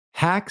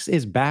Hacks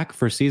is back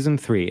for season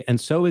 3,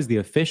 and so is the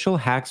official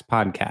Hacks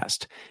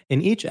podcast.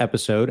 In each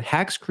episode,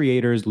 Hacks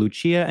creators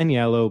Lucia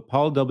Aniello,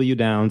 Paul W.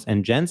 Downs,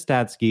 and Jen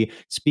Statsky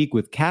speak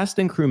with cast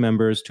and crew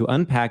members to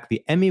unpack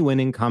the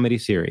Emmy-winning comedy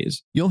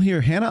series. You'll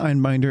hear Hannah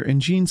Einbinder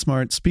and Gene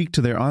Smart speak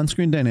to their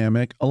on-screen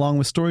dynamic, along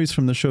with stories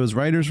from the show's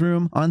writer's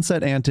room,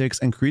 on-set antics,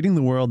 and creating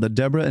the world that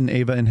Deborah and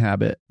Ava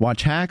inhabit.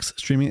 Watch Hacks,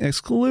 streaming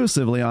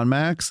exclusively on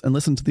Max, and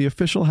listen to the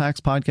official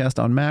Hacks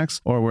podcast on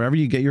Max or wherever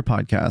you get your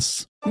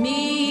podcasts.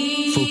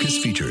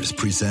 Focus Features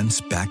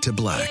presents Back to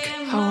Black.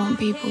 I want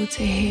people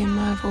to hear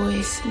my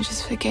voice and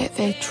just forget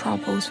their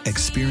troubles.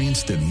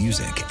 Experience the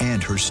music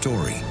and her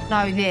story.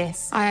 Know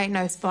this, I ain't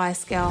no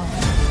Spice Girl.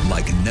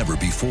 Like never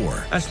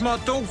before. That's my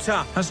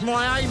daughter. That's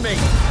my Amy.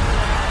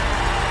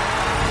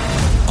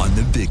 On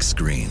the big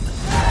screen.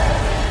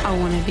 I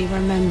want to be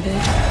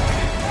remembered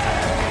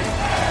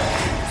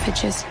for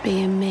just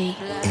being me.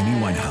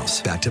 Amy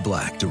Winehouse, Back to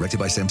Black, directed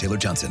by Sam Taylor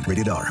Johnson.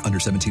 Rated R, under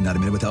 17, not a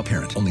minute without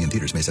parent. Only in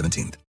theaters May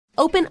 17th.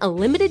 Open a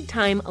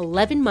limited-time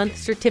 11-month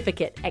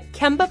certificate at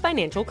Kemba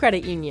Financial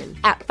Credit Union.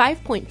 At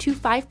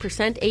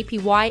 5.25%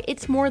 APY,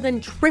 it's more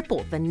than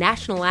triple the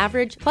national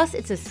average, plus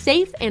it's a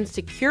safe and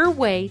secure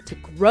way to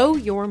grow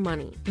your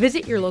money.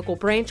 Visit your local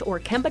branch or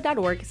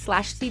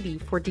kemba.org/CD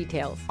for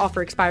details.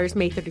 Offer expires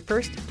May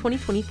 31st,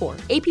 2024.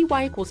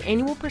 APY equals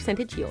annual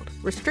percentage yield.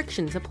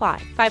 Restrictions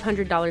apply.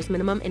 $500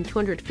 minimum and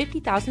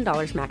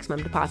 $250,000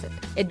 maximum deposit.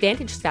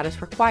 Advantage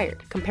status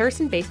required.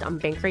 Comparison based on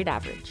bank rate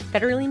average.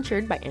 Federally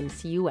insured by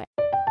NCUA.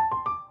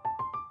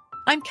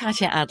 I'm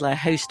Katya Adler,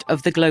 host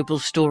of The Global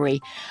Story.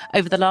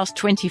 Over the last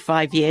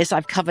 25 years,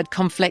 I've covered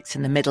conflicts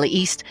in the Middle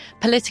East,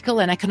 political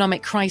and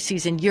economic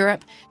crises in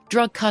Europe,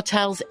 drug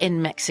cartels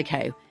in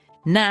Mexico.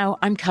 Now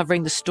I'm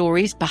covering the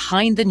stories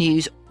behind the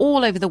news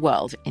all over the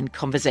world in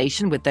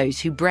conversation with those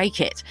who break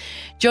it.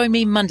 Join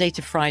me Monday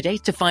to Friday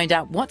to find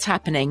out what's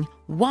happening,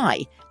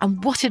 why,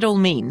 and what it all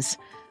means.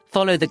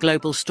 Follow The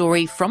Global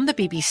Story from the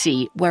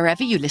BBC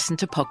wherever you listen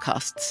to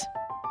podcasts.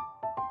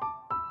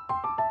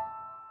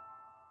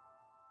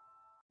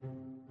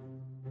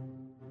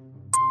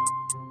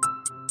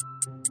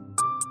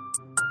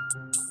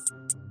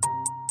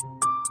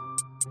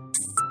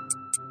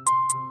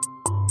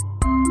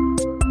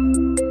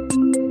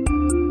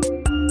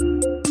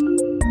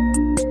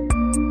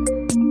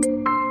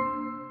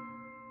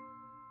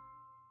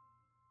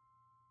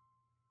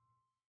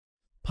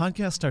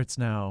 Podcast starts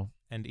now.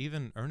 And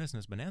even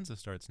Earnestness Bonanza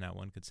starts now,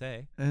 one could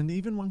say. And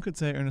even one could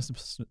say the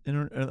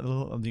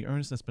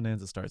Earnestness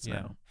Bonanza starts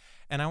now.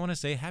 And I want to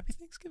say happy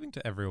Thanksgiving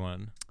to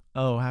everyone.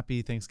 Oh,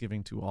 happy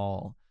Thanksgiving to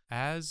all.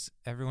 As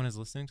everyone is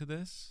listening to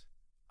this,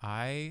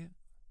 I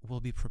will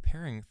be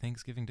preparing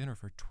Thanksgiving dinner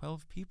for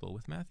 12 people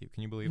with Matthew.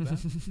 Can you believe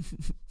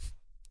that?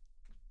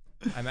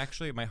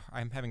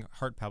 I'm having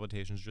heart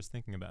palpitations just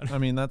thinking about it. I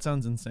mean, that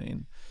sounds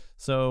insane.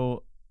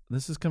 So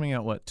this is coming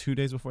out, what, 2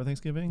 days before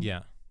Thanksgiving? Yeah.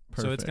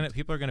 Perfect. So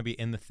people are gonna be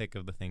in the thick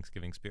of the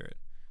Thanksgiving spirit.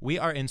 We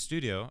are in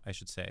studio, I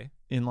should say,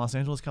 in Los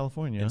Angeles,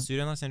 California.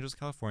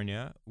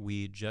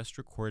 We just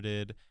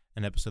recorded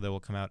an episode that will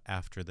come out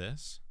after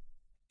this,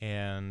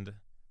 and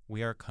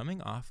we are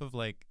coming off of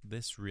like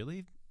this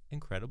really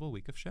incredible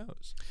week of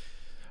shows.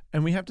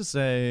 And we have to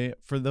say,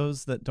 for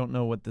those that don't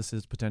know what this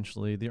is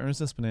potentially, the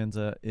Earnestness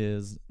Bonanza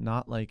is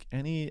not like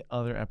any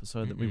other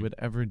episode that we would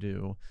ever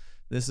do.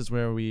 This is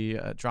where we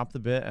drop the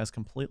bit as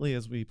completely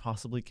as we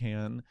possibly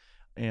can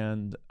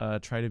and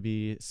try to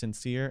be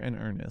sincere and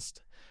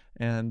earnest.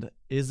 And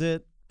is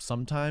it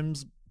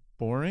sometimes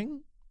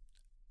boring?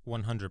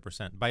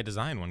 100%. By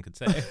design, one could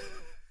say.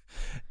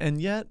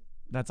 And yet,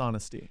 that's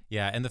honesty.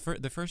 Yeah, and the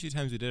first few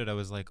times we did it, I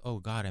was like, oh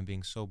God, I'm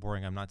being so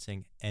boring. I'm not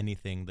saying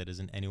anything that is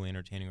in any way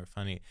entertaining or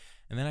funny.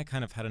 And then I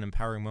kind of had an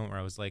empowering moment where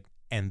I was like,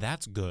 and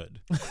that's good.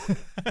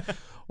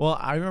 Well,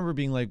 I remember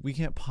being like, we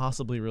can't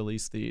possibly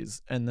release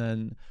these. And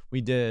then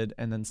we did,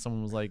 and then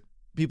someone was like,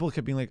 people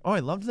kept being like, oh, I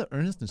loved the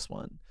Earnestness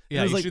one.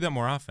 Yeah, you should do that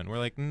more often. We're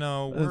like,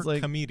 no, we're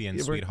like,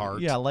 comedians,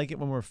 sweetheart. Yeah, I like it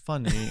when we're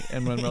funny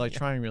and when we're like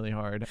trying really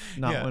hard,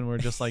 not when we're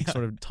just like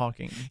sort of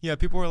talking. Yeah,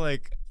 people were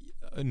like,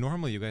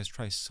 normally you guys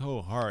try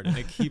so hard and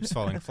it keeps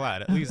falling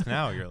flat. At least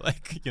now you're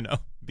like,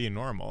 being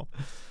normal.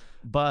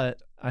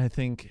 But I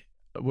think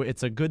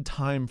it's a good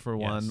time for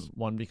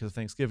one because of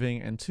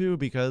Thanksgiving, and two,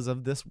 because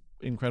of this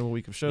incredible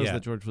week of shows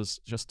that George was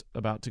just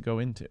about to go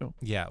into.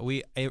 Yeah,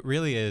 it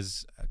really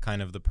is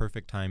kind of the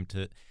perfect time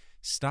to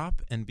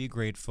stop and be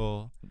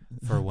grateful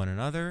for one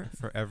another,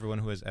 for everyone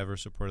who has ever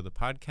supported the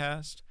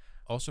podcast,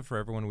 also for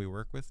everyone we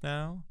work with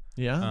now.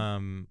 Yeah.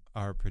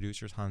 Our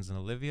producers, Hans and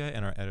Olivia,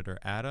 and our editor,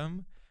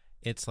 Adam.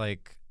 It's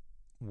like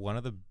one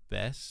of the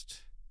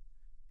best,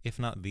 if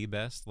not the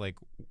best, like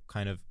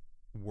kind of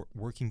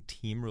working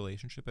team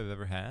relationship I've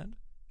ever had.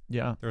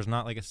 Yeah. There's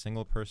not like a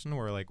single person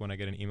where like when I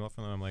get an email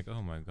from them, I'm like,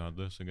 oh my God,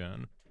 this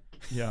again.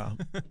 Yeah.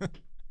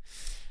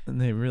 And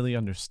they really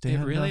understand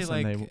us,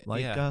 and they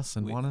like us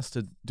and want us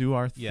to do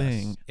our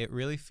thing. It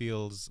really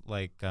feels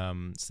like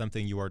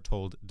something you are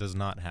told does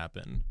not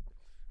happen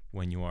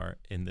when you are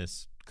in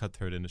this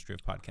cutthroat industry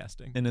of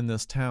podcasting. And in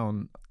this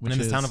town, And in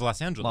this town of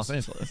Los Angeles.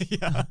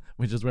 Yeah.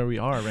 Which is where we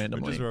are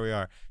randomly. Which is where we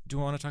are. Do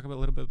you want to talk a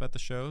little bit about the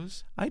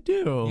shows? I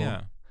do.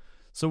 Yeah.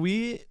 So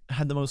we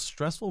had the most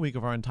stressful week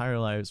of our entire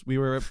lives. We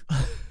were,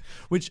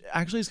 which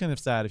actually is kind of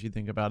sad if you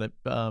think about it.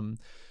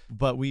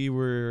 But we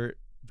were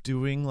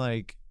doing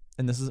like,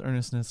 and this is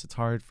earnestness. It's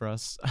hard for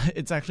us.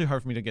 It's actually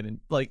hard for me to get in,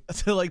 like,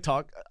 to like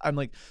talk. I'm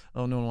like,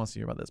 oh, no one wants to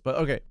hear about this. But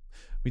okay,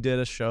 we did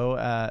a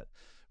show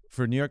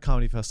for New York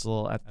Comedy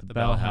Festival at the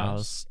Bell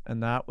House,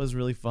 and that was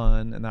really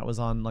fun. And that was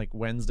on like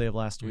Wednesday of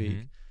last week.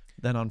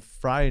 Then on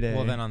Friday.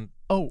 Well, then on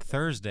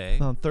Thursday.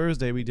 On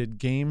Thursday, we did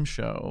Game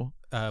Show.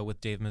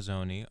 With Dave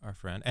Mazzoni, our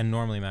friend, and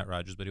normally Matt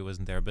Rogers, but he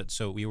wasn't there. But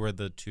so we were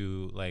the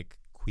two like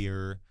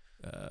queer,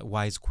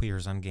 wise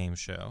queers on Game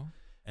Show.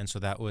 And so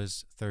that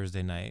was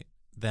Thursday night.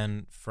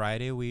 Then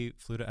Friday we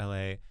flew to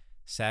LA.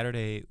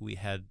 Saturday we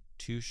had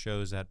 2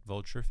 shows at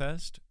Vulture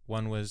Fest.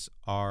 One was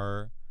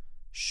our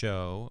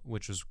show,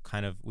 which was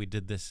kind of, we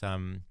did this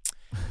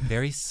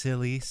very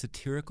silly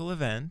satirical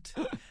event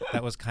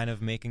that was kind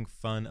of making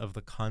fun of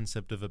the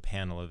concept of a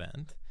panel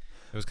event.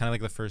 It was kind of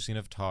like the first scene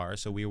of Tar.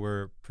 So we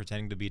were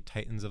pretending to be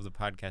titans of the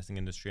podcasting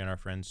industry, and our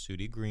friend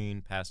Sudi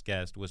Green, past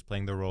guest, was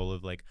playing the role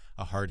of like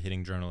a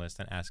hard-hitting journalist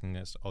and asking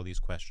us all these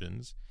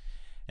questions.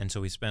 And so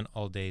we spent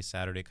all day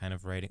Saturday kind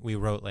of writing. We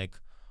wrote like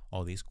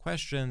all these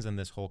questions and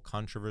this whole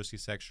controversy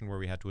section where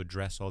we had to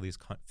address all these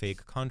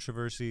fake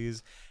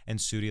controversies. And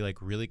Sudi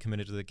like really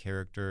committed to the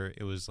character.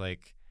 It was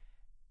like,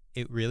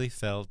 it really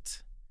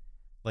felt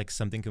like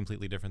something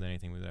completely different than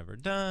anything we've ever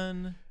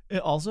done. It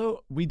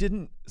also, we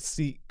didn't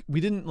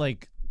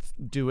like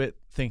do it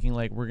thinking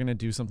like we're gonna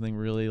do something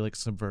really like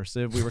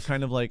subversive. We were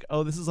kind of like,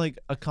 oh, this is like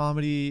a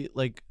comedy,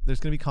 like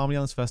there's gonna be comedy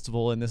on this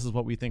festival, and this is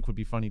what we think would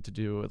be funny to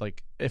do.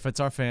 Like if it's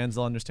our fans,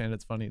 they'll understand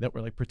it's funny that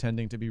we're like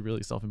pretending to be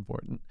really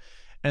self-important.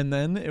 And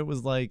then it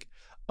was like,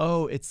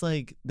 oh, it's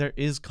like there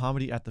is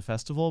comedy at the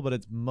festival, but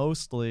it's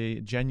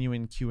mostly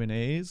genuine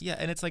Q&As. Yeah,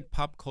 and it's like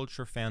pop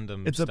culture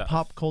fandom It's stuff. a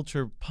pop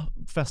culture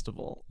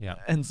festival. Yeah.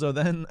 And so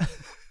then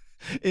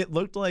it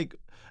looked like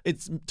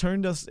it's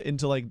turned us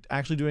into like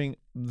actually doing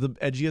the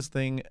edgiest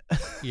thing.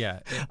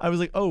 Yeah. I was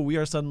like, oh, we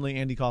are suddenly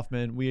Andy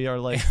Kaufman. We are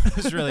like... It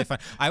was really fun.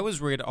 I was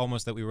worried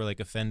almost that we were like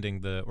offending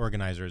the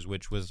organizers,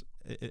 which was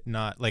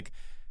not like...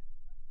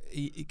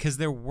 Because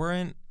there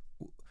weren't...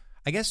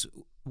 I guess...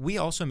 We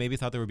also maybe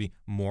thought there would be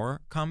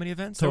more comedy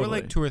events. Totally. There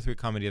were like 2 or 3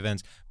 comedy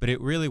events, but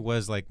it really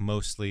was like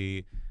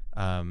mostly,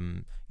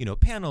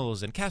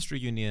 panels and cast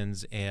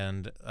reunions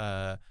and,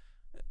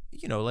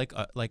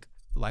 like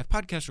live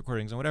podcast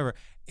recordings and whatever.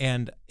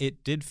 And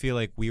it did feel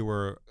like we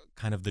were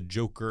kind of the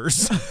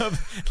jokers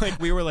of, like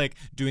we were like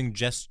doing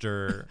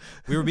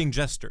we were being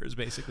jesters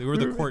basically. We were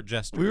the court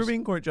jesters. We were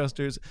being court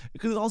jesters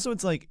because also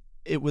it's like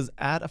it was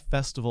at a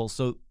festival,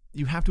 so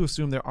you have to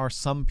assume there are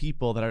some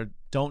people that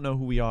don't know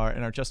who we are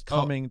and are just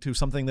coming to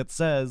something that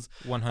says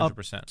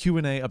 100%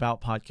 Q&A about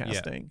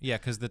podcasting. Yeah,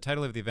 because the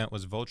title of the event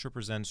was Vulture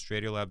Presents,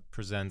 Radiolab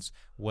Presents,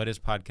 What is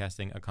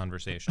Podcasting? A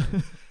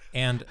Conversation.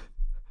 And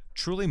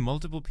truly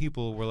multiple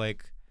people were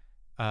like,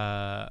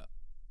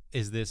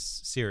 is this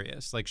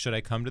serious? Like, should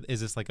I come to,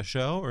 is this like a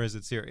show or is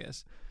it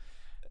serious?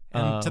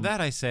 And to that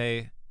I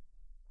say,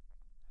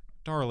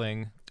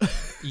 darling,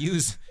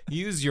 use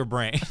your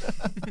brain.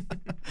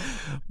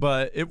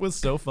 But it was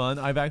so fun.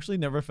 I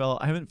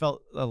haven't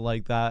felt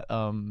like that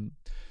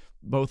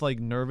both like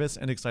nervous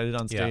and excited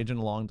on stage in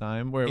a long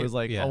time, where it was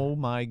like, oh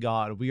my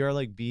God,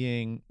 we're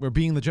being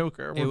the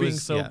Joker.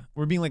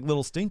 We're being like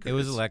little stinkers. It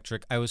was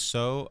electric.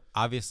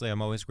 Obviously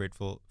I'm always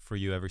grateful for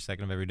you every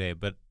second of every day,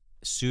 but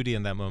Sudi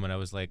in that moment, I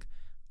was like,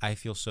 I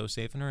feel so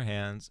safe in her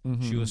hands.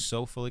 Mm-hmm. She was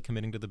so fully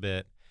committing to the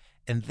bit.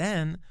 And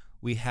then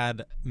we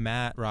had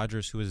Matt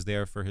Rogers, who was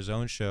there for his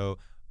own show.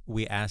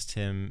 We asked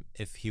him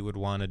if he would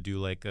want to do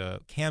like a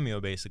cameo,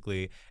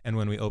 basically. And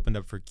when we opened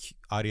up for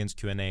audience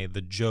Q&A,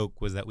 the joke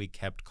was that we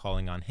kept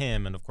calling on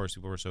him. And of course,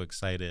 people were so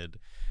excited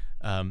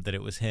that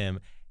it was him.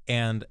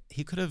 And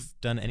he could have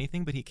done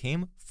anything, but he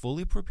came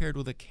fully prepared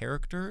with a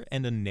character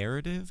and a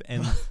narrative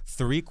and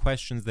 3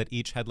 questions that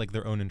each had like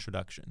their own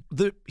introduction.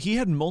 He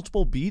had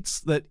multiple beats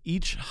that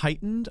each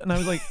heightened, and I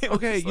was like,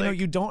 okay,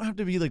 you don't have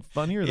to be like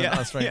funnier than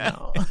us right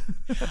now.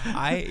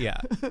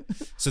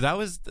 So that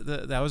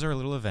was our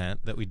little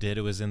event that we did.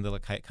 It was in the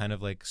kind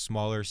of like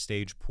smaller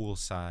stage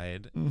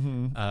poolside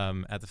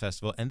at the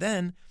festival, and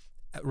then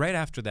right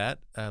after that,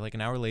 like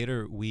an hour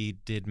later, we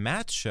did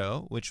Matt's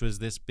show, which was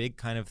this big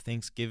kind of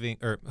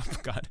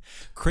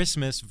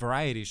Christmas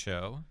variety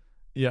show.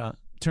 Yeah.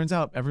 Turns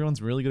out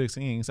everyone's really good at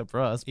singing except for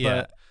us.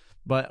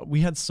 But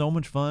we had so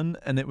much fun,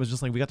 and it was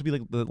just like we got to be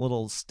like the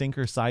little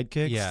stinker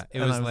sidekicks. Yeah,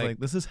 I was like,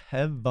 this is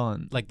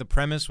heaven. Like the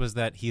premise was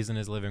that he's in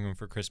his living room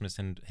for Christmas,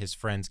 and his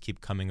friends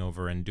keep coming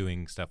over and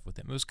doing stuff with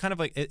him. It was kind of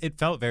like it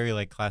felt very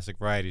like classic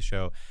variety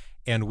show,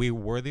 and we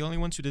were the only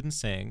ones who didn't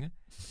sing.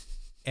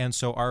 And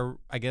so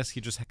I guess he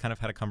just kind of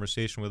had a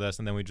conversation with us,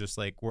 and then we just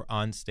like were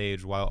on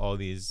stage while all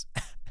these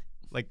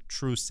like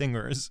true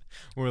singers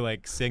were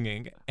like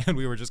singing, and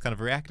we were just kind of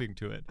reacting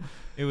to it.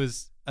 It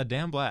was a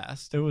damn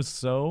blast. It was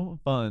so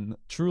fun.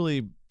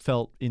 Truly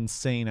felt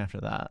insane after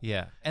that.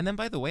 Yeah. And then,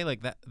 by the way,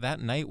 like that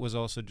night was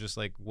also just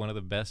like one of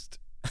the best.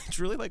 It's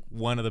really like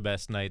one of the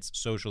best nights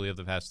socially of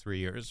the past 3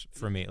 years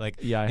for me. Like,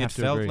 Yeah, I have it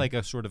to felt agree. like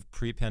a sort of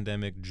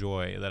pre-pandemic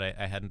joy that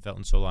I hadn't felt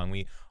in so long.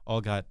 We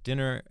all got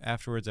dinner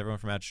afterwards, everyone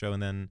from that show,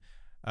 and then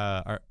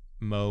our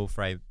Mo,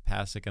 Fry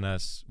Pasek, and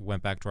us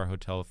went back to our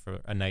hotel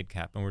for a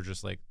nightcap, and we're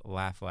just like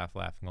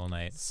laughing all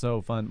night.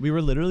 So fun. We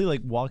were literally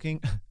like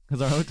walking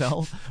because our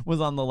hotel was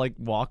on the like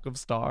Walk of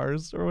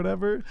Stars or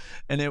whatever,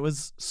 and it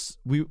was,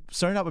 we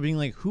started out by being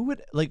like,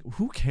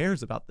 who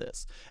cares about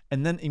this?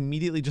 And then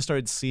immediately just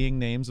started seeing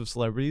names of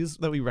celebrities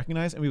that we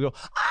recognize, and we go,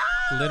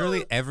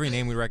 Literally every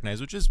name we recognize,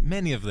 which is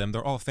many of them,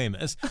 they're all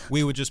famous.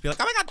 We would just be like,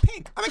 oh my God,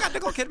 Pink! Oh my God,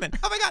 Nicole Kidman!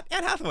 Oh my God,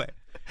 Anne Hathaway!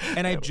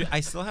 And I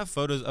still have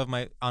photos of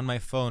on my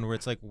phone where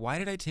it's like, why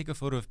did I take a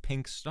photo of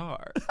Pink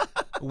Star?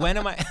 When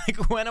am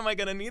I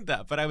gonna need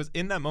that? But I was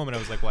in that moment, I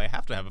was like, well, I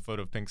have to have a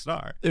photo of Pink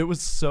Star. It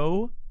was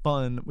so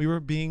fun. We were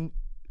being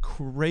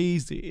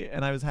crazy,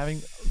 and I was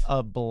having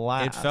a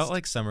blast. It felt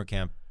like summer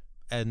camp,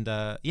 and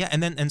so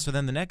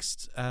then the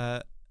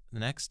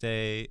next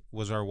day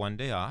was our one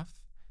day off.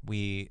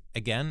 We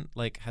again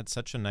like had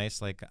such a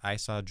nice, like, I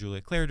saw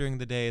Julia Claire during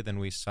the day, then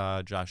we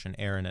saw Josh and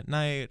Aaron at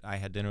night. I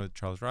had dinner with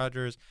Charles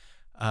Rogers,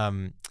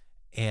 and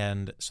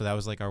so that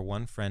was like our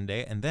one friend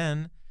day. And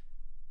then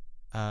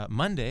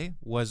Monday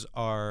was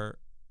our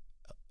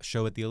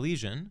show at the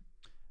Elysian,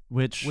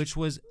 which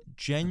was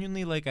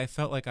genuinely like, I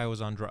felt like I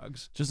was on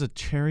drugs. just a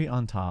cherry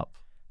on top.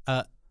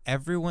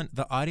 Everyone,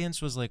 the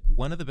audience was like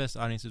one of the best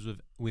audiences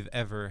we've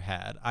ever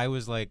had. I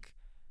was like,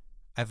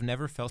 I've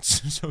never felt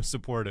so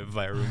supportive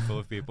by a room full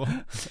of people.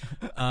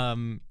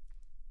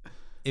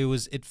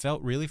 It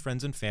felt really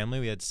friends and family.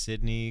 We had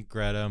Sydney,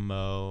 Greta,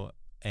 Mo,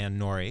 and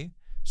Nori.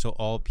 So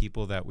all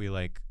people that we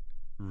like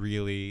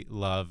really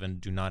love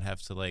and do not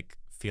have to like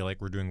feel like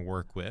we're doing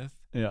work with.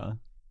 Yeah.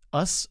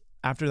 Us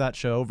after that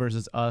show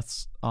versus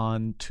us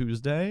on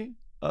Tuesday,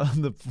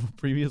 the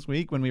previous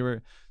week, when we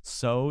were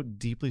so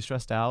deeply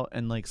stressed out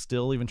and like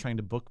still even trying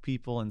to book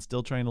people and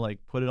still trying to like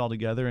put it all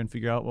together and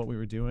figure out what we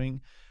were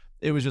doing.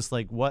 It was just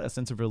like, what a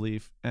sense of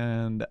relief.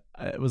 And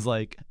it was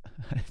like,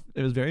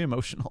 it was very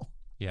emotional.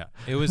 Yeah,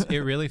 it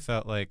really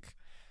felt like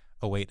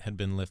a weight had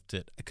been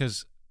lifted.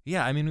 Because,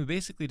 yeah, I mean, we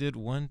basically did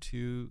 1,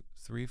 2,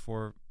 3,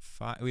 4,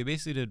 5. We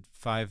basically did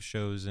 5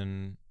 shows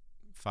in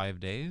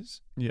 5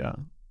 days. Yeah.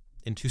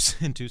 In two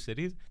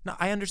cities. Now,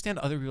 I understand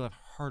other people have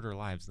harder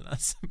lives than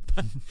us,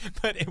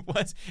 but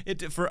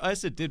for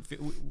us, it did,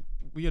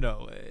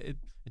 it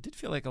did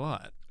feel like a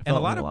lot. And a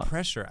lot of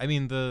pressure. I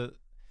mean,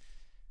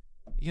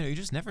 you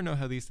just never know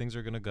how these things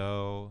are going to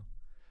go.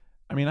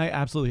 I mean, I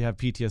absolutely have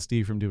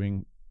PTSD from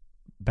doing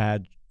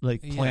bad,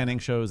 like, planning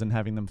shows and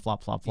having them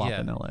flop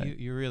in LA.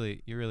 You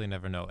really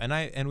never know.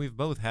 And we've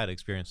both had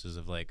experiences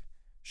of like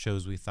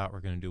shows we thought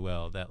were going to do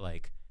well that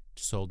like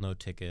sold no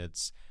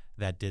tickets,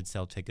 that did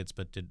sell tickets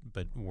but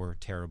were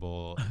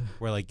terrible,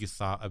 where like you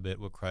thought a bit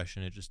would crush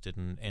and it just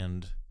didn't.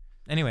 And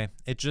anyway,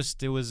 it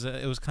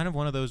was kind of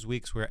one of those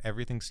weeks where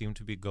everything seemed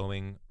to be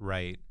going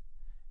right,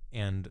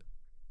 and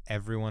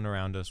everyone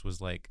around us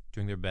was like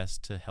doing their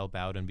best to help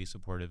out and be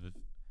supportive.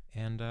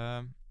 And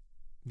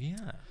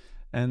yeah.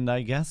 And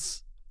I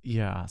guess,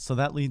 yeah, so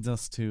that leads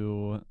us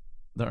to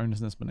the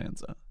Earnestness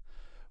Bonanza,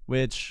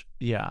 which,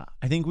 yeah,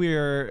 I think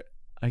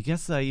I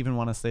guess I even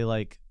want to say,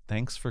 like,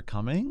 thanks for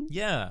coming.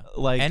 Yeah.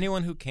 Like,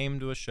 anyone who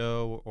came to a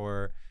show,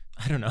 or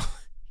I don't know,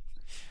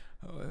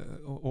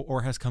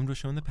 or has come to a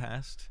show in the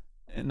past.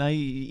 And I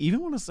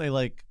even want to say,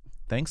 like,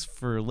 thanks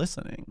for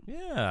listening.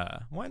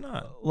 Yeah, why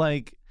not?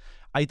 Like,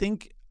 I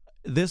think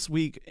this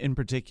week in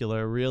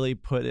particular really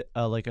put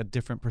like a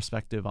different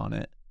perspective on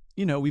it.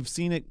 We've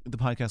seen the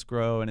podcast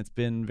grow, and it's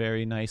been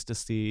very nice to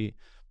see.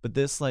 But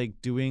this,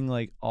 like, doing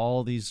like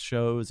all these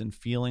shows and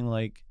feeling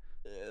like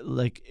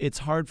it's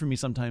hard for me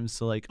sometimes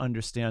to like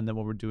understand that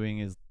what we're doing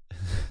is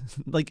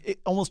like it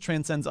almost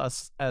transcends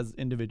us as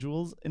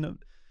individuals.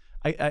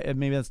 I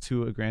maybe that's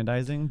too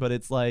aggrandizing, but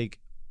it's like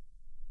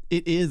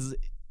it is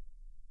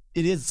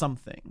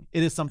something.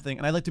 It is something,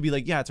 and I like to be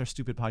like, yeah, it's our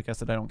stupid podcast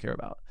that I don't care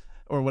about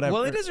or whatever.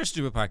 Well, it is our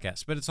stupid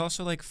podcast, but it's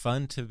also like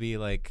fun to be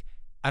like,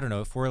 I don't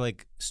know, if we're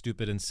like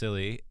stupid and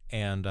silly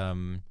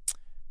and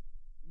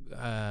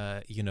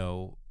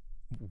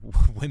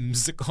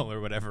whimsical or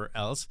whatever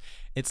else,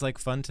 it's like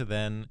fun to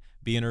then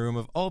be in a room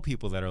of all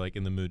people that are like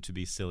in the mood to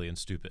be silly and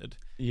stupid.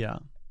 Yeah.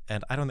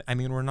 And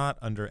we're not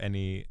under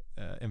any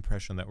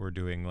impression that we're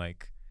doing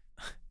like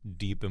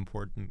deep,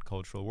 important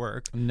cultural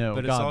work. No,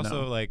 but God, it's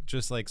also no. like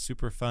just like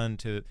super fun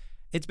to.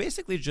 It's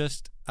basically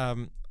just.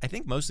 I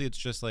think mostly it's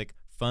just like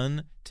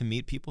fun to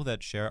meet people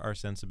that share our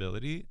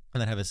sensibility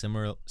and that have a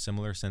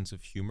similar sense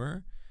of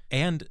humor,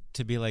 and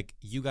to be like,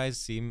 you guys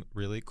seem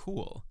really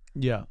cool.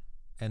 Yeah.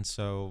 And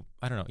so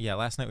I don't know. Yeah,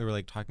 last night we were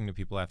like talking to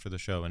people after the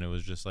show, and it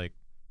was just like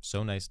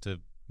so nice to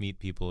meet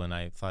people. And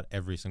I thought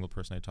every single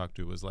person I talked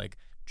to was like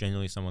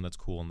genuinely someone that's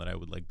cool and that I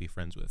would like be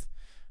friends with.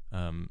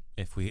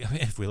 If we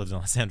lived in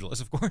Los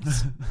Angeles, of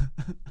course.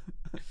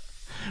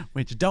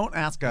 Which don't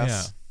ask us.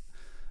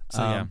 Yeah.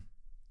 So yeah.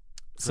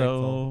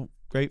 So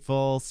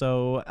grateful.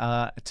 So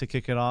to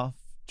kick it off,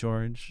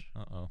 George.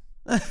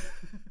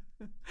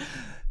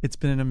 It's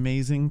been an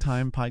amazing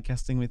time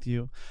podcasting with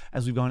you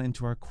as we've gone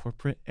into our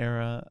corporate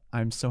era.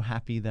 I'm so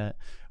happy that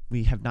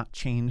we have not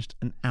changed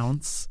an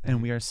ounce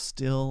and we are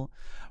still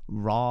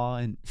raw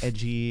and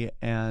edgy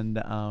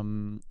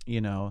and,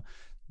 you know,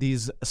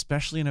 these,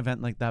 especially an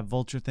event like that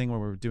Vulture thing where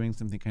we're doing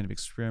something kind of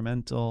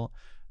experimental.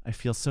 I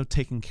feel so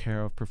taken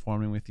care of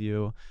performing with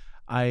you.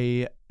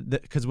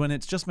 Because when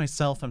it's just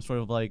myself, I'm sort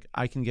of like,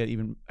 I can get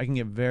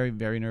very,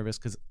 very nervous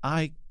because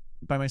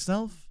by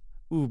myself,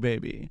 ooh,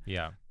 baby.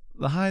 Yeah.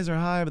 The highs are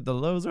high, but the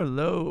lows are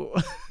low.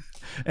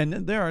 And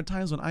there are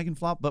times when I can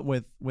flop, but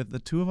with the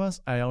two of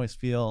us, I always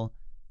feel,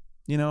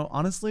 you know,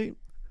 honestly,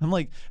 I'm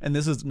like, and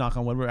this is knock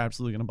on wood, we're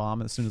absolutely going to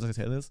bomb as soon as I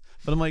say this,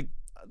 but I'm like,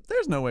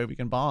 there's no way we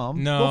can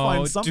bomb. No, we'll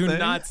find something. Do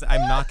not.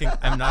 I'm knocking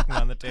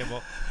on the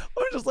table.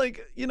 I'm just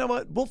like, you know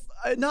what?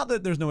 Not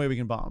that there's no way we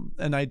can bomb,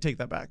 and I take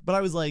that back, but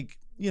I was like,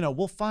 you know,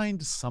 we'll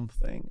find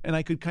something, and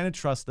I could kind of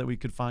trust that we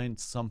could find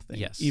something,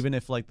 yes, even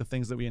if like the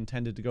things that we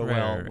intended to go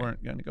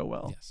weren't going to go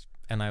well. Yes,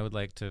 and I would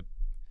like to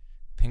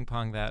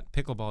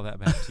pickleball that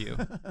back to you,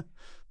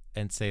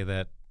 and say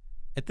that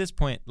at this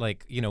point,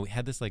 like, you know, we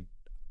had this like,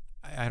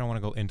 I don't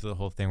want to go into the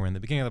whole thing where in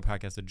the beginning of the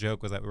podcast, the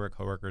joke was that we were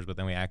coworkers, but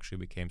then we actually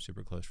became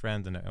super close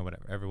friends and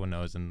whatever, everyone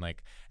knows. And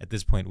like, at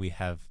this point we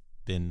have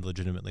been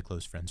legitimately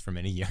close friends for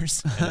many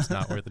years and it's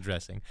not worth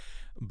addressing.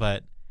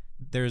 But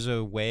there's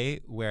a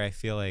way where I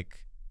feel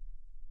like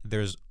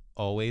there's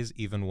always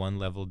even one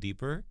level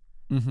deeper.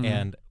 Mm-hmm.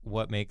 And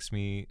what makes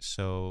me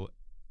so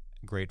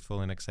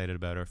grateful and excited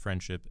about our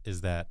friendship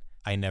is that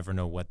I never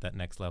know what that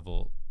next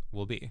level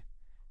will be.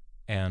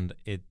 And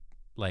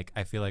like,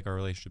 I feel like our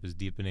relationship is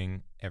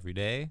deepening every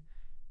day,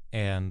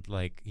 and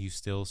like, you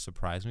still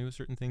surprise me with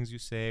certain things you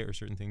say or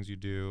certain things you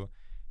do.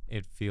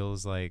 It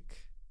feels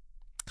like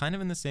kind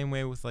of in the same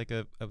way with like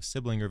a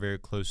sibling you're very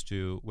close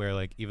to, where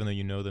like, even though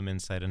you know them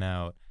inside and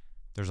out,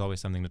 there's always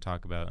something to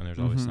talk about and there's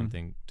always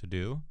something to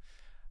do.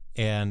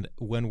 And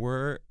when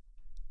we're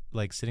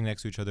like sitting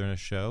next to each other in a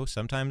show,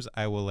 sometimes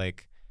I will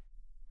like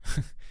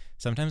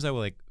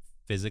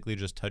physically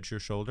just touch your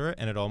shoulder,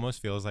 and it almost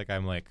feels like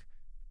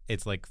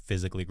it's like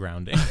physically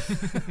grounding.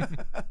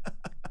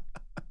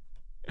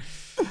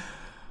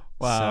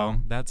 Wow.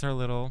 So that's our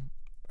little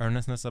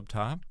earnestness up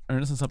top. And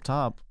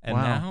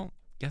now,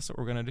 guess what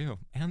we're going to do?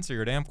 Answer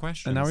your damn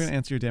questions. And now we're going to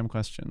answer your damn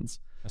questions.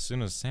 As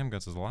soon as Sam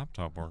gets his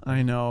laptop working.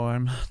 I know,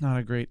 I'm not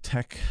a great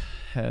tech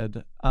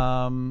head.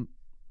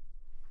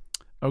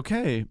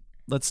 Okay,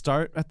 let's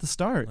start at the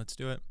start. Let's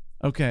do it.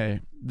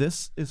 Okay,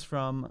 this is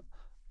from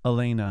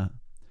Elena.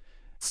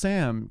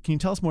 Sam, can you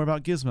tell us more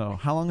about Gizmo?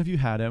 How long have you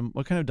had him?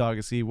 What kind of dog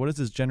is he? What is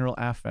his general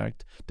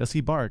affect? Does he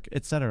bark?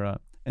 Etc.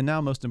 And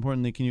now, most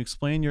importantly, can you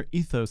explain your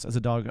ethos as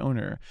a dog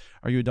owner?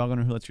 Are you a dog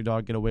owner who lets your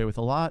dog get away with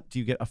a lot? Do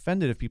you get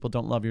offended if people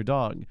don't love your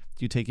dog?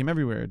 Do you take him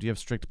everywhere? Do you have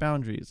strict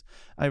boundaries?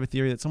 I have a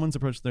theory that someone's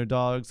approach to their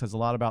dogs says a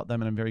lot about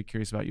them, and I'm very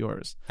curious about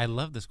yours. I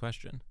love this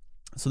question.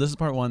 So this is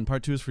part one.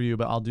 Part two is for you,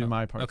 but I'll do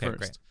my part first.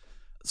 Great.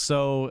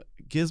 So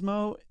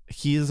Gizmo,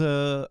 he is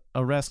a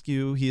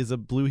rescue. He is a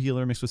blue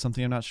heeler mixed with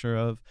something I'm not sure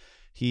of.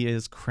 He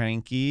is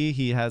cranky.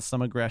 He has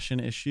some aggression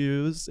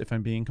issues, if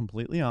I'm being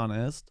completely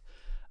honest.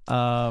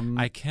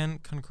 I can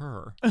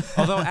concur.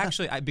 Although,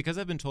 actually, because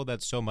I've been told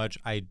that so much,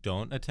 I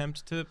don't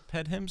attempt to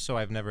pet him, so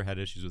I've never had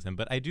issues with him.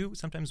 But I do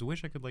sometimes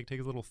wish I could like take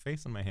his little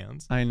face in my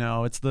hands. I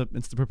know, it's the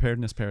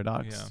preparedness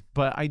paradox. Yeah.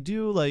 But I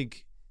do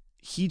like,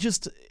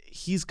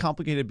 he's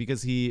complicated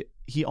because he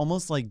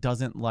almost like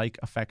doesn't like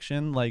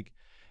affection. Like,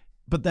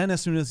 but then as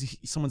soon as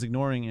someone's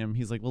ignoring him,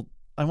 he's like, well,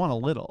 I want a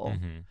little.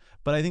 Mm-hmm.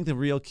 But I think the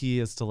real key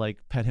is to like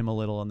pet him a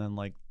little and then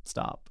like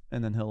stop,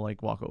 and then he'll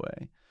like walk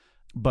away.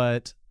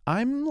 But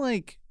I'm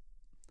like,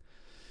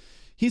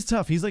 he's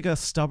tough. He's like a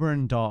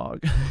stubborn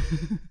dog.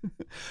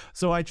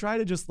 So I try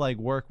to just like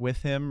work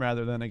with him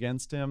rather than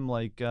against him,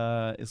 like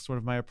is sort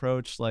of my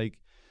approach. Like,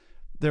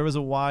 there was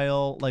a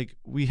while, like,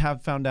 we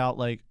have found out,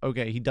 like,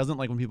 okay, he doesn't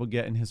like when people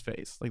get in his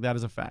face. Like, that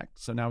is a fact.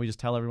 So now we just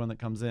tell everyone that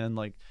comes in,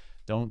 like,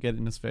 don't get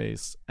in his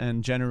face,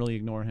 and generally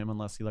ignore him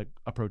unless he like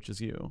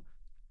approaches you.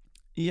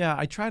 Yeah,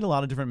 I tried a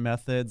lot of different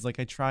methods. Like,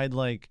 I tried,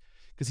 like,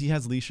 because he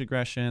has leash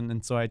aggression,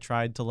 and so I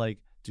tried to like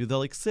do the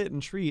like sit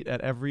and treat at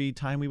every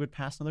time we would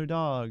pass another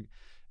dog.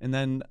 And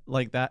then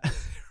like that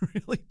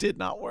really did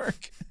not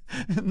work.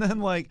 And then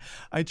like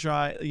I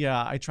tried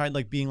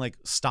like being like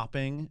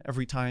stopping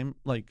every time,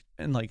 like,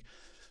 and like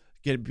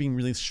being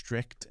really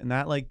strict, and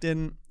that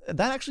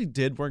actually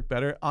did work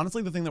better.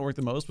 Honestly, the thing that worked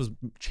the most was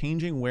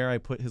changing where I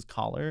put his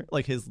collar,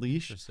 like his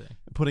leash,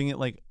 putting it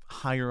like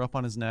higher up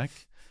on his neck,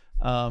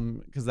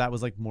 because that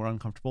was like more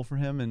uncomfortable for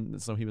him. And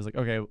so he was like,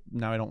 okay,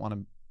 now I don't want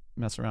to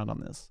mess around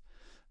on this.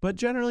 But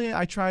generally,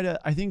 I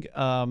think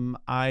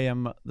I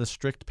am the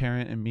strict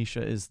parent and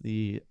Misha is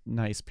the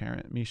nice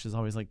parent. Misha's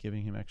always like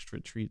giving him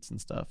extra treats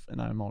and stuff. And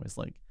I'm always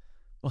like,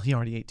 well, he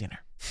already ate dinner.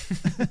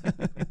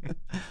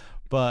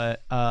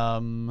 But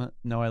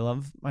no, I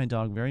love my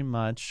dog very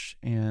much.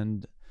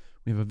 And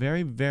we have a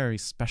very, very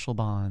special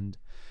bond.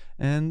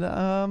 And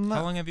how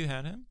long have you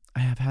had him? I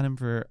have had him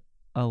for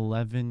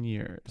 11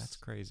 years. That's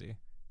crazy.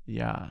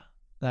 Yeah,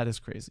 that is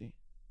crazy.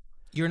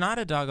 You're not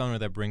a dog owner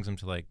that brings him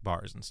to like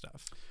bars and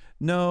stuff.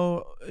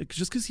 No,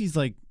 just because he's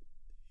like,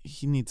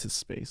 he needs his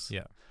space.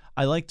 Yeah.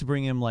 I like to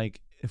bring him,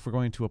 like, if we're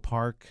going to a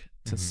park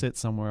to sit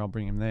somewhere, I'll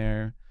bring him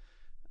there.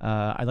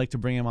 I like to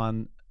bring him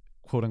on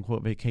quote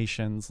unquote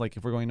vacations. Like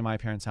if we're going to my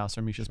parents' house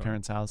or Misha's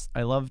parents' house,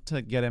 I love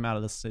to get him out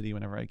of the city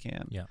whenever I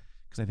can. Yeah.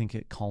 Because I think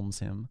it calms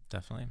him.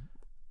 Definitely.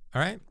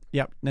 All right.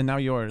 Yep. And now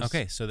yours.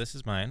 Okay. So this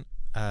is mine.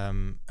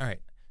 All right.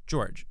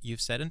 George,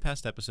 you've said in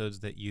past episodes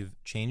that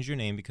you've changed your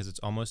name because it's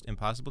almost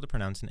impossible to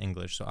pronounce in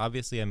English. So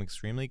obviously I'm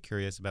extremely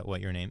curious about what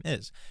your name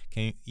is.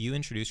 Can you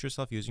introduce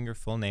yourself using your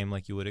full name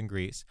like you would in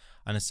Greece?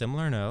 On a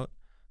similar note,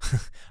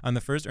 on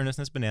the first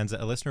Earnestness Bonanza,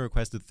 a listener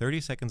requested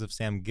 30 seconds of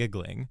Sam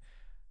giggling.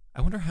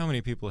 I wonder how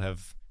many people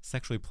have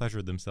sexually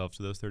pleasured themselves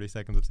to those 30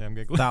 seconds of Sam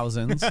giggling.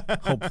 Thousands,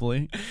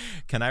 hopefully.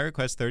 Can I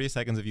request 30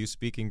 seconds of you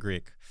speaking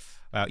Greek?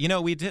 Wow. You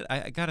know, we did,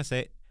 I gotta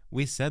say,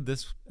 we said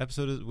this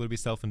episode would be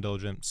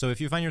self-indulgent. So if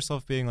you find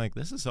yourself being like,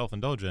 this is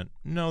self-indulgent,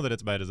 know that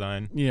it's by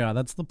design. Yeah,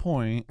 that's the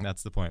point.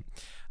 That's the point.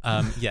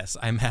 Yes,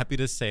 I'm happy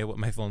to say what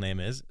my full name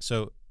is.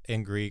 So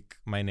in Greek,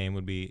 my name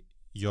would be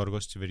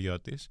Yorgos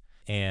Tsiviriotis.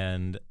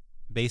 And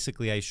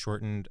basically I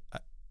shortened,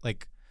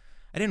 like,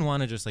 I didn't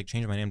want to just like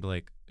change my name to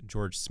like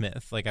George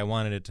Smith. Like I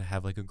wanted it to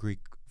have like a Greek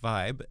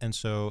vibe. And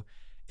so,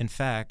 in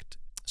fact,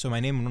 so my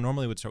name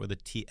normally would start with a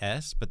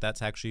TS, but that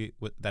actually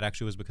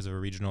was because of a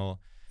regional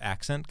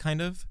accent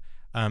kind of.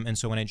 And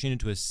so when I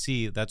changed it to a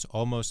C, that's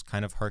almost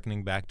kind of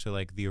harkening back to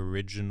like the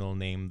original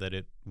name that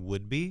it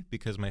would be,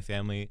 because my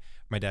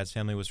dad's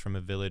family was from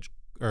a village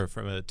or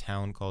from a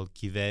town called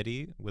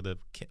Kiveri with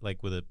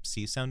a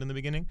C sound in the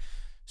beginning.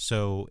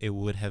 So it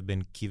would have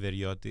been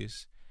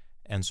Kiveriotis.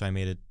 And so I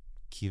made it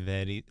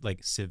Kiveri,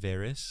 like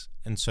Severus.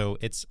 And so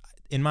it's,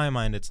 in my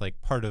mind, it's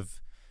like part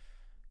of,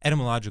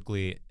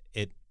 etymologically,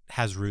 it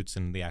has roots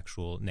in the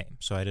actual name.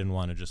 So I didn't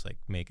want to just like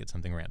make it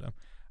something random.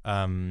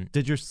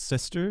 Did your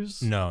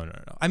sisters? No.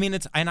 I mean,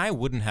 and I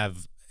wouldn't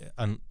have,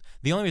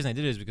 the only reason I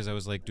did it is because I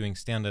was like doing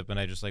stand-up and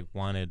I just like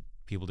wanted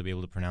people to be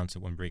able to pronounce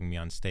it when bringing me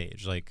on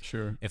stage. Like,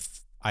 sure.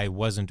 If I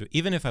wasn't,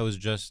 even if I was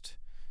just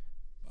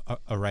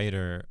a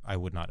writer, I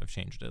would not have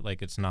changed it.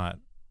 Like, it's not,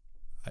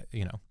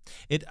 you know,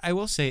 I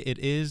will say it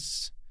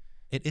is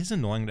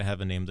annoying to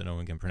have a name that no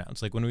one can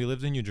pronounce. Like when we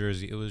lived in New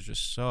Jersey, it was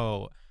just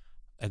so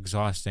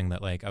exhausting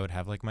that like I would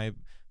have like my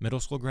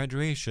middle school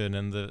graduation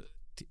and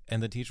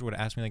the teacher would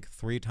ask me like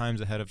 3 times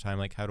ahead of time,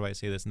 like, how do I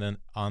say this? And then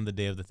on the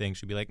day of the thing,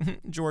 she'd be like,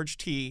 George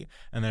T.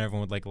 And then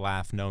everyone would like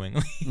laugh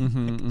knowingly.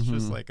 It's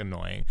just like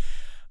annoying.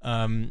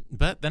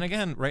 But then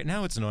again, right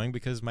now it's annoying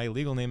because my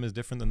legal name is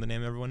different than the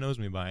name everyone knows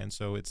me by. And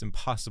so it's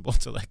impossible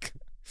to like,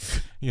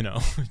 you know,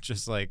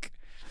 just like,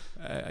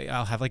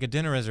 I'll have like a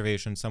dinner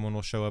reservation. Someone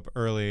will show up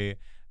early.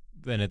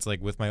 Then it's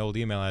like with my old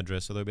email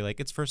address. So they'll be like,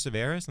 it's for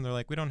Severus. And they're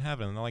like, we don't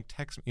have it. And they'll like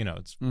text me, you know,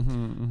 it's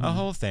a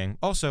whole thing.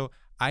 Also,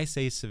 I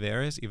say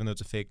Severus, even though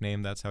it's a fake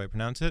name, that's how I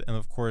pronounce it. And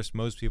of course,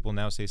 most people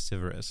now say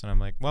Severus. And I'm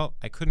like, well,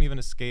 I couldn't even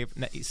escape.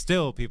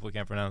 Still, people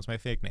can't pronounce my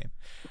fake name.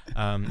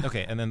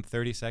 Okay, and then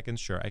 30 seconds.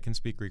 Sure, I can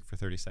speak Greek for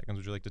 30 seconds.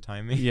 Would you like to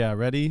time me? Yeah,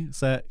 ready,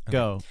 set,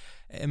 go.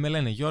 Με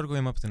λένε Γιώργο,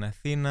 είμαι από την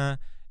Αθήνα.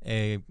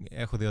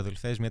 Έχω 2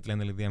 αδελφές, μία τη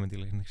λένε Λιδία, με τη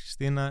λένε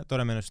Χριστίνα.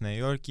 Τώρα μένω στη Νέα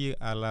Υόρκη,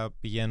 αλλά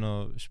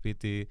πηγαίνω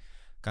σπίτι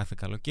κάθε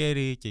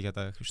καλοκαίρι και για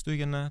τα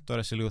Χριστούγεννα.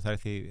 Τώρα σε λίγο θα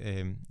έρθει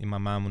η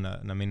μαμά μου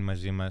να μείνει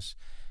μαζί μας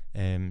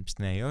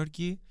στη Νέα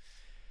Υόρκη.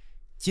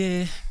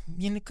 Και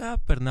γενικά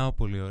περνάω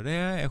πολύ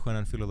ωραία. Έχω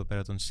έναν φίλο εδώ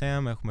πέρα, τον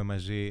Σέμ.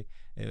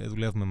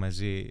 Δουλεύουμε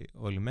μαζί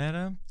όλη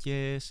μέρα.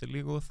 Και σε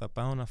λίγο θα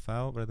πάω να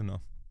φάω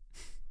βραδινό.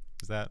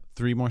 Is that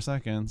 3 more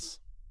seconds?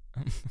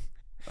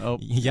 Oh,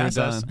 yes, you're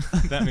done.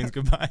 That means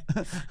goodbye.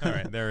 All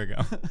right, there we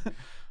go.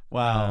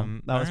 Wow,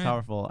 that was right.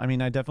 powerful. I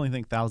mean, I definitely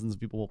think thousands of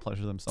people will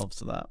pleasure themselves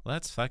to that.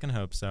 Let's fucking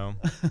hope so.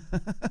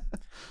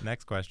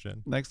 Next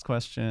question. Next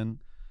question.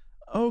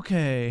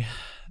 Okay,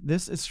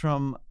 this is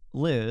from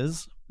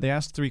Liz. They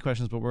asked 3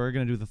 questions, but we're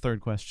going to do the 3rd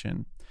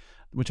question,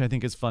 which I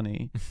think is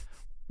funny.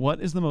 What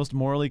is the most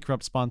morally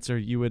corrupt sponsor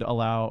you would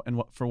allow,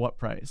 and for what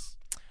price?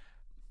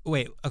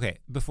 Wait, okay.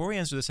 Before we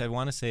answer this, I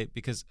want to say,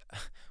 because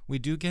we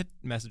do get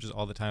messages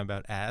all the time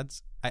about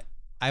ads.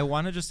 I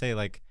want to just say,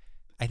 like,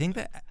 I think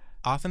that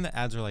often the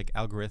ads are like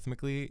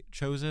algorithmically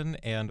chosen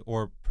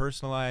or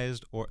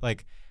personalized, or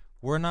like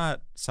we're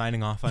not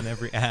signing off on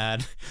every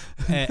ad,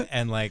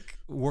 and like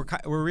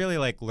we're really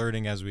like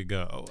learning as we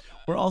go.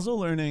 We're also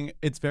learning.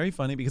 It's very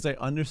funny because I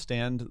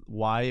understand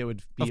why it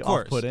would be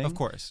off-putting. Of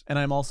course. And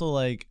I'm also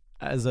like,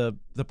 as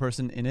the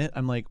person in it,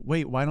 I'm like,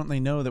 wait, why don't they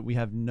know that we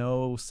have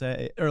no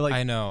say? Or like,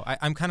 I know.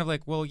 I'm kind of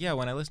like, well, yeah,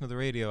 when I listen to the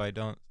radio, I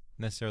don't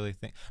necessarily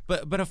think,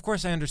 but of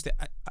course I understand.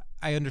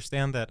 I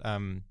understand that.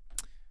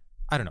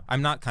 I don't know.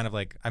 I'm not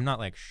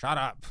like, shut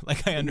up.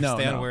 Like, I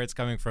understand where it's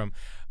coming from.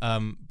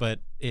 But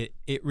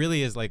it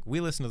really is like, we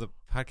listen to the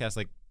podcast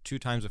like 2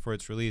 times before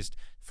it's released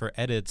for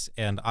edits,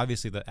 and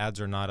obviously the ads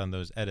are not on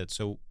those edits.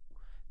 So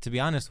to be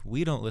honest,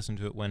 we don't listen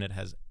to it when it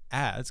has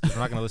ads, because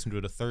we're not going to listen to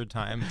it a 3rd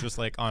time just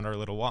like on our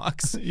little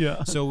walks.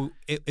 Yeah. So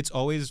it's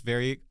always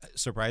very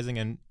surprising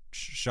and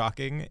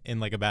shocking in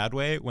like a bad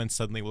way when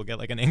suddenly we'll get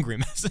like an angry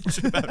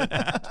message about an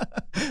ad.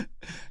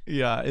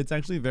 Yeah, it's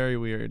actually very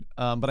weird.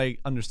 But I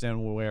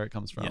understand where it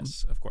comes from.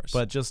 Yes, of course.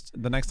 But just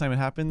the next time it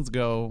happens,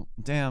 go,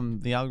 damn,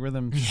 the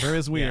algorithm sure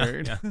is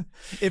weird. Yeah.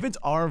 If it's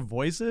our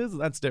voices,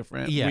 that's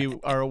different. Yeah.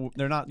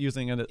 They're not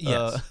using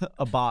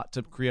a bot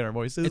to create our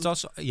voices. It's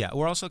also,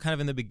 we're also kind of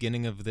in the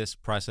beginning of this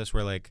process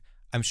where like,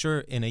 I'm sure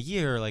in a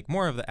year, like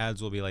more of the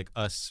ads will be like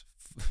us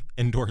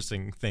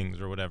endorsing things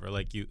or whatever,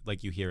 like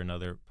you hear in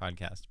other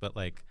podcasts. But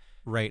like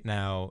right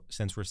now,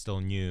 since we're still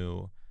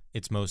new,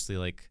 it's mostly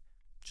like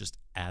just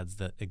ads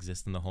that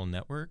exist in the whole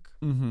network.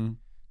 Mm-hmm.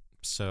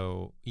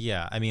 So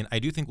yeah, I mean, I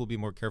do think we'll be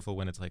more careful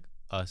when it's like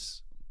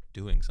us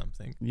doing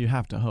something. You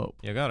have to hope.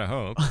 You gotta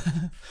hope.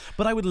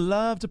 But I would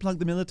love to plug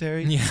the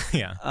military.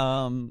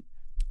 Yeah.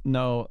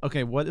 No.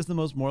 Okay, what is the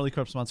most morally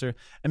corrupt sponsor?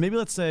 And maybe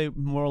let's say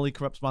morally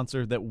corrupt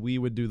sponsor that we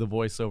would do the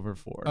voiceover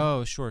for.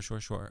 Oh, sure.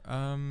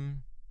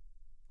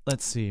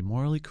 Let's see.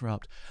 Morally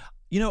corrupt.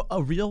 You know,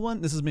 a real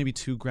one, this is maybe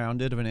too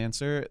grounded of an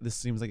answer. This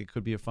seems like there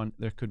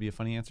could be a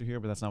funny answer here,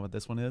 but that's not what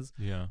this one is.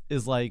 Yeah.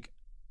 Is like,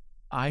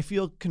 I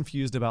feel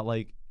confused about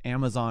like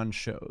Amazon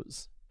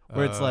shows.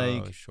 Where it's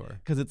like, sure.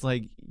 Because it's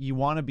like you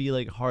want to be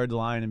like hard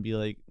line and be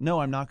like, no,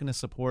 I'm not going to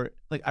support.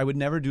 Like, I would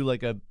never do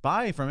like a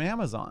buy from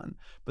Amazon.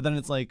 But then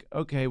it's like,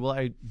 okay, well,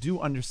 I do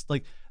understand.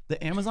 Like,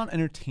 the Amazon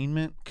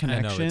entertainment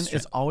connection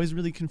is always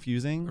really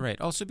confusing. Right.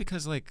 Also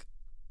because like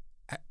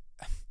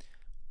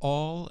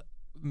all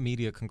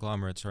media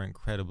conglomerates are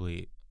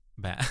incredibly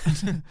bad.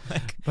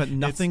 Like, but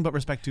nothing but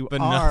respect to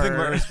nothing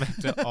but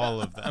respect to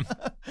all of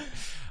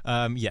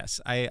them. Yes,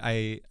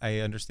 I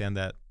understand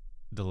that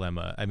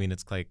dilemma. I mean,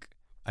 it's like,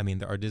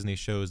 there are Disney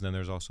shows, and then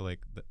there's also like,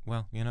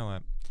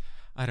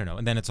 I don't know.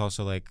 And then it's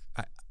also like,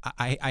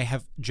 I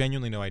have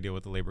genuinely no idea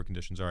what the labor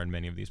conditions are in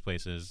many of these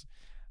places.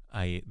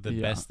 The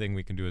best thing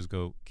we can do is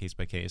go case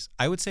by case.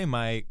 I would say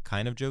my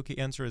kind of jokey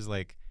answer is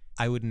like,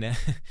 I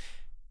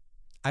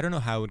don't know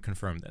how I would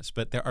confirm this,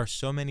 but there are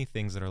so many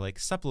things that are like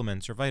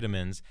supplements or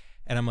vitamins.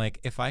 And I'm like,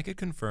 if I could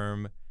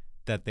confirm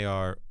that they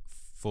are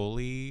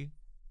fully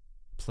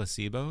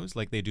placebos,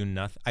 like they do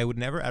nothing, I would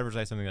never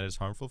advertise something that is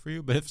harmful for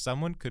you. But if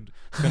someone could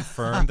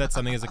confirm that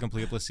something is a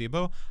complete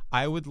placebo,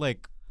 I would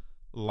like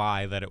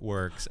lie that it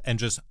works and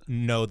just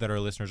know that our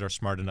listeners are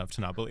smart enough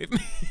to not believe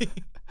me.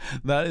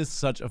 That is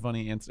such a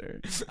funny answer.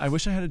 I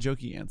wish I had a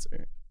jokey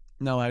answer.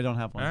 No, I don't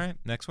have one. All right,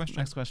 next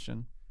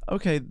question.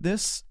 Okay,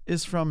 this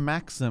is from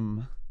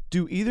Maxim.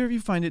 Do either of you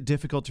find it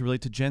difficult to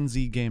relate to Gen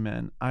Z gay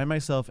men? I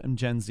myself am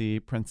Gen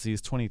Z,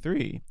 parentheses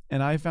 23,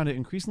 and I found it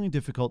increasingly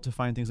difficult to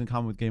find things in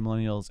common with gay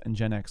millennials and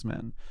Gen X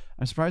men.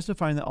 I'm surprised to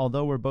find that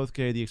although we're both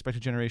gay, the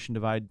expected generation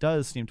divide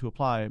does seem to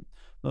apply,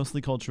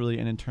 mostly culturally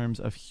and in terms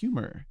of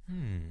humor.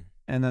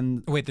 And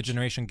then wait, the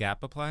generation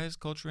gap applies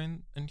culturally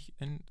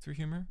and through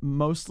humor?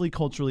 Mostly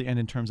culturally and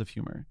in terms of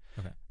humor.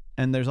 Okay.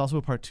 And there's also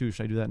a part 2.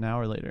 Should I do that now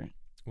or later?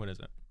 What is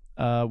it?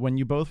 When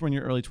you both were in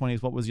your early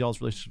 20s, what was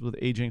y'all's relationship with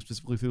aging,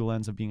 specifically through the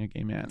lens of being a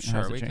gay man?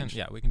 Sure, we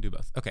can do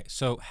both. Okay,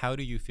 so how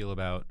do you feel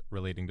about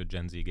relating to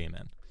Gen Z gay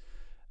men?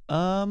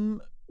 I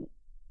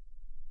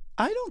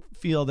don't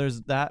feel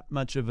there's that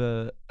much of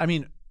a. I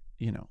mean,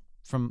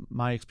 from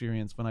my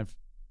experience,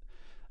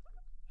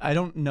 I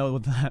don't know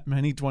that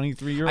many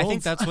 23-year-olds. I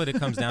think that's what it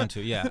comes down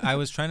to. Yeah, I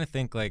was trying to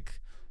think like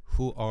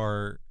who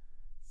are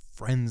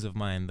friends of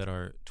mine that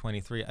are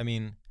 23. I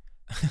mean,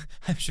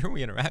 I'm sure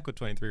we interact with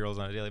 23-year-olds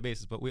on a daily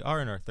basis, but we are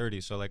in our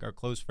 30s, so like our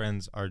close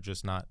friends are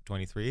just not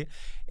 23.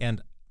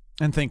 And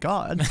thank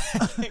God.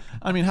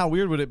 I mean, how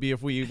weird would it be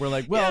if we were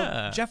like,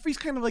 well, Jeffrey's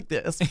kind of like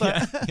this.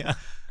 But, yeah.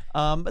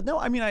 But no,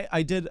 I mean,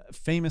 I did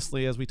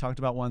famously, as we talked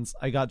about once,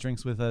 I got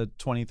drinks with a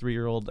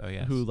 23-year-old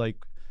who like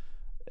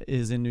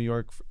is in New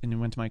York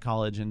and went to my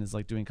college and is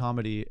like doing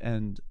comedy.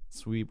 And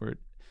so we were,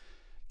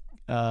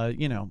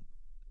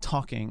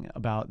 talking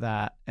about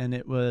that. And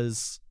it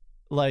was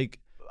like,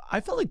 I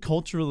felt like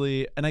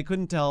culturally, and I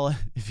couldn't tell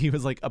if he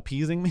was like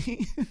appeasing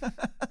me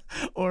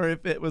or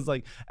if it was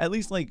like, at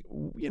least like,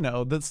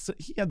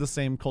 he had the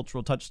same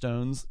cultural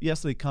touchstones.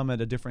 Yes, they come at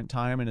a different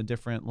time and a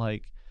different,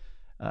 like,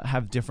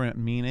 have different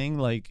meaning,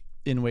 like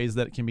in ways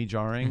that can be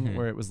jarring,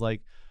 where it was like,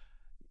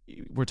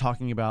 we're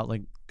talking about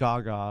like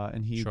Gaga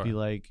and he'd be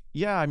like,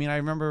 yeah, I mean, I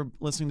remember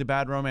listening to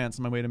Bad Romance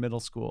on my way to middle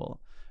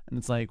school. And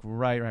it's like,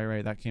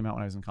 right. That came out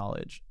when I was in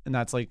college. And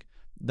that's like,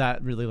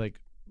 that really like,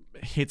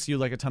 hits you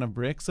like a ton of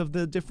bricks of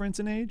the difference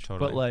in age.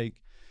 Totally. But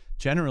like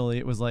generally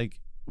it was like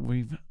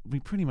we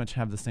pretty much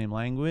have the same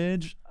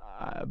language,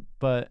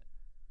 but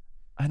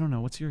I don't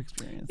know, what's your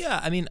experience? Yeah,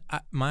 I mean,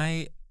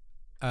 my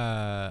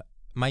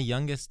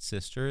youngest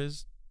sister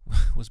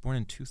was born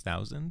in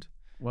 2000.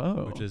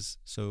 Whoa. Which is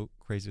so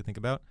crazy to think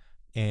about,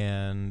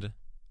 and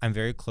I'm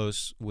very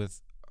close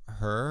with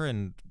her,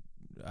 and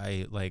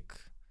I like,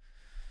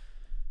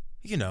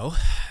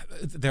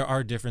 there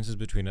are differences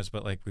between us,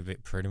 but like we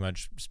pretty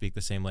much speak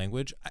the same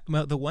language.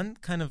 The one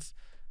kind of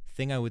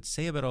thing I would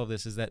say about all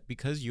this is that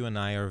because you and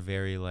I are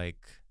very like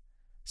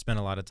spend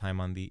a lot of time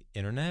on the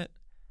internet,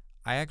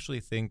 I actually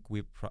think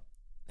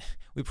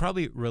we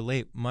probably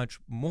relate much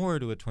more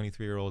to a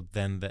 23-year-old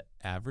than the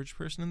average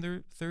person in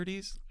their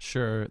 30s.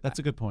 Sure, that's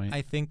a good point.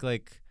 I think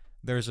like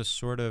there's a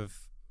sort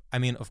of, I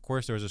mean, of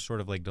course, there's a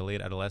sort of like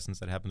delayed adolescence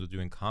that happens with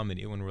doing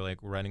comedy when we're like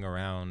running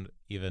around,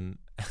 even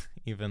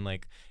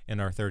like in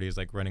our 30s,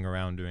 like running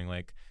around doing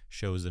like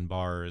shows in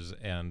bars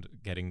and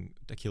getting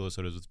tequila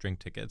sodas with drink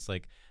tickets.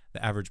 Like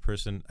the average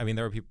person, I mean,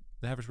 there are people,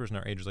 the average person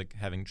our age is like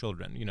having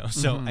children, you know?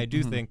 So I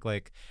do think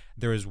like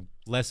there is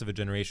less of a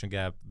generation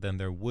gap than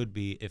there would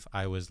be if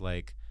I was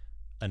like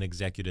an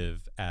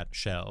executive at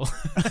Shell.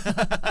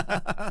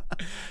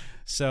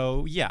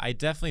 So yeah, I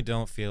definitely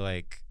don't feel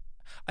like,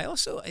 I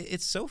also,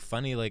 it's so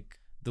funny, like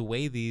the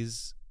way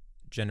these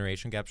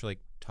generation gaps are like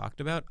talked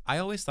about. I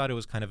always thought it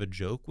was kind of a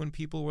joke when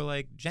people were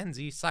like, Gen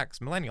Z sucks,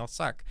 millennials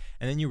suck.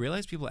 And then you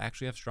realize people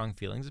actually have strong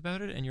feelings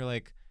about it. And you're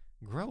like,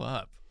 grow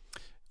up.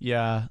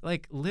 Yeah.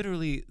 Like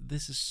literally,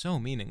 this is so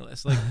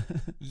meaningless. Like,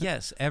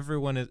 yes,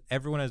 everyone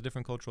has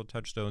different cultural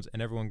touchstones,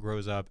 and everyone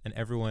grows up, and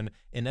everyone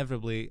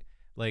inevitably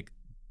like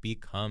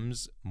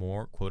becomes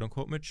more quote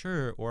unquote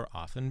mature, or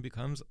often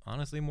becomes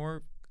honestly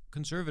more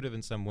conservative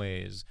in some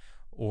ways,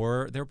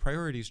 or their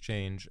priorities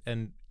change,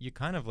 and you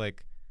kind of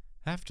like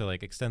have to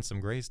like extend some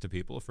grace to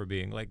people for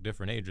being like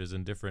different ages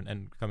and different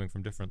and coming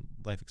from different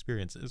life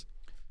experiences.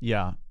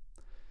 Yeah.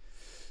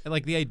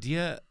 Like the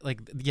idea,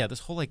 like, yeah, this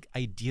whole like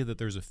idea that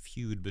there's a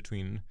feud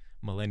between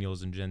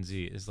millennials and Gen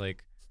Z is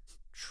like,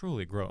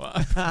 truly grow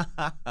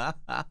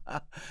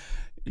up.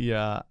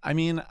 Yeah. I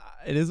mean,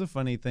 it is a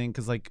funny thing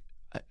because like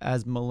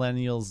as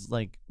millennials,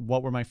 like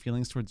what were my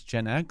feelings towards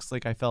Gen X?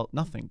 Like I felt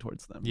nothing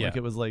towards them. Yeah. Like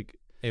it was like,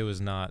 it was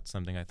not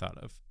something I thought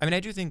of. I mean, I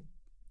do think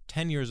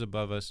 10 years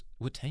above us,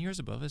 would 10 years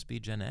above us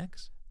be Gen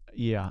X?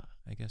 yeah.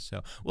 I guess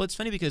so. Well, it's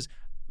funny because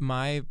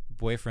my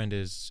boyfriend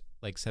is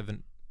like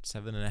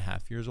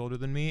 7.5 years older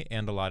than me,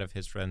 and a lot of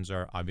his friends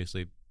are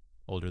obviously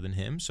older than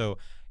him. So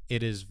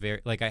it is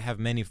very like I have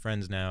many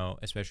friends now,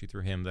 especially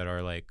through him, that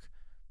are like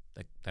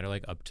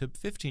up to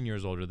 15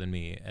 years older than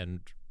me,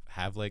 and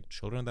have like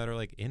children that are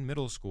like in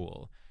middle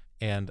school.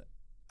 And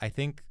I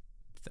think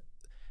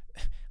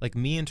like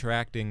me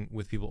interacting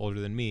with people older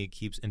than me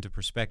keeps into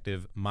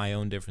perspective my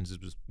own differences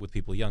with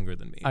people younger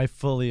than me. I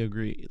fully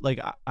agree. Like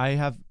I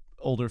have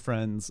older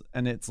friends,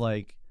 and it's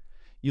like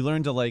you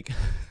learn to like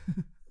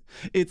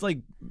it's like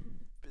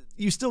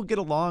you still get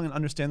along and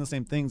understand the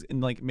same things,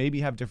 and like maybe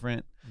have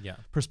different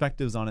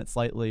perspectives on it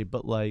slightly,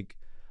 but like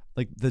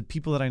the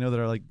people that I know that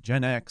are like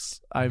Gen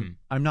X, I'm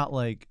not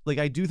like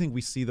I do think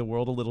we see the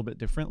world a little bit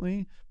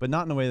differently, but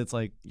not in a way that's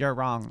like you're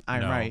wrong,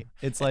 I'm right.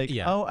 It's like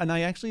oh, and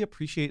I actually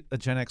appreciate a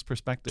Gen X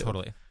perspective.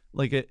 Totally.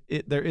 Like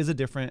it there is a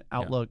different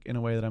outlook in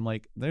a way that I'm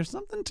like there's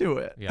something to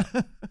it. Yeah,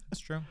 that's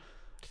true.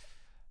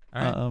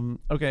 All right.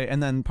 Okay,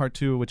 and then part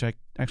two, which I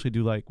actually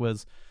do like,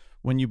 was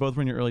when you both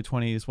were in your early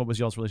 20s, what was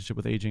y'all's relationship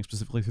with aging,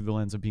 specifically through the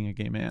lens of being a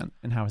gay man,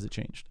 and how has it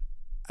changed?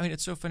 I mean,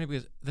 it's so funny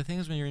because the thing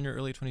is, when you're in your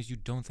early 20s, you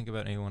don't think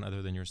about anyone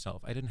other than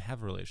yourself. I didn't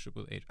have a relationship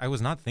with age. I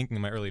was not thinking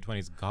in my early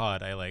 20s,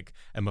 God, I like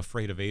am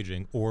afraid of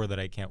aging, or that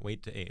I can't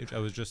wait to age. I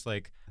was just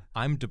like,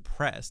 I'm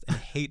depressed and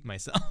hate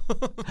myself.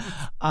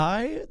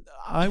 I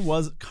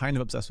was kind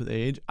of obsessed with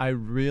age. I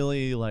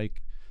really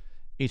like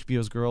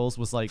HBO's Girls,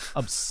 was like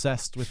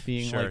obsessed with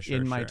being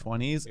in my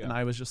 20s, and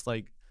I was just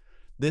like,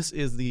 this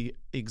is the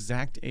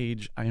exact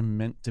age I am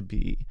meant to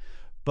be.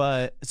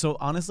 But so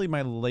honestly,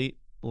 my late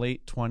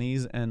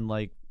 20s and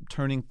like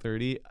turning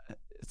 30,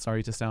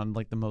 sorry to sound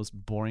like the most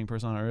boring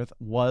person on earth,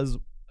 was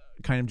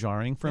kind of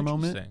jarring for a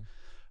moment.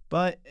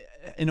 But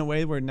in a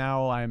way where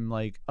now I'm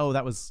like, oh,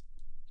 that was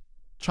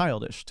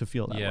childish to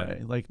feel that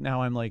way. Like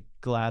now I'm like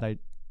glad I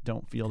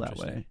don't feel that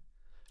way.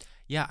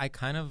 Yeah, I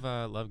kind of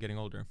love getting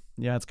older.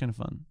 Yeah, it's kind of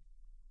fun.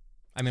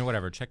 I mean,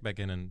 whatever. Check back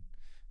in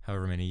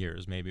however many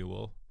years. Maybe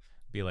we'll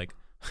be like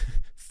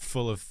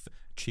full of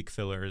cheek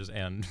fillers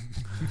and,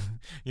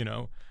 you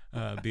know,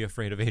 be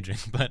afraid of aging.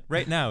 But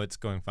right now it's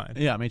going fine.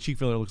 Yeah, my cheek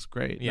filler looks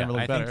great. Yeah,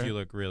 I better. think you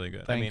look really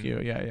good. Thank you.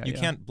 Yeah. You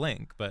can't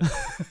blink, but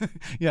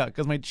yeah,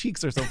 because my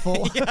cheeks are so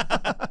full.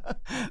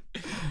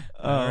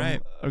 All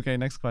right. Okay,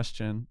 next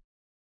question.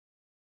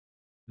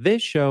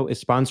 This show is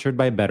sponsored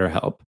by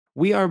BetterHelp.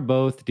 We are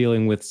both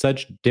dealing with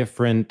such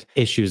different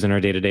issues in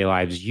our day-to-day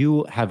lives.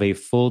 You have a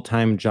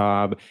full-time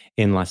job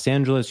in Los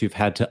Angeles. You've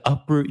had to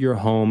uproot your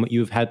home.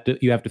 You have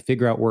to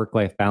figure out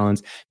work-life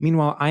balance.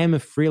 Meanwhile, I am a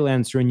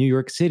freelancer in New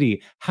York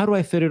City. How do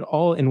I fit it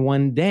all in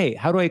one day?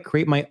 How do I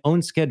create my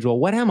own schedule?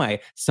 What am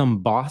I, some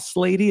boss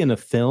lady in a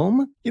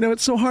film? You know,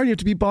 it's so hard. You have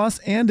to be boss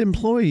and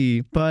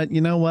employee. But you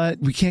know what?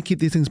 We can't keep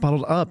these things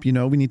bottled up. You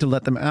know, we need to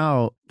let them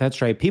out.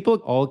 That's right. People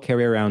all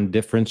carry around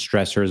different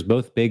stressors,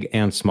 both big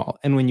and small.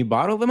 And when you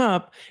bottle them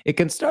up, it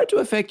can start to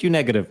affect you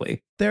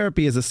negatively.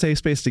 Therapy is a safe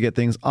space to get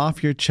things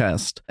off your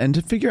chest and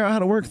to figure out how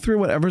to work through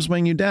whatever's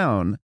weighing you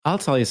down. I'll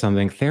tell you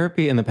something.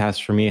 Therapy in the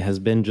past for me has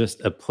been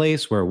just a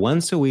place where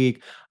once a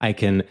week I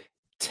can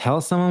tell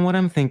someone what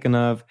I'm thinking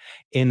of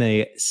in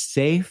a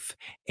safe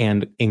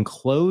and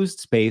enclosed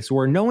space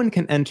where no one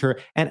can enter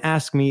and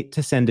ask me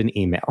to send an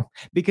email,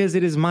 because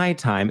it is my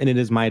time and it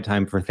is my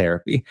time for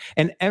therapy.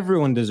 And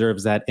everyone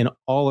deserves that in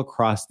all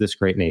across this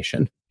great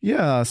nation.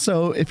 Yeah,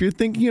 so if you're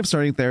thinking of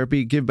starting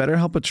therapy, give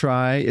BetterHelp a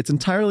try. It's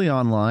entirely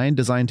online,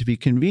 designed to be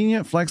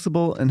convenient,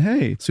 flexible, and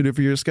hey, suited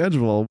for your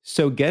schedule.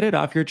 So get it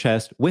off your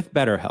chest with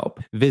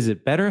BetterHelp.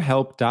 Visit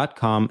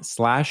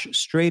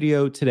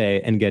betterhelp.com/Stradio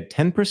today and get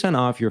 10%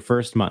 off your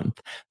first month.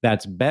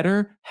 That's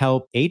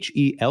BetterHelp,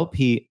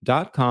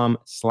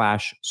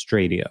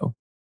 HELP.com/Stradio.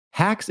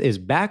 Hacks is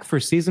back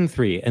for season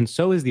 3, and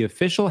so is the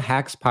official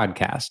Hacks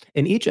podcast.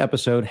 In each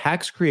episode,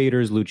 Hacks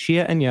creators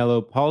Lucia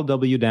Aniello, Paul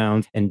W.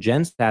 Downs, and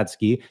Jen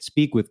Statsky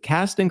speak with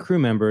cast and crew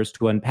members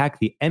to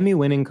unpack the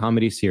Emmy-winning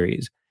comedy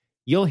series.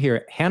 You'll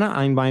hear Hannah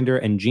Einbinder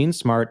and Gene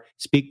Smart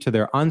speak to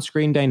their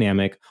on-screen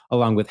dynamic,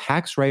 along with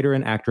Hacks writer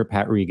and actor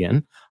Pat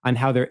Regan, on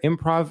how their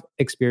improv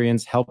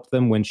experience helped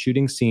them when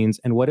shooting scenes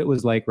and what it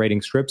was like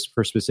writing scripts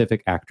for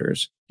specific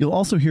actors. You'll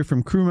also hear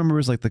from crew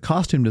members like the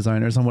costume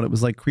designers on what it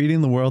was like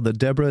creating the world that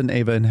Deborah and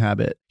Ava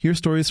inhabit. Hear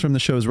stories from the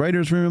show's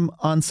writer's room,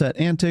 on-set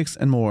antics,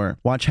 and more.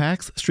 Watch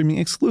Hacks streaming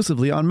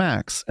exclusively on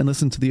Max, and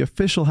listen to the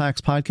official Hacks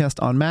podcast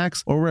on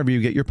Max or wherever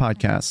you get your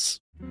podcasts.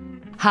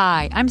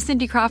 Hi, I'm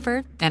Cindy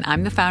Crawford, and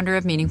I'm the founder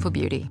of Meaningful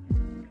Beauty.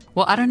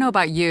 Well, I don't know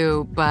about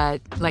you, but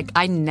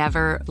I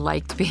never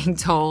liked being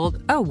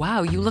told, oh,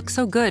 wow, you look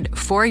so good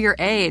for your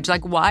age.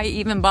 Why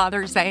even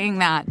bother saying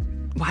that?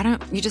 Why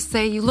don't you just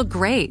say you look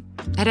great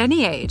at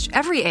any age,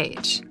 every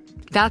age?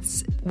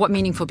 That's what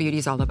Meaningful Beauty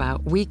is all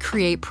about. We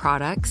create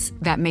products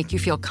that make you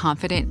feel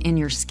confident in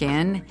your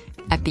skin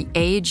at the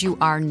age you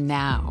are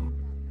now.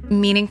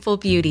 Meaningful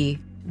Beauty.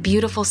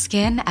 Beautiful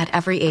skin at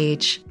every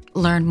age.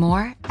 Learn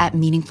more at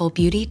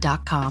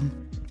meaningfulbeauty.com.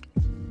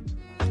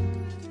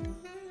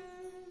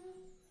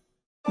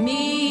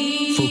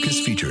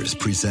 Focus Features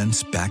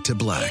presents Back to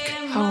Black.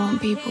 I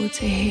want people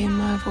to hear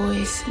my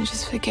voice and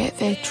just forget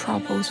their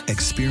troubles.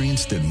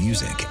 Experience the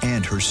music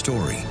and her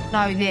story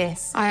Know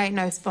this. I ain't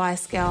no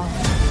Spice Girl.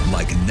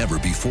 like never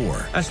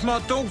before. That's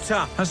my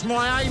daughter. That's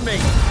my Amy.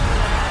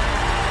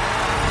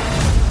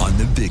 On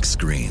the big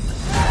screen.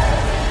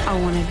 I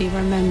want to be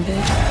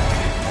remembered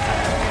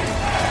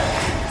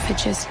for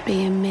just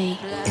being me.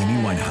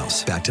 Amy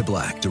Winehouse, Back to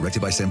Black,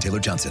 directed by Sam Taylor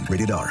Johnson.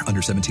 Rated R,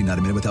 under 17, not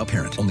a minute without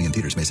parent. Only in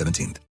theaters May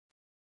 17th.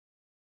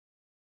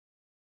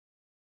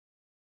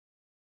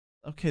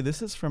 Okay,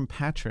 this is from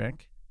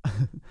Patrick.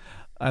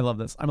 I love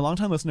this. I'm a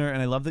longtime listener,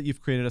 and I love that you've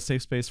created a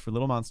safe space for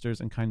little monsters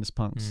and kindness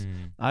punks.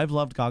 I've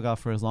loved Gaga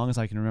for as long as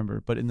I can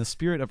remember, but in the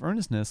spirit of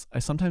earnestness, I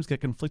sometimes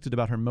get conflicted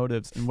about her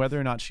motives and whether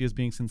or not she is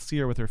being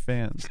sincere with her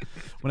fans.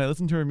 When I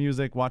listen to her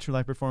music, watch her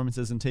live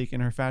performances, and take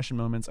in her fashion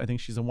moments, I think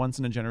she's a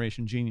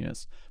once-in-a-generation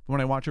genius. But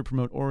when I watch her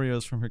promote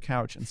Oreos from her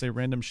couch and say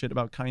random shit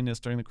about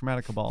kindness during the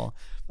Chromatica Ball,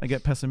 I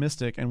get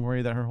pessimistic and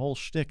worry that her whole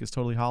shtick is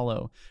totally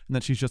hollow and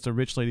that she's just a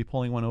rich lady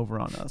pulling one over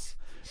on us.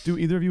 Do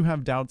either of you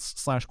have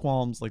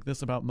doubts/qualms like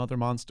this about Mother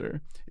Monster?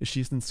 Is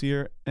she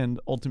sincere and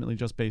ultimately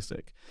just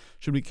basic?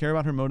 Should we care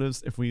about her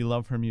motives if we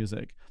love her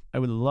music? I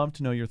would love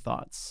to know your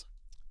thoughts.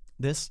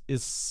 This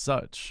is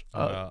such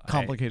a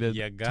complicated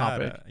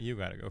topic. You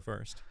gotta go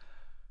first.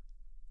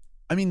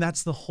 I mean,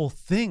 that's the whole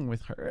thing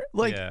with her.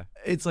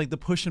 It's like the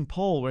push and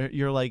pull where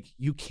you're like,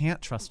 you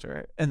can't trust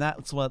her. And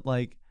that's what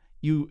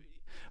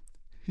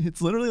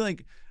it's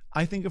literally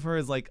I think of her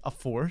as like a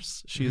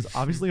force. She is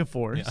obviously a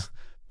force. Yeah.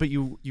 But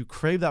you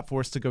crave that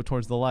force to go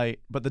towards the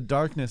light, but the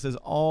darkness is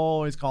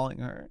always calling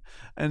her.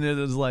 And it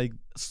is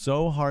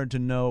so hard to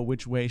know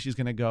which way she's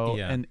going to go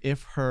and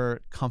if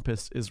her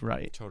compass is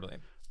right. Totally.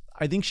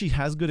 I think she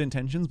has good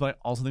intentions, but I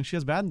also think she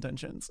has bad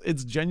intentions.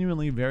 It's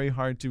genuinely very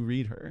hard to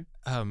read her.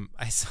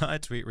 I saw a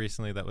tweet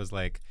recently that was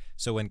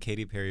so when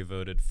Katy Perry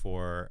voted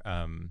for,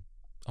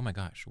 oh my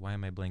gosh, why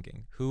am I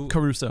blanking?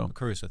 Caruso,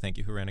 thank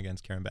you, who ran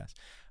against Karen Bass.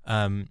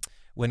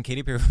 When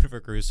Katy Perry voted for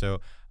Caruso,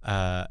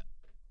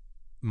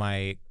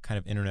 my kind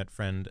of internet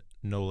friend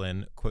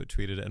Nolan quote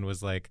tweeted and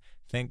was like,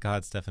 "Thank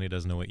God Stephanie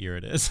doesn't know what year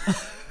it is."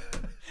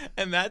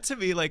 And that to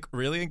me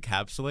really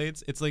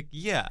encapsulates. It's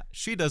yeah,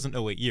 she doesn't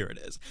know what year it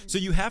is. So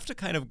you have to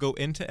kind of go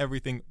into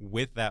everything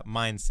with that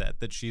mindset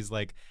that she's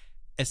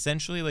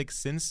essentially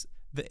since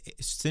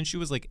she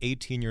was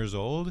 18 years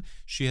old,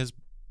 she has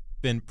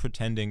been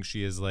pretending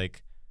she is a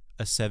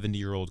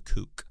 70-year-old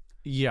kook.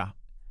 Yeah.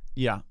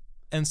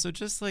 And so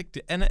just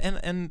and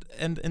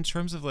in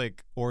terms of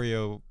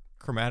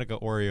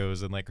Chromatica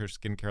Oreos and her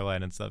skincare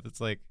line and stuff, it's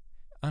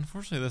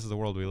unfortunately this is the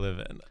world we live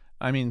in.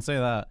 I mean, say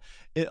that.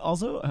 It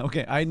also,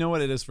 okay, I know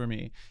what it is for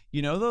me.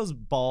 You know those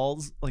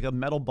balls, a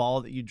metal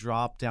ball that you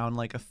drop down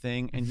a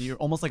thing and you're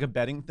almost like a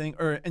betting thing,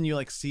 and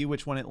you see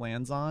which one it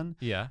lands on?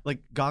 Yeah.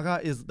 Gaga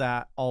is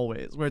that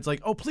always, where it's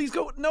oh, please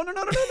go. No.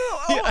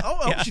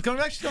 Oh, she's coming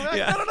back.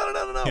 Yeah.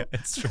 No. Yeah,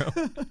 it's true.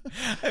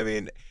 I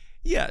mean,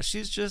 yeah,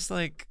 she's just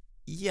I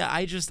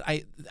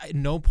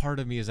no part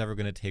of me is ever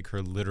going to take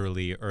her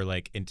literally or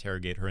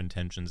interrogate her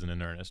intentions in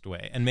an earnest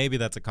way. And maybe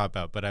that's a cop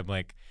out, but I'm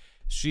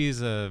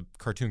She's a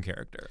cartoon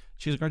character.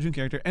 She's a cartoon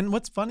character. And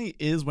what's funny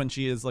is when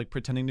she is like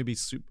pretending to be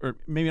super, or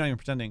maybe not even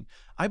pretending,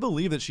 I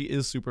believe that she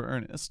is super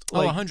earnest. Oh,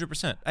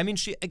 100%. I mean,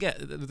 she, again,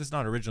 this is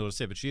not original to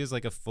say, but she is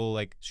like a full,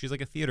 like, she's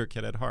like a theater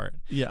kid at heart.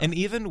 Yeah. And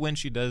even when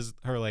she does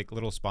her like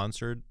little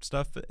sponsored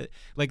stuff,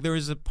 like there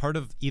is a part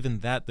of even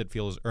that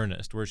feels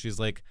earnest, where she's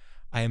like,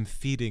 I am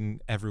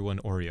feeding everyone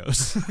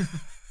Oreos.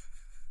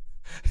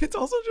 It's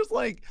also just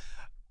like,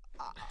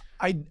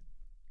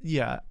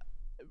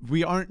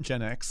 we aren't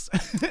Gen X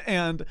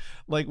and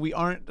like we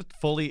aren't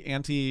fully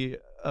anti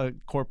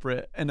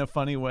corporate in a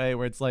funny way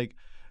where it's like,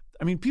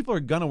 I mean, people are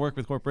gonna work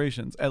with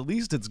corporations. At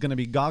least it's gonna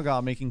be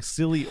Gaga making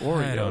silly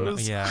Oreos. I don't know.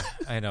 Yeah,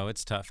 I know,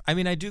 it's tough. I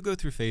mean, I do go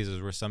through phases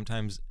where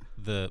sometimes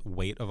the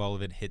weight of all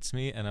of it hits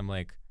me and I'm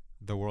like,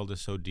 the world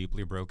is so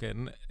deeply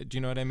broken. Do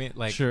you know what I mean?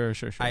 Like, sure.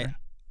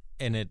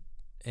 And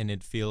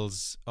it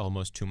feels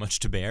almost too much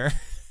to bear.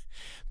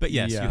 But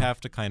yes, you have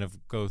to kind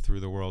of go through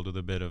the world with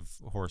a bit of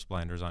horse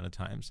blinders on at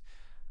times.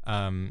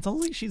 It's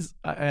only she's,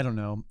 I don't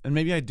know, and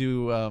maybe I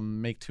do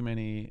make too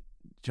many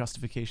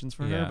justifications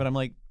for her, but I'm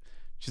like,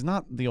 she's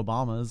not the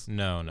Obamas.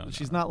 No,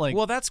 she's not like.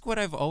 Well, that's what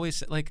I've always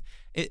said. Like,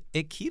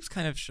 it keeps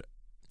kind of.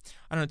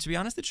 I don't know. To be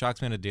honest, it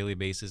shocks me on a daily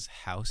basis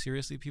how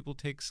seriously people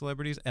take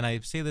celebrities, and I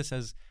say this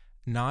as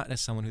not as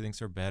someone who thinks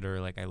they're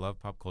better. Like, I love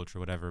pop culture,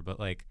 whatever, but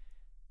like,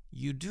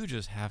 you do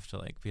just have to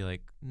like be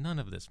like, none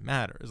of this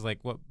matters. Like,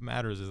 what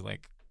matters is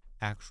like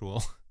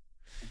actual,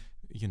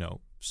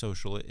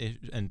 social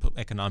and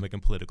economic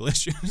and political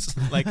issues.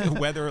 Like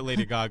whether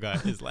Lady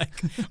Gaga is like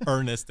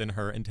earnest in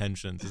her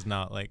intentions is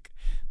not like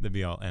the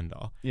be all end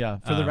all. Yeah.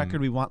 For the record,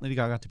 we want Lady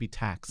Gaga to be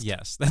taxed.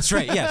 Yes, that's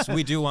right. Yes,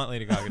 we do want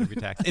Lady Gaga to be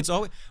taxed. It's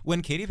always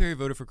when Katy Perry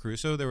voted for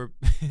Caruso,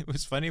 it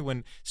was funny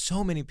when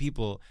so many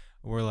people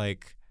were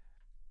like,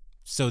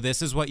 so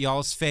this is what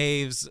y'all's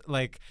faves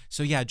like.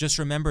 So yeah, just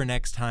remember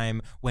next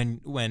time when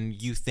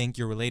you think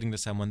you're relating to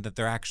someone that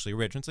they're actually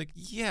rich. And it's like,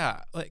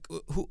 yeah, like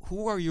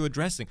who are you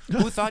addressing?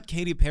 Who thought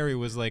Katy Perry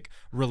was like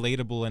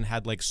relatable and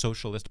had like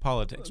socialist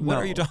politics? What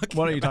are you talking about?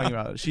 What are you talking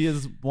about? She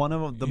is one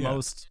of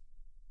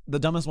the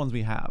dumbest ones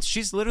we have.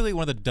 She's literally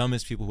one of the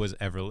dumbest people who has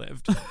ever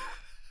lived.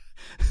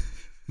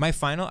 I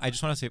just want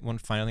to say one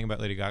final thing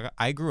about Lady Gaga.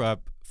 I grew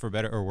up, for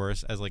better or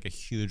worse, as like a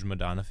huge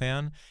Madonna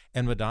fan,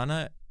 and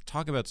Madonna.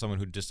 Talk about someone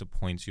who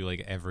disappoints you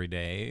like every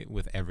day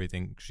with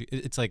everything.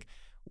 It's like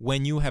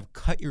when you have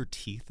cut your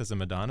teeth as a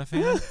Madonna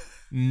fan,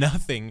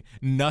 nothing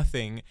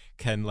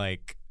can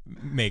like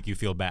make you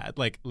feel bad.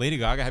 Like Lady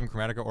Gaga having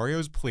Chromatica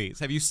Oreos, please.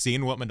 Have you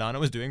seen what Madonna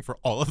was doing for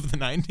all of the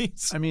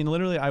 90s? I mean,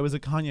 literally, I was a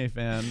Kanye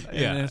fan.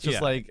 And it's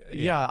just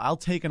I'll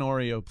take an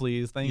Oreo,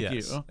 please. Thank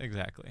you.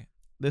 Exactly.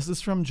 This is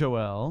from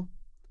Joelle.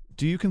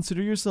 Do you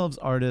consider yourselves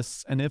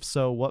artists? And if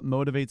so, what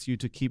motivates you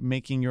to keep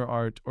making your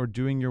art or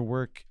doing your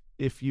work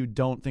if you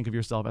don't think of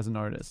yourself as an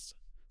artist?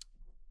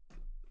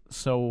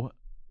 So,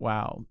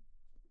 wow.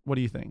 What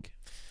do you think?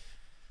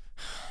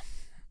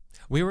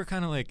 We were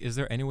kind of like, is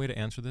there any way to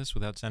answer this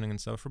without sounding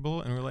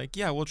insufferable? And we're like,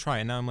 yeah, we'll try.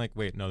 And now I'm like,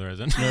 wait, no, there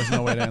isn't. There's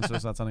no way to answer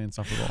this without sounding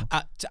insufferable.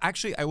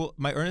 Actually,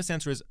 my earnest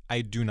answer is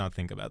I do not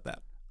think about that.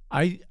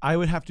 I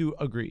would have to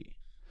agree.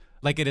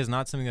 Like, it is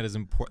not something that is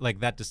important.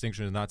 Like, that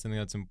distinction is not something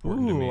that's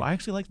important to me. I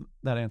actually like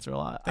that answer a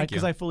lot.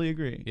 Because I fully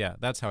agree. Yeah,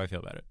 that's how I feel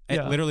about it.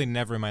 Literally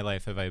never in my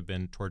life have I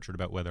been tortured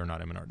about whether or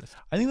not I'm an artist.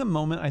 I think the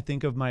moment I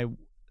think of my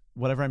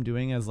whatever I'm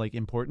doing as like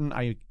important,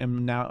 I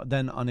am now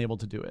then unable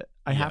to do it.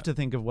 I have to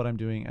think of what I'm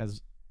doing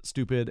as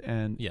stupid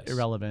and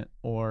irrelevant,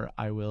 or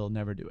I will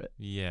never do it.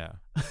 Yeah.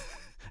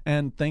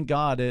 And thank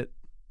God it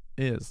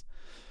is.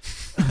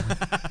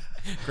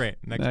 Great.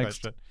 Next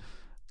question.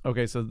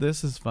 Okay, so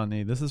this is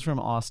funny. This is from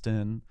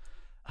Austin.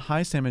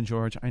 Hi, Sam and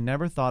George. I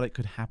never thought it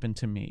could happen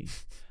to me.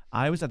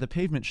 I was at the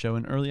Pavement show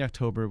in early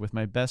October with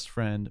my best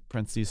friend,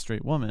 parentheses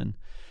straight woman.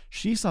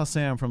 She saw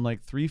Sam from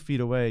like 3 feet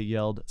away,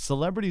 yelled,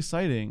 "Celebrity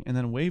sighting," and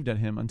then waved at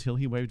him until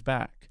he waved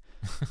back.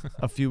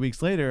 A few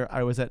weeks later,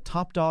 I was at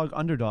Top Dog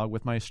Underdog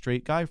with my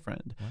straight guy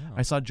friend. Wow.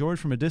 I saw George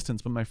from a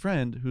distance, but my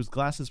friend, whose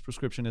glasses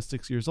prescription is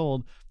 6 years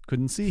old,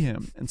 couldn't see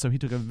him, and so he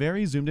took a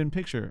very zoomed-in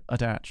picture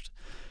attached.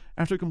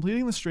 After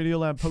completing the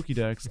Stradiolab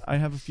Pokédex, I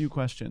have a few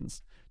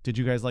questions. Did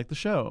you guys like the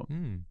show?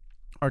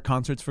 Are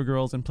concerts for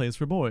girls and plays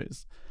for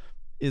boys?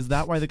 Is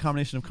that why the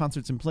combination of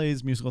concerts and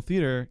plays, musical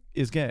theater,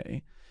 is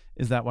gay?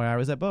 Is that why I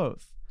was at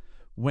both?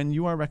 When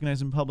you are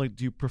recognized in public,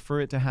 do you prefer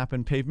it to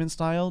happen Pavement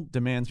style,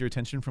 demands your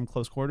attention from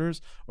close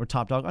quarters, or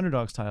Top Dog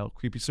Underdog style,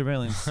 creepy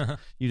surveillance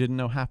you didn't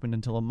know happened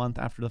until a month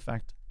after the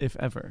fact, if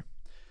ever?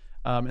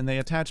 And they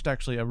attached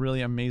actually a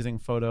really amazing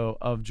photo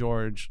of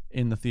George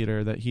in the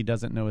theater that he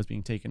doesn't know is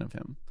being taken of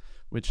him,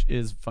 which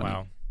is funny.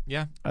 Wow.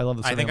 Yeah. I love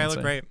the I think I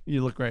look great.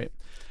 You look great.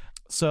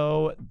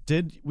 So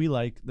did we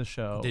like the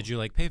show? Did you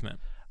like Pavement?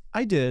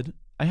 I did.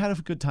 I had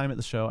a good time at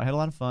the show. I had a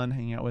lot of fun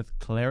hanging out with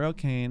Claire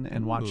O'Kane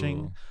and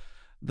watching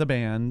the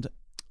band.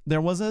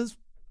 There was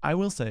I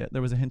will say it,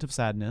 there was a hint of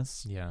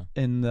sadness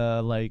in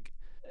the like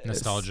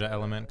nostalgia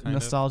element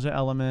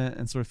element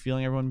and sort of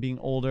feeling everyone being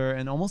older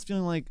and almost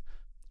feeling like,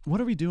 what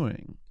are we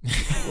doing?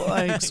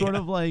 Like sort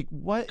of like,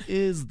 what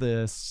is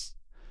this?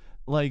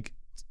 Like,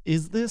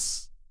 is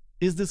this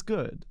is this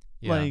good?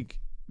 Yeah. Like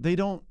they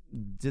don't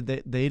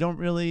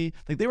really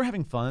like, they were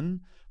having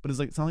fun, but it's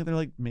not like they're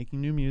like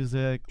making new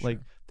music. Sure. Like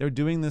they're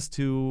doing this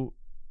to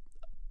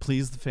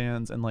please the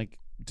fans and like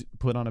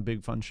put on a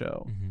big fun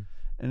show. Mhm.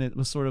 And it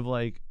was sort of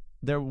like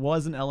there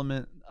was an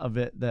element of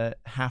it that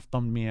half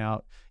bummed me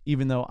out,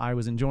 even though I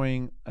was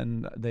enjoying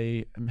and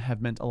they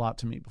have meant a lot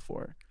to me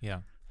before.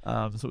 Yeah.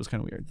 So it was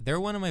kind of weird. They're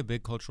one of my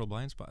big cultural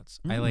blind spots.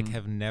 I like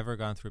have never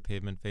gone through a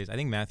Pavement phase. I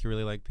think Matthew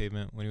really liked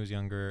Pavement when he was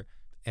younger,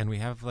 and we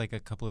have like a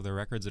couple of their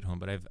records at home.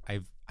 But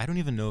I don't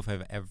even know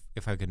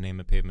if I could name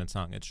a Pavement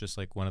song. It's just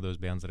like one of those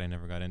bands that I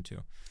never got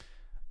into.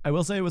 I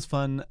will say it was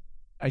fun.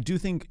 I do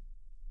think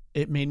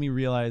it made me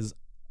realize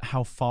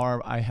how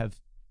far I have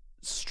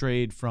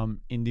strayed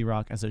from indie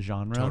rock as a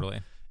genre.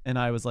 Totally. And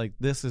I was like,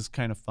 this is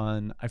kind of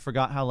fun. I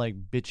forgot how like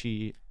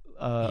bitchy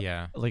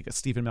like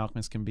Stephen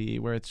Malkmus can be,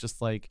 where it's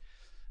just like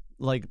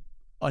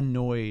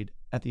annoyed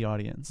at the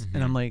audience.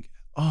 And I'm like,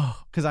 oh,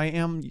 because I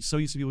am so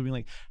used to people being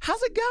like,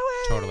 how's it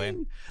going?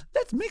 Totally.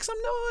 Let's make some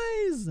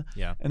noise.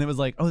 Yeah. And it was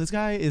like, oh, this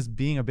guy is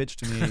being a bitch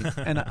to me.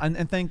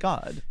 and thank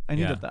God I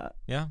needed that.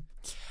 Yeah.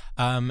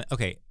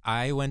 Okay.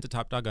 I went to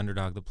Top Dog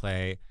Underdog, the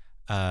play,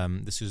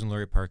 the Susan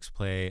Laurie Parks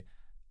play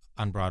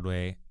on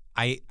Broadway.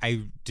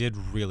 I did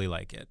really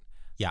like it.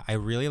 Yeah, I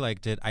really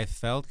liked it. I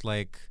felt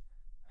like,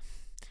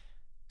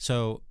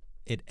 so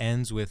it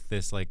ends with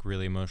this like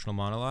really emotional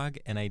monologue,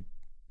 and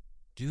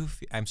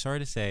I'm sorry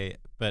to say,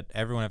 but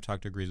everyone I've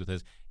talked to agrees with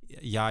this.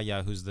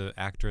 Yahya, who's the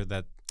actor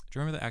that, do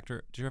you remember the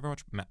actor? Did you ever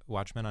watch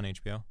Watchmen on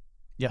HBO?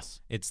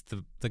 Yes. It's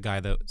the guy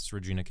that's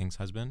Regina King's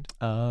husband.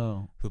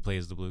 Oh. Who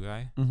plays the blue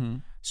guy. Mm-hmm.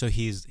 So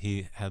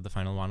he had the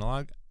final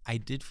monologue. I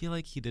did feel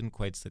like he didn't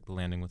quite stick the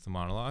landing with the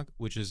monologue,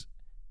 which is,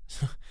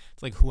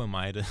 it's like, who am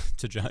I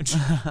to judge?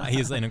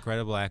 He's an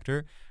incredible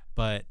actor,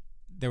 but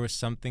there was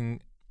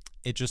something,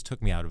 it just took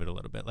me out of it a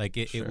little bit. Like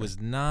it was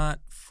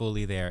not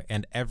fully there,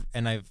 and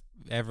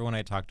everyone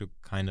I talked to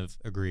kind of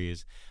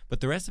agrees.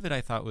 But the rest of it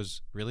I thought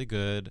was really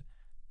good,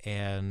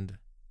 and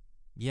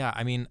yeah,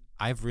 I mean,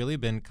 I've really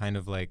been kind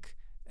of like,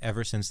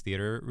 ever since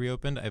theater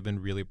reopened, I've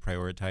been really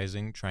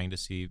prioritizing trying to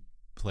see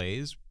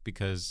plays,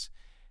 because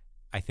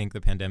I think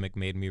the pandemic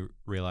made me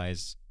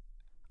realize,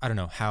 I don't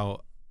know,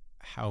 how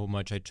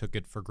much I took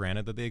it for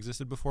granted that they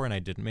existed before, and I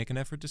didn't make an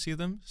effort to see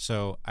them.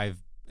 So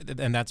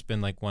and that's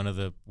been like one of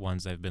the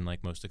ones I've been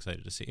like most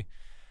excited to see.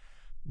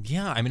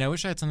 Yeah, I mean, I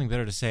wish I had something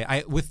better to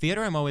say. With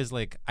theater, I'm always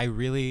like, I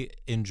really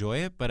enjoy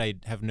it, but I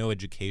have no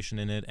education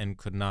in it and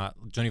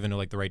don't even know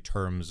like the right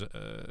terms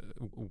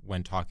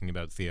when talking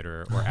about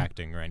theater or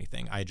acting or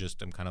anything. I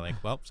just am kind of like,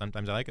 well,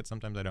 sometimes I like it,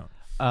 sometimes I don't.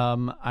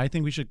 I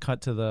think we should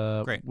cut to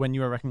the when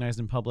you are recognized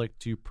in public.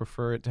 Do you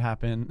prefer it to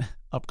happen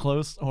up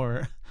close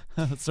or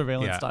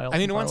surveillance style? I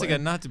mean, once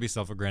again, not to be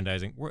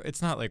self-aggrandizing,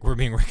 it's not like we're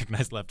being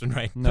recognized left and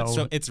right. No.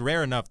 So it's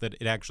rare enough that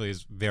it actually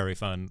is very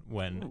fun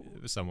when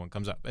someone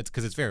comes up. It's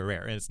because it's very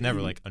rare, and it's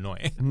never like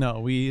annoying. No,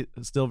 we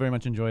still very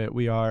much enjoy it.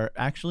 We are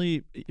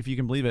actually, if you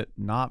can believe it,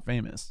 not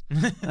famous.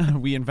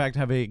 We in fact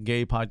have a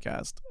gay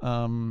podcast,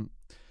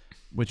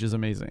 which is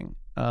amazing.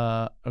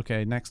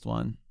 Okay, next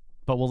one.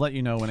 But we'll let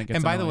you know when it gets.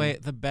 And by annoying. the way,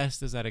 the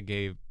best is at a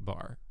gay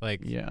bar.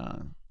 Like, yeah,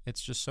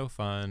 it's just so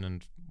fun,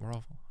 and we're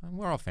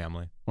all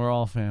family. We're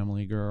all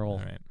family, girl. All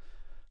right.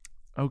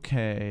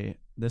 Okay,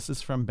 this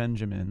is from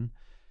Benjamin.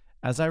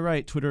 As I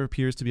write, Twitter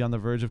appears to be on the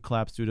verge of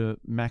collapse due to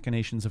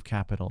machinations of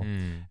capital.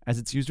 As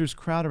its users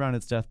crowd around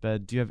its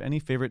deathbed, do you have any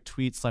favorite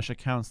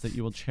tweets/accounts that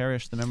you will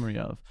cherish the memory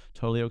of?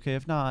 Totally okay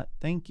if not.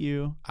 Thank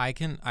you. I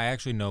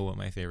actually know what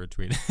my favorite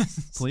tweet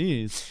is.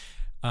 Please.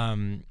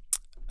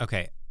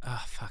 Okay.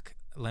 Fuck.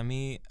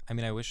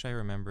 I wish I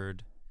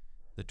remembered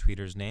the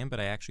tweeter's name, but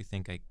I actually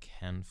think I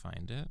can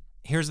find it.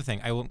 Here's the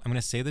thing. I'm going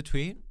to say the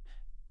tweet,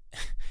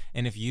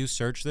 and if you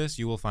search this,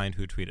 you will find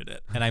who tweeted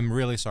it. And I'm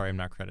really sorry I'm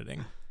not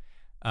crediting.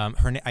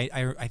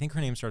 I think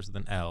her name starts with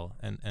an L,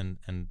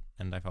 and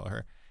I follow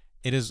her.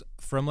 It is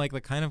from like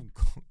the kind of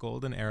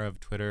golden era of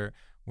Twitter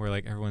where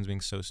like everyone's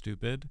being so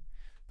stupid.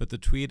 But the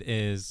tweet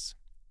is,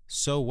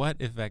 so what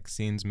if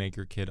vaccines make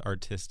your kid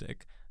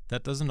artistic?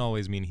 That doesn't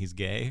always mean he's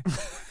gay.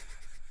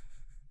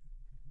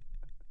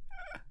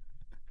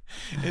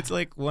 It's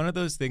like one of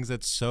those things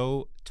that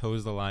so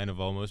toes the line of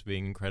almost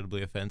being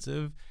incredibly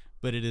offensive,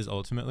 but it is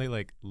ultimately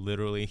like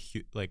literally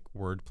like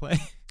wordplay.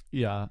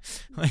 Yeah.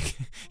 Like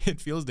it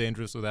feels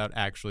dangerous without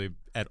actually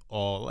at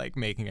all like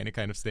making any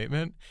kind of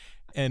statement.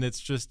 And it's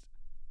just,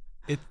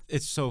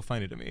 it's so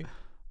funny to me.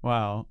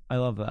 Wow. I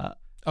love that.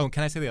 Oh,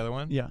 can I say the other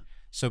one? Yeah.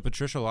 So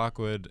Patricia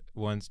Lockwood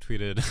once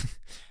tweeted,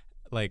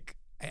 like,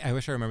 I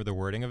wish I remember the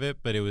wording of it,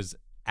 but it was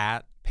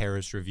at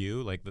Paris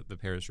Review, like the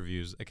Paris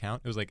Review's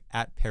account. It was like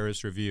at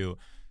Paris Review.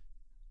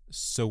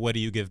 So what do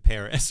you give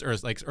Paris? So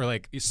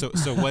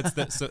what's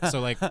the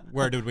so like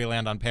where did we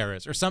land on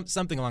Paris or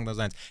something along those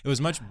lines? It was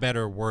much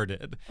better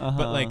worded,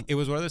 but like it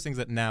was one of those things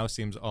that now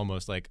seems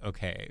almost like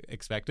okay,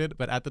 expected,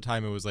 but at the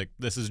time it was like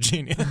this is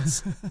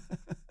genius.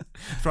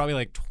 Probably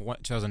like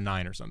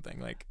 2009 or something.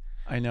 Like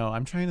I know.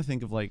 I'm trying to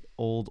think of like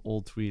old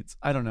tweets.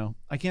 I don't know.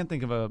 I can't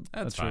think of a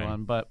true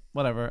one, but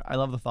whatever. I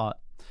love the thought.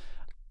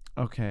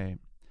 Okay.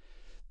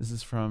 This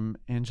is from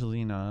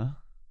Angelina.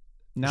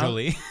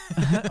 Jolie.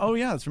 Oh,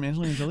 yeah, it's from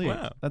Angelina Jolie.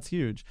 Wow. That's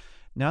huge.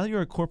 Now that you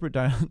are corporate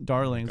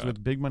darlings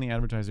with big money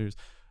advertisers,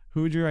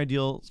 who would your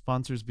ideal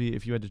sponsors be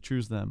if you had to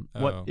choose them?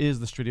 Oh. What is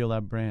the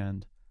StudioLab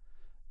brand?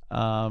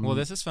 Well,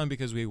 this is fun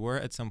because we were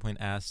at some point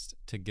asked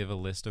to give a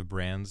list of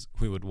brands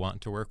we would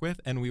want to work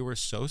with, and we were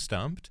so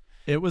stumped.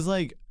 It was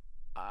like,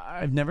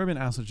 I've never been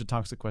asked such a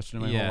toxic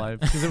question in my whole life,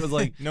 because it was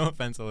like, no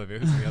offense, Olivia,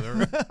 who's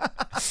the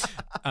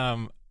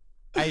other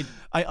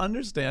I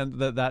understand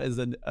that is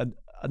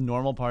a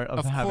normal part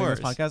of having this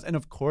podcast, and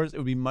of course it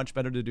would be much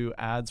better to do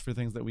ads for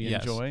things that we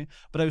enjoy,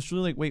 but I was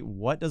truly like, wait,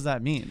 what does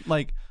that mean?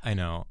 Like, I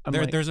know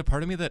there's a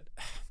part of me that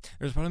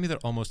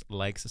almost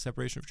likes the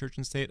separation of church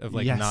and state, of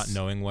like not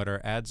knowing what our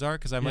ads are,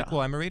 because I'm like,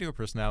 well, I'm a radio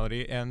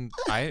personality, and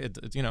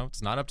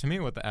it's not up to me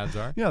what the ads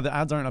are. Yeah, the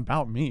ads aren't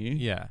about me.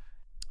 Yeah.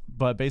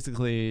 But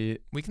basically,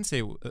 we can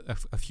say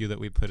a few that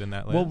we put in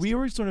that list. Well, we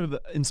were sort of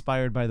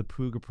inspired by the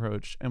Poog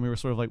approach, and we were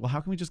sort of like, well, how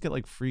can we just get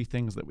like free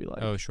things that we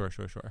like? Oh, sure.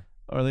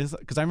 Or at least,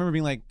 because I remember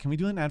being like, can we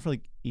do an ad for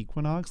like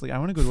Equinox? Like, I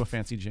want to go to a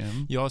fancy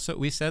gym.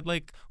 We said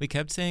like, we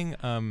kept saying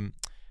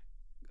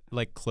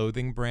like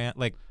clothing brand,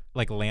 like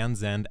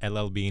Land's End,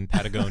 LL Bean,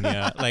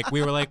 Patagonia. Like,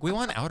 we were like, we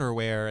want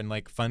outerwear and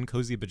like fun,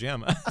 cozy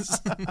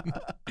pajamas.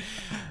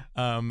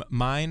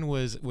 Mine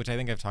was, which I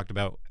think I've talked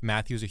about,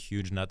 Matthew's a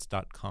huge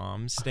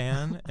nuts.com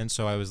stan. And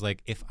so I was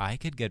like, if I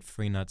could get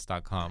free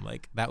nuts.com,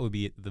 like that would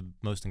be the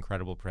most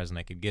incredible present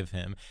I could give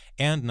him.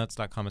 And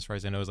nuts.com, as far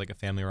as I know, is like a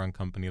family run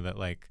company that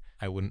like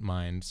I wouldn't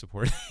mind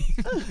supporting.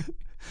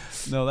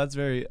 No, that's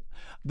very.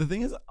 The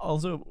thing is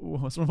also,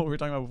 some of what we were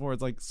talking about before,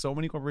 it's like so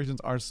many corporations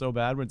are so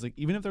bad, where it's like,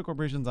 even if they're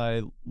corporations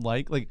I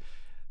like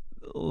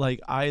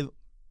I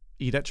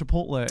eat at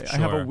Chipotle. Sure. I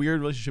have a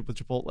weird relationship with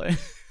Chipotle.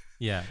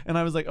 Yeah. And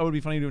I was like, oh, it'd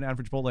be funny to do an ad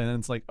for Chipotle. And then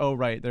it's like, oh,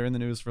 right, they're in the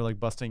news for like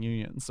busting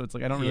unions. So it's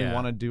like, I don't really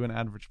want to do an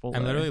ad for Chipotle.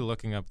 I'm literally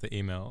looking up the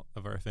email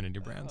of our affinity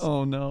brands.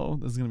 Oh, no.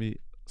 This is going to be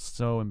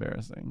so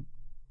embarrassing.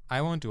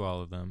 I won't do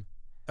all of them.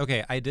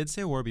 Okay, I did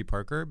say Warby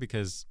Parker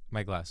because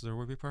my glasses are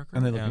Warby Parker.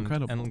 And they look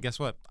incredible. And guess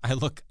what? I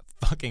look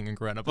fucking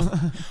incredible.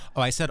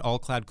 Oh, I said all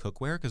clad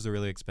cookware because they're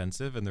really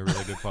expensive and they're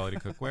really good quality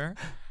cookware.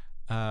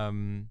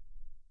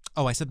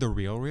 I said the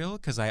Real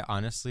because I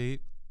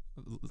honestly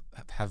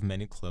have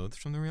many clothes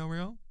from the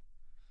Real.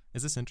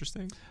 Is this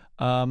interesting?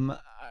 I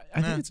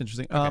think it's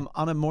interesting. Okay.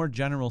 On a more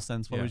general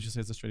sense, what would you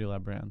say is the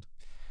StudioLab brand?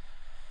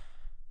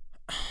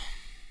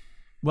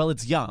 Well,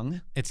 it's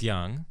young. It's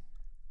young.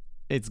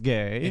 It's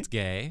gay. It's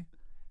gay.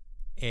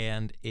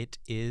 And it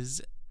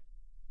is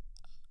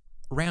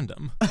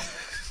random.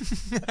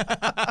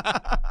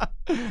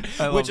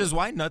 Which is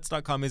why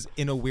nuts.com is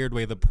in a weird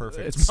way the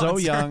perfect It's sponsor. so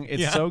young,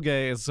 it's so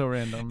gay, it's so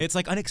random. It's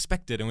like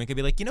unexpected, and we could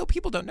be like,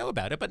 people don't know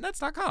about it, but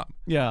nuts.com.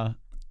 Yeah. All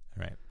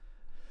right.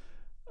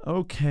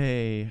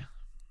 Okay.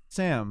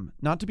 Sam,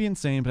 not to be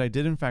insane, but I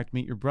did in fact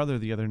meet your brother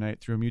the other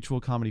night through a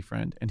mutual comedy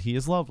friend, and he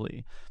is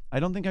lovely. I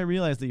don't think I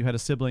realized that you had a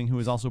sibling who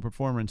was also a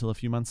performer until a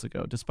few months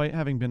ago, despite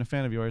having been a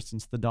fan of yours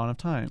since the dawn of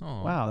time.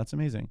 Aww. Wow, that's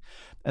amazing.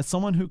 As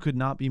someone who could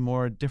not be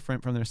more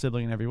different from their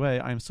sibling in every way,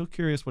 I am so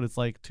curious what it's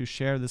like to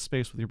share this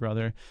space with your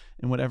brother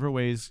in whatever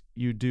ways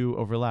you do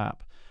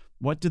overlap.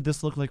 What did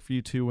this look like for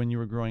you two when you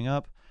were growing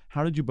up?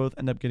 How did you both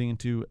end up getting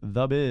into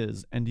the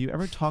biz? And do you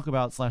ever talk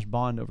about /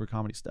 bond over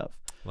comedy stuff?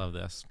 Love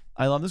this.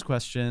 I love this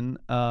question.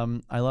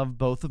 I love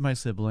both of my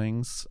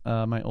siblings,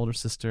 my older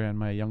sister and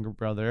my younger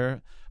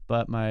brother,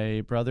 but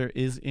my brother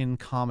is in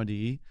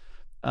comedy.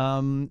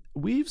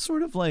 We've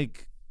sort of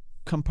like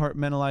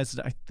compartmentalized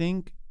it, I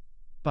think,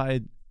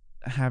 by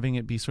having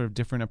it be sort of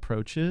different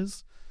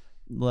approaches.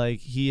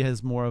 Like he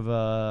has more of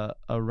a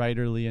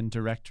writerly and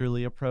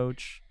directorly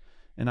approach,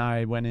 and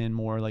I went in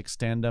more like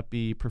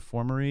stand-up-y,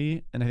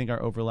 performery, and I think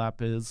our overlap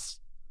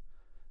is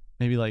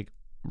maybe like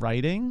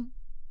writing.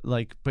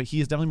 Like, but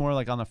he is definitely more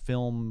like on a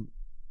film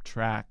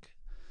track,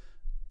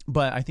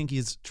 but I think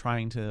he's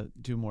trying to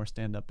do more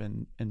stand-up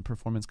and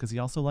performance because he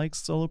also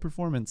likes solo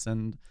performance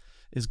and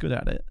is good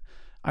at it.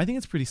 I think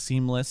it's pretty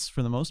seamless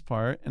for the most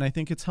part, and I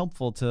think it's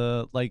helpful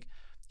to like,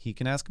 he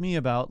can ask me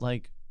about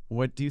like,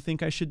 what do you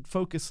think I should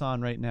focus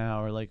on right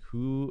now, or like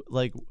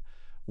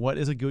what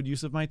is a good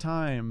use of my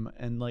time,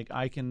 and like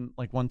I can,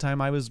 like one time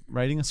I was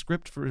writing a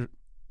script for,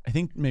 I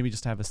think maybe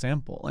just to have a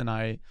sample, but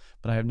I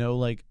have no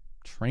like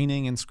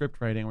training in script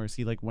writing, whereas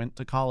he like went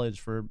to college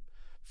for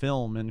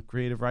film and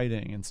creative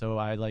writing, and so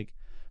I like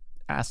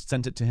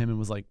sent it to him and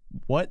was like,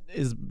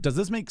 does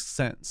this make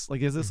sense,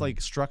 like is this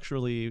like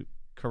structurally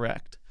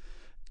correct?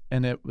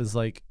 And it was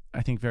like,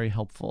 I think, very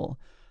helpful.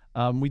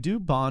 We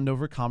do bond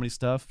over comedy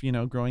stuff.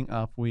 Growing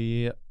up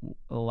we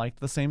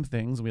liked the same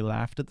things, we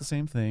laughed at the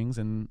same things,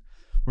 and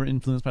were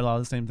influenced by a lot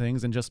of the same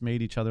things, and just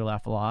made each other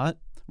laugh a lot,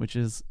 which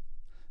is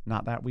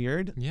not that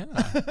weird. Yeah.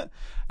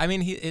 I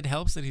mean, it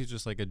helps that he's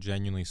just like a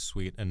genuinely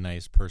sweet and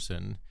nice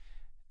person,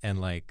 and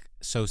like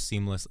so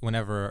seamless.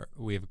 Whenever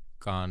we've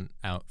gone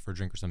out for a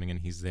drink or something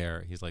and he's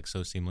there, he's like so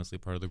seamlessly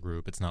part of the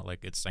group. It's not like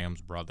it's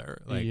Sam's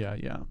brother. Like, yeah.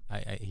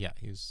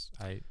 He's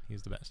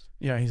the best.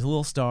 Yeah, he's a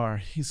little star.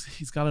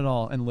 He's got it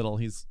all, and little.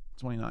 He's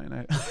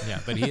 29. Yeah,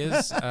 but he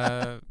is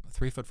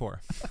 3'4".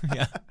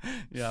 Yeah.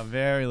 Yeah,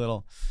 very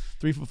little.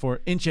 3'4"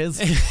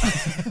 inches.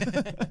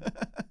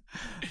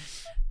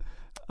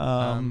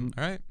 All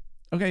right.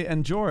 Okay,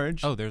 and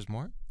George. Oh, there's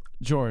more?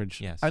 George.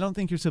 Yes. I don't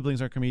think your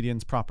siblings are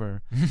comedians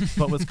proper,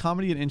 but was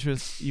comedy an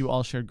interest you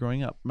all shared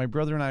growing up? My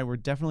brother and I were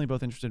definitely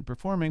both interested in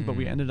performing, but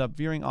we ended up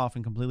veering off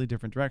in completely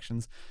different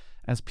directions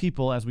as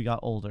people as we got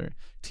older.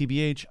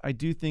 TBH, I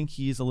do think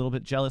he's a little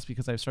bit jealous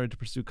because I've started to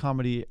pursue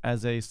comedy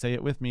as a, say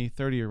it with me,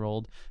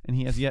 30-year-old, and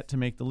he has yet to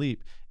make the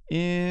leap.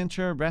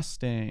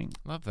 Interesting.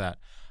 Love that.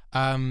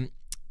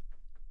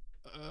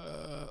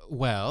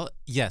 Well,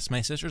 yes,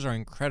 my sisters are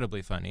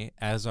incredibly funny,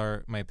 as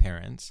are my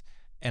parents.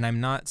 And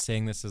I'm not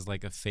saying this as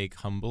like a fake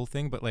humble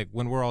thing, but like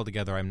when we're all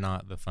together, I'm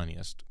not the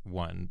funniest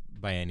one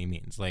by any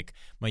means. Like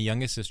my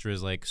youngest sister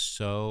is like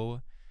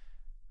so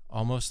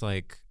almost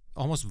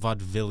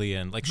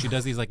vaudevillian. Like she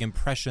does these like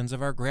impressions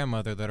of our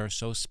grandmother that are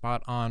so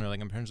spot on, or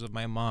like impressions of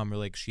my mom, or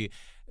like she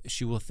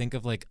will think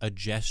of like a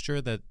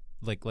gesture that,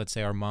 like, let's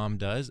say our mom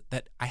does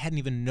that I hadn't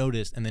even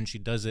noticed, and then she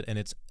does it, and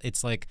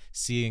it's like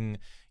seeing,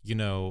 you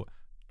know,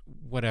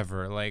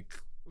 whatever, like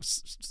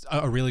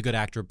a really good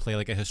actor play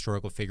like a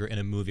historical figure in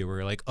a movie where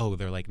you're like, oh,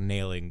 they're like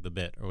nailing the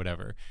bit or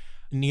whatever.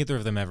 Neither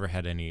of them ever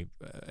had any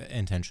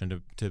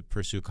intention to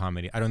pursue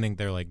comedy. I don't think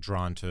they're like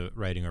drawn to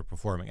writing or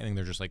performing. I think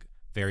they're just like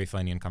very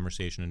funny in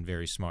conversation and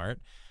very smart.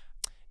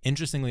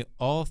 Interestingly,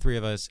 all three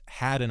of us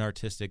had an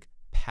artistic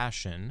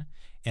passion,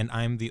 and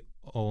I'm the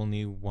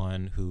only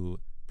one who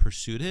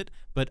pursued it.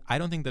 But I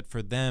don't think that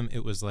for them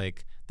it was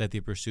like that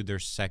they pursued their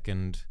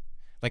second.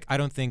 Like, I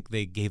don't think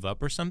they gave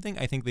up or something.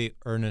 I think they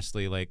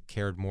earnestly, like,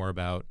 cared more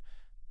about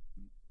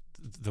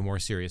the more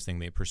serious thing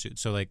they pursued.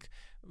 So, like,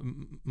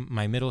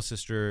 my middle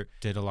sister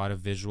did a lot of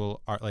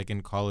visual art. Like,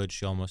 in college,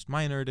 she almost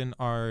minored in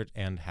art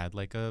and had,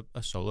 like, a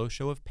solo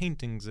show of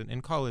paintings in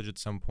college at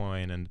some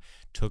point, and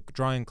took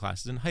drawing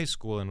classes in high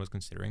school and was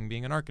considering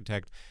being an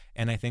architect.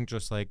 And I think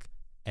just, like,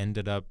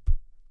 ended up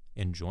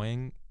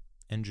enjoying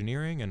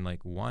engineering and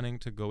like wanting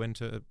to go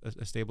into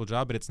a stable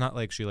job. But it's not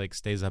like she like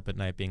stays up at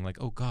night being like,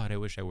 oh God, I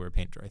wish I were a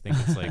painter. I think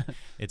it's like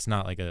it's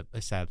not like a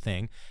sad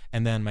thing.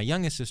 And then my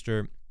youngest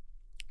sister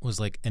was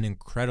like an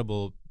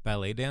incredible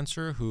ballet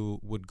dancer who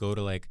would go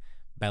to like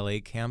ballet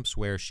camps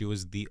where she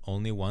was the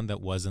only one that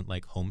wasn't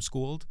like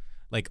homeschooled.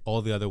 Like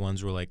all the other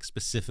ones were like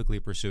specifically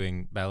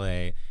pursuing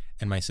ballet,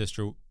 and my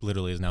sister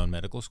literally is now in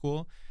medical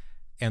school.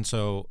 And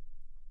so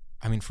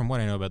I mean, from what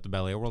I know about the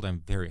ballet world,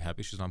 I'm very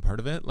happy she's not part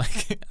of it.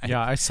 Like,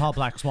 I saw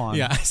Black Swan.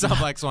 Yeah, I saw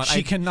Black Swan.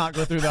 She cannot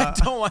go through that.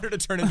 I don't want her to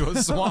turn into a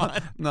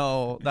swan.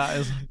 No, that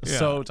is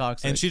so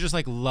toxic. And she just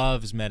like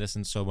loves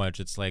medicine so much.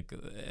 It's like,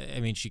 I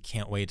mean, she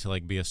can't wait to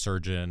like be a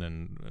surgeon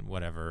and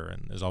whatever,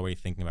 and is already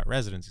thinking about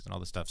residencies and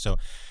all this stuff. So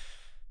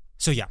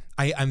yeah,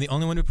 I'm the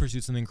only one who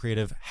pursued something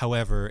creative.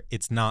 However,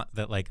 it's not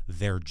that like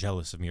they're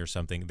jealous of me or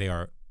something. They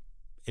are,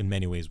 in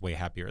many ways, way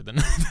happier than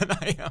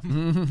I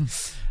am.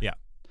 Yeah.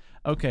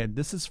 Okay,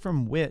 this is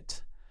from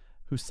Wit,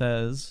 who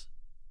says,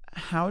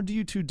 how do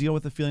you two deal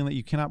with the feeling that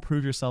you cannot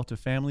prove yourself to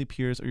family,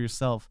 peers, or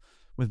yourself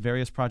with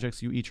various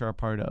projects you each are a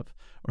part of?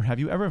 Or have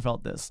you ever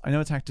felt this? I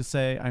know it's hack to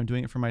say, I'm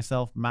doing it for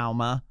myself,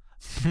 Mauma,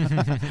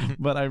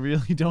 but I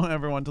really don't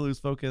ever want to lose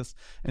focus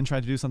and try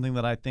to do something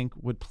that I think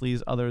would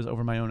please others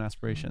over my own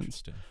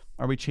aspirations.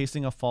 Are we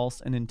chasing a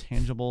false and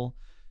intangible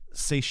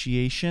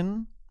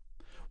satiation?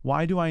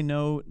 Why do I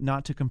know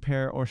not to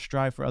compare or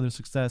strive for others'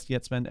 success,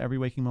 yet spend every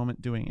waking moment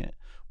doing it?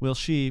 Will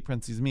she,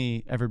 parentheses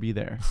me, ever be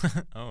there?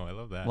 Oh, I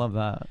love that. Love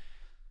that.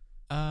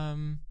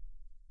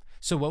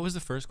 So what was the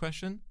first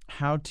question?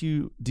 How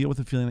to deal with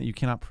the feeling that you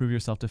cannot prove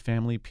yourself to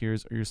family,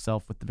 peers, or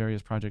yourself with the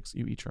various projects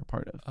you each are a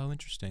part of? Oh,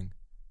 interesting.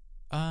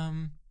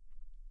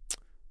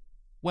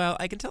 Well,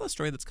 I can tell a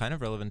story that's kind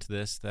of relevant to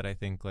this that I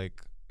think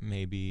like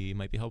maybe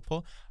might be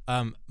helpful.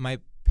 My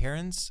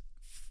parents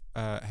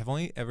have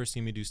only ever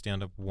seen me do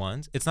stand-up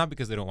once. It's not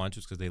because they don't want to,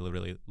 it's because they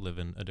literally live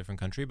in a different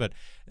country. But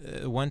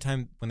one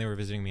time when they were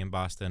visiting me in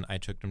Boston, I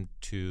took them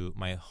to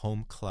my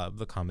home club,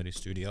 the Comedy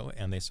Studio,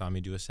 and they saw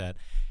me do a set.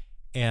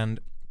 And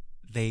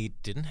they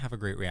didn't have a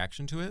great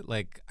reaction to it.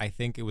 Like, I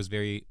think it was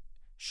very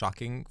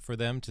shocking for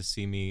them to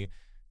see me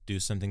do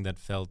something that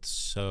felt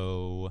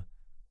so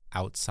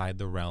outside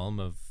the realm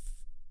of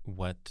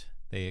what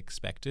they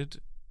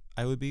expected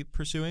I would be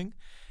pursuing.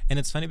 And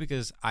it's funny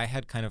because I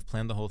had kind of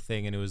planned the whole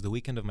thing, and it was the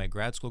weekend of my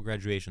grad school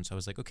graduation. So I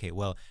was like, okay,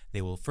 well,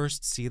 they will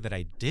first see that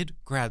I did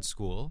grad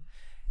school,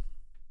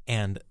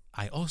 and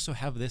I also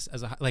have this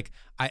as a, like,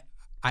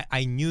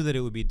 I knew that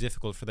it would be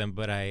difficult for them,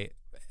 but I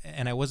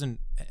was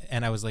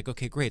like,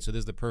 okay, great. So this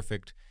is the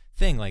perfect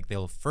thing. Like,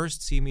 they'll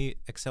first see me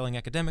excelling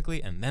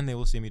academically, and then they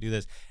will see me do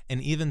this.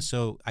 And even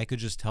so, I could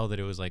just tell that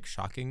it was like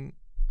shocking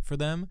for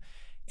them.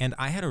 And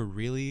I had a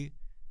really,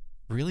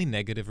 really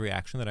negative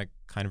reaction that I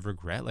kind of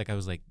regret. Like, I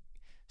was like,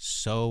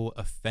 so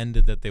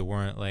offended that they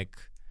weren't like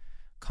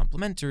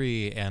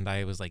complimentary, and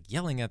I was like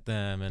yelling at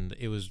them, and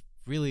it was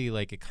really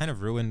like, it kind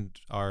of ruined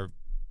our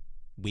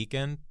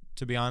weekend,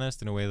 to be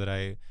honest, in a way that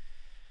I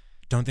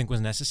don't think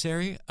was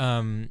necessary.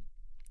 And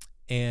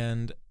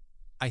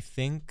I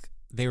think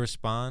they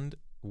respond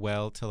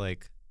well to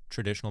like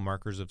traditional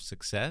markers of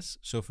success.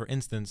 So for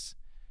instance,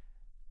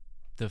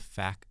 the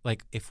fact,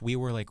 like if we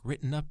were like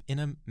written up in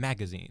a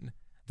magazine,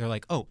 they're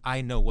like, oh,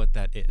 I know what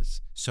that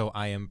is, so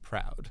I am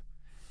proud.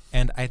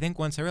 And I think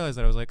once I realized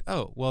that, I was like,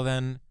 oh, well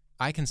then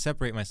I can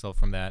separate myself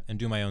from that and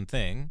do my own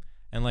thing.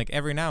 And like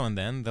every now and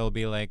then they'll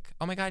be like,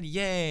 oh my God,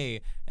 yay.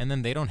 And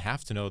then they don't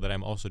have to know that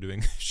I'm also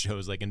doing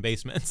shows like in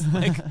basements.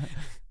 Like,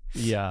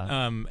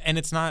 yeah. And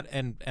it's not,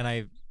 and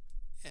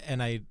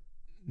I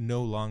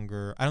no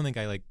longer, I don't think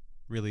I like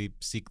really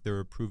seek their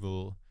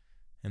approval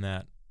in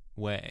that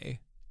way.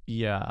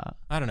 Yeah.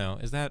 I don't know.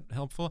 Is that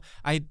helpful?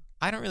 I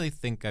don't really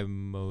think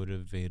I'm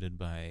motivated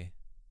by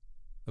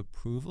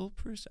approval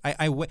per se.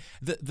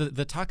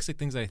 The toxic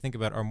things that I think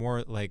about are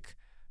more like,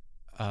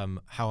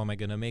 how am I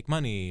going to make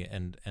money?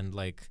 And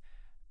like,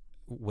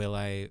 will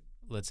I,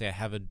 let's say I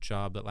have a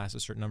job that lasts a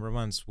certain number of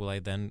months, will I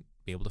then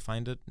be able to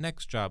find a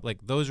next job? Like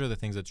those are the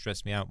things that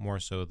stress me out more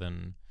so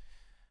than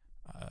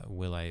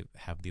will I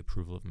have the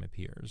approval of my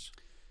peers?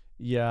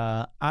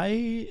 Yeah,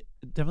 I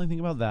definitely think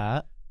about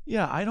that.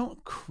 Yeah,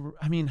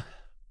 I mean,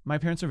 my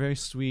parents are very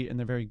sweet and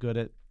they're very good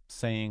at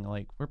saying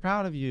like, we're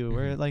proud of you.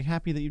 We're like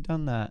happy that you've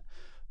done that.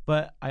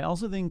 But I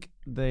also think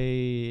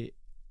they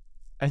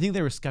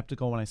were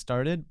skeptical when I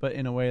started, but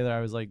in a way that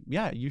I was like,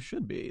 yeah, you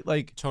should be.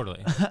 Like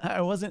totally.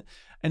 I wasn't,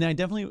 and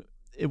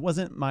it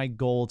wasn't my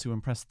goal to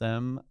impress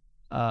them.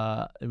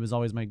 It was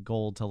always my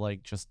goal to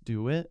like just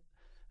do it.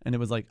 And it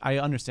was like, I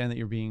understand that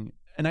you're being,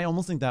 and I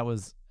almost think that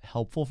was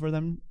helpful for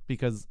them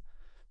because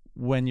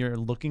when you're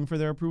looking for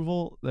their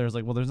approval, there's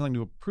like, well, there's nothing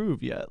to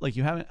approve yet. Like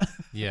you haven't.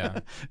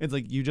 Yeah. It's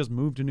like you just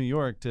moved to New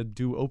York to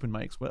do open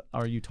mics. What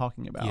are you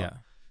talking about? Yeah.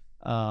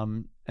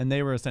 And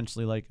they were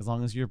essentially like, as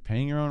long as you're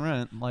paying your own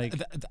rent, like.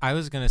 I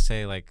was gonna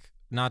say like,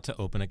 not to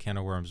open a can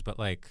of worms, but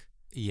like,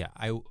 yeah,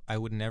 I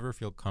would never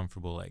feel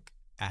comfortable like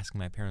asking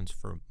my parents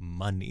for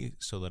money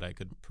so that I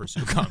could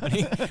pursue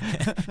comedy.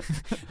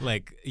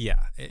 Like,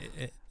 yeah.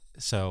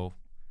 So.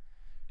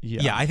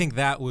 Yeah, I think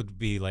that would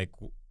be like,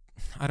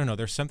 I don't know.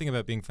 There's something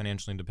about being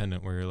financially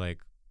independent where you're like,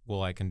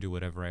 well, I can do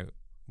whatever I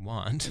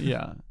want.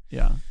 Yeah.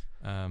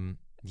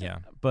 Yeah.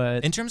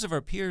 But in terms of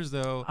our peers,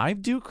 though, I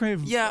do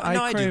crave. Yeah,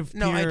 I do.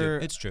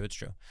 It's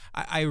true.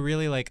 I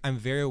really like. I'm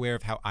very aware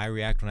of how I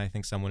react when I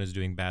think someone is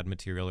doing bad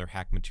material or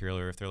hack material,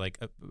 or if they're like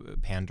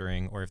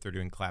pandering, or if they're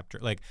doing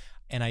claptrap. Like,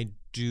 and I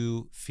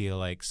do feel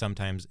like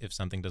sometimes if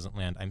something doesn't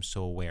land, I'm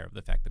so aware of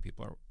the fact that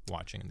people are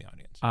watching in the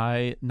audience.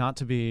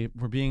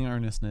 We're being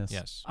earnestness.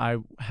 Yes. I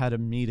had a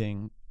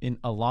meeting in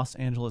a Los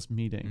Angeles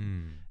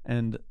meeting,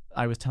 and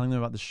I was telling them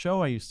about the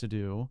show I used to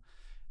do.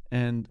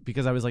 And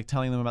because I was like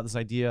telling them about this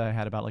idea I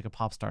had about like a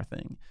pop star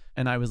thing.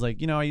 And I was like,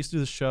 you know, I used to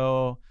do this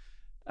show,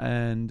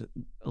 and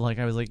like,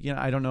 I was like, you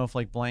know, I don't know if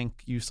like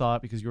blank you saw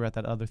it because you were at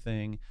that other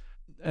thing.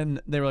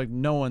 And they were like,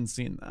 no one's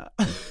seen that.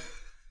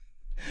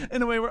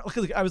 In a way where,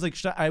 because I was like,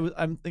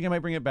 I'm thinking I might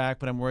bring it back,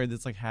 but I'm worried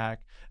it's like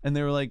hack. And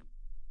they were like,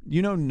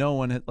 you know, no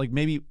one had, like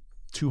maybe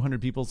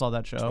 200 people saw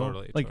that show.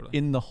 Totally.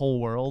 In the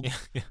whole world.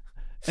 Yeah.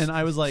 And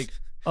I was like,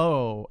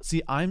 oh,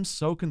 see, I'm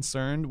so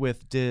concerned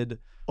with did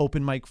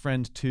Open Mic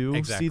Friend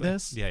 2 see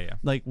this? Yeah.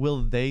 Like,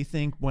 will they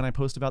think when I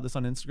post about this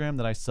on Instagram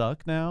that I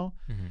suck now?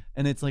 Mm-hmm.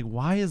 And it's like,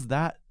 why is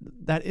that?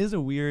 That is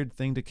a weird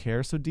thing to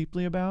care so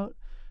deeply about.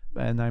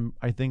 And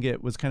I think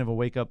it was kind of a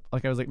wake up.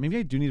 Like, I was like, maybe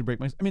I do need to break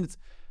I mean, it's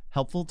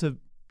helpful to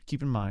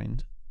keep in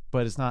mind,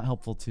 but it's not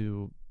helpful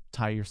to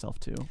tie yourself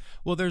to.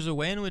 Well, there's a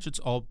way in which it's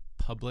all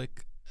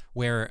public.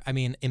 Where, I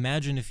mean,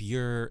 imagine if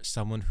you're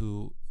someone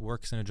who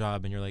works in a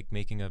job and you're like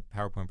making a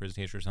PowerPoint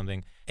presentation or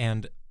something,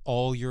 and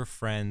all your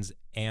friends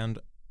and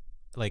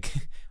like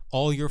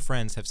all your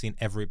friends have seen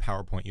every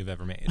PowerPoint you've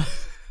ever made.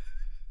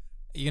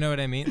 You know what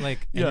I mean?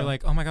 Like, and you're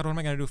like, oh my God, what am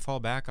I going to do? Fall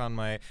back on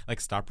my, like,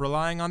 stop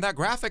relying on that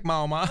graphic,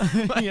 mama.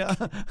 Like, yeah.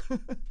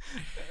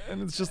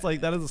 And it's just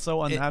like, that is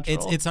so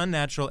unnatural. It's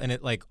unnatural, and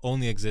it like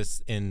only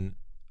exists in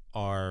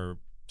our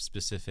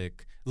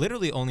specific,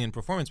 literally only in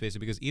performance based,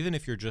 because even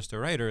if you're just a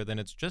writer, then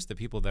it's just the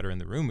people that are in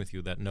the room with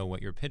you that know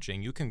what you're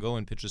pitching. You can go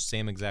and pitch the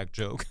same exact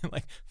joke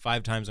like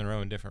 5 times in a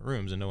row in different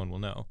rooms and no one will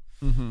know.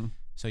 Mm-hmm.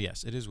 So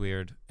yes, it is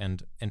weird,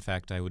 and in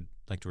fact I would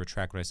like to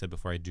retract what I said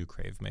before. I do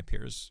crave my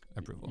peers'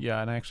 approval.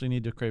 Yeah, and I actually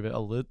need to crave it a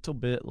little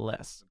bit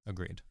less.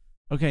 Agreed.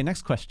 Okay,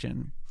 next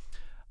question.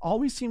 All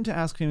we seem to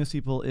ask famous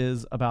people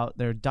is about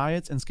their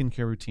diets and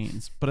skincare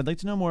routines, but I'd like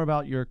to know more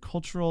about your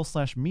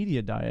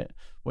cultural/media diet.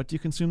 What do you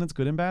consume that's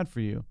good and bad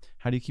for you?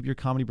 How do you keep your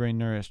comedy brain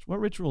nourished?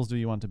 What rituals do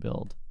you want to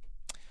build?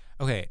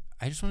 Okay,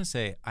 I just want to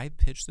say I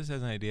pitched this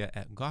as an idea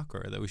at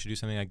Gawker that we should do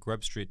something like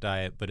Grub Street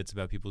Diet, but it's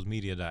about people's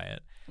media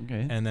diet.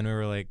 Okay. And then we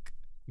were like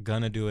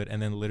gonna do it,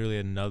 and then literally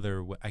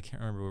another, I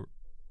can't remember,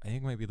 I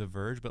think it might be The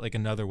Verge, but like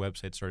another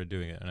website started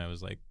doing it, and I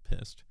was like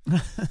pissed.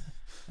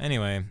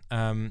 Anyway,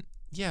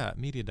 yeah,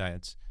 media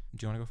diets.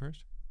 Do you want to go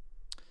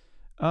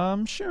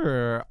first?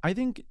 Sure. I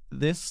think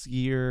this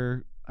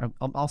year,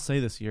 I'll say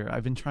this year,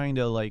 I've been trying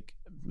to like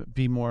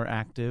be more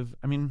active.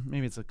 I mean,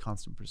 maybe it's a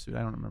constant pursuit.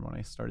 I don't remember when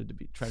I started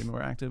to try to be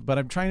more active, but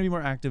I'm trying to be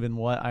more active in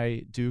what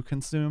I do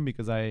consume,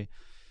 because I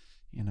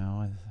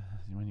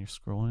when you're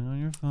scrolling on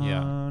your phone,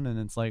 Yeah. and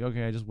it's like,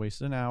 okay, I just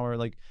wasted an hour.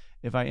 Like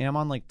if I am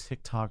on like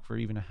TikTok for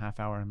even a half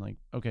hour, I'm like,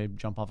 okay,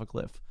 jump off a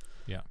cliff.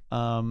 Yeah.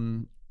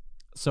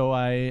 So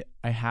I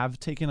have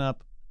taken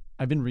up.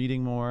 I've been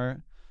reading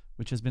more,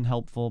 which has been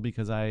helpful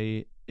because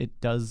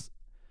it does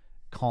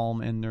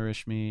calm and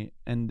nourish me,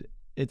 and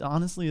it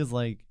honestly is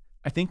like,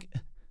 I think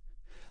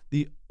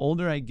the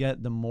older I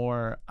get, the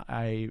more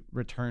I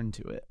return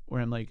to it,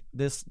 where I'm like,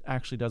 this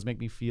actually does make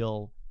me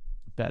feel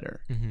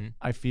better. Mm-hmm.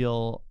 I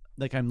feel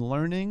like I'm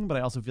learning, but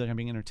I also feel like I'm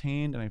being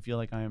entertained, and I feel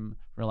like I'm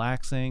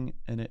relaxing,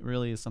 and it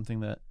really is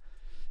something that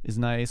is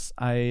nice.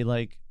 I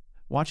like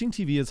watching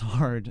TV is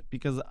hard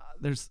because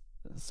there's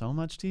so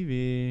much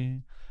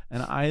TV,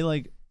 and I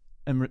like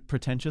am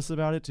pretentious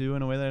about it too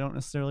in a way that I don't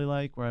necessarily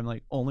like, where I'm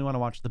like only want to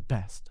watch the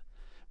best,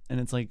 and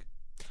it's like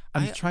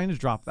I'm trying to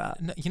drop that.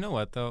 You know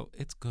what though?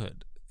 It's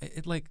good.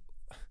 It like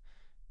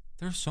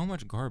there's so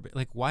much garbage.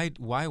 Like why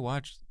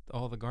watch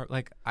all the garbage?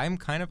 Like I'm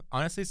kind of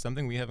honestly,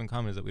 something we have in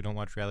common is that we don't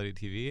watch reality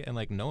TV, and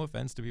like no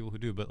offense to people who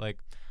do, but like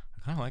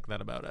I kind of like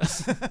that about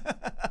us.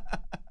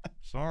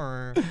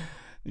 Sorry.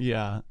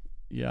 Yeah.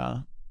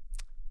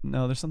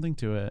 No, there's something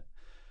to it,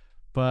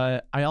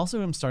 but I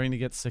also am starting to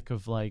get sick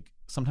of like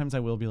sometimes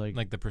I will be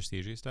like the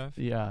prestige stuff.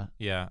 Yeah,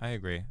 I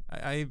agree.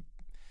 I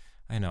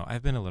know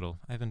I've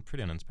been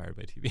pretty uninspired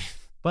by TV.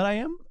 But I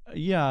am,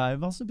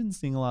 I've also been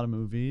seeing a lot of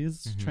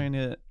movies, trying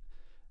to,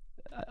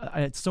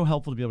 it's so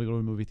helpful to be able to go to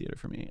a movie theater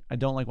for me. I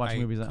don't like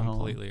watching movies at home. I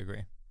completely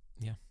agree.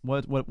 Yeah.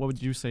 What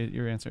would you say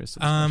your answer is to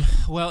this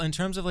question? Well, in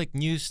terms of like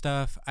news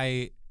stuff,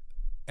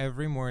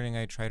 every morning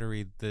I try to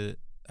read the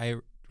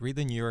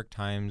New York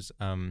Times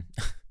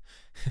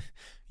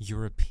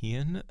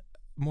European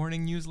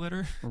morning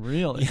newsletter.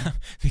 Really? Yeah,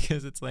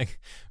 because it's like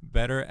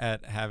better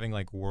at having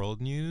like world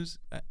news.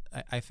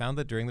 I found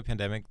that during the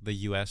pandemic, the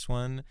US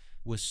one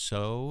was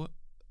so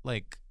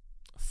like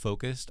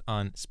focused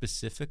on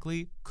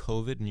specifically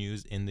COVID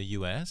news in the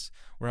US,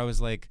 where I was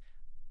like,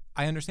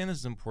 I understand this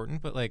is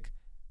important, but like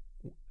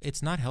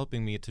it's not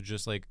helping me to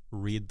just like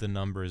read the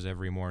numbers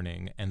every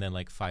morning and then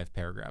like 5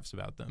 paragraphs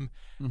about them.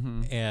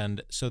 Mm-hmm.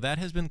 And so that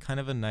has been kind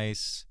of a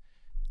nice,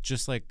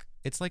 just like,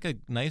 it's like a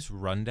nice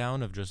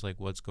rundown of just like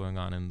what's going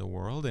on in the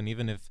world. And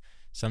even if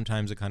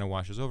sometimes it kind of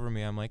washes over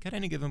me, I'm like, at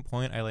any given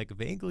point, I like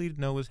vaguely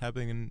know what's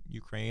happening in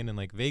Ukraine and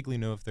like vaguely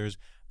know if there's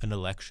an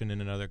election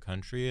in another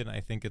country. And I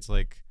think it's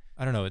like,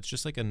 I don't know, it's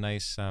just like a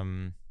nice,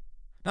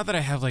 not that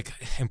I have like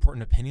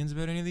important opinions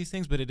about any of these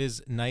things, but it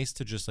is nice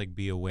to just like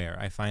be aware.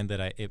 I find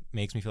that it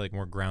makes me feel like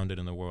more grounded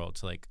in the world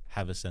to like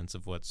have a sense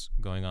of what's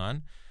going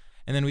on.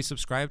 And then we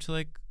subscribe to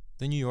like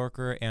the New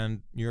Yorker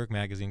and New York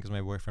Magazine because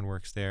my boyfriend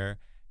works there.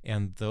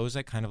 And those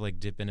I kind of like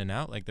dip in and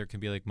out. Like there can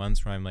be like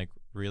months where I'm like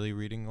really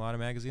reading a lot of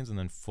magazines and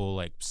then full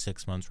like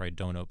 6 months where I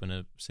don't open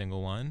a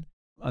single one.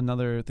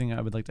 Another thing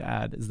I would like to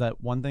add is that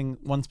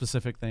one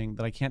specific thing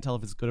that I can't tell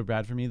if it's good or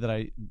bad for me that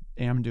I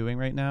am doing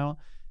right now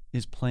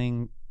is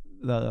playing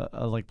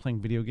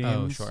playing video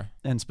games. Oh, sure.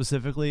 And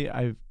specifically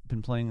I've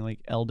been playing like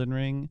Elden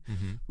Ring,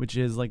 which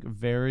is like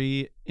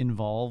very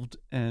involved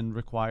and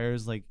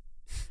requires like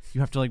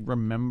you have to like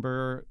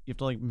remember, you have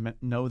to like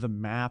know the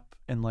map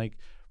and like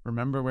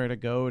remember where to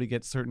go to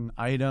get certain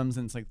items,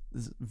 and it's like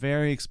it's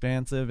very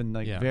expansive and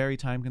like very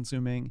time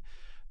consuming.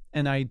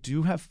 And I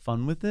do have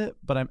fun with it,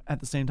 but I'm at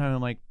the same time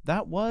I'm like,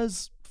 that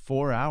was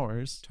 4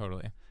 hours.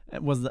 Totally.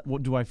 Was that,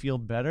 do I feel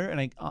better?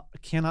 And I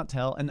cannot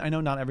tell. And I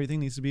know not everything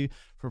needs to be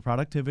for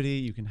productivity.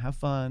 You can have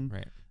fun,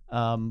 right?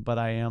 But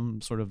I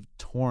am sort of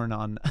torn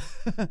on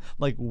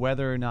like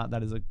whether or not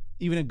that is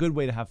even a good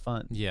way to have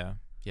fun. Yeah.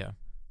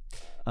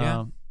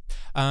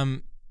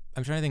 I'm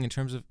trying to think in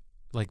terms of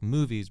like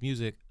movies,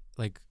 music.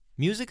 Like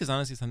music is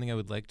honestly something I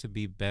would like to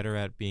be better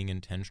at being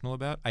intentional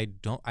about.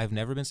 I've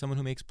never been someone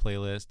who makes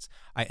playlists.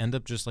 I end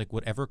up just like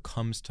whatever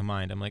comes to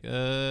mind. I'm like,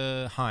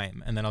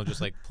 Haim. And then I'll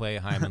just like play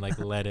Haim and like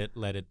let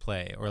it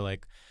play. Or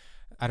like,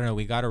 I don't know,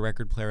 we got a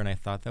record player and I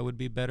thought that would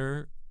be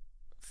better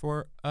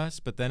for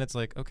us. But then it's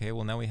like, okay,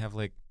 well now we have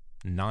like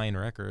 9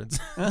 records.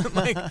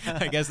 Like,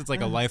 I guess it's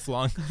like a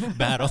lifelong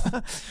battle.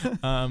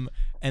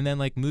 And then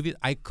like movies,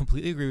 I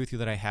completely agree with you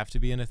that I have to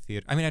be in a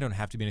theater. I mean, I don't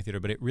have to be in a theater,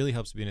 but it really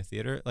helps to be in a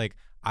theater. Like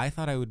I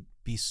thought I would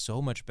be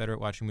so much better at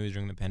watching movies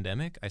during the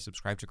pandemic. I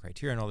subscribe to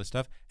Criterion and all this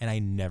stuff, and I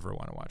never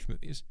want to watch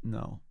movies.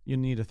 No, you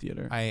need a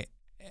theater.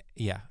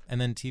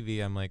 And then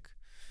TV, I'm like,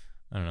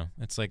 I don't know.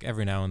 It's like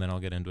every now and then I'll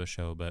get into a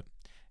show, but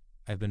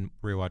I've been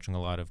rewatching a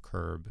lot of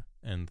Curb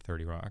and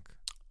 30 Rock.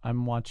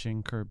 I'm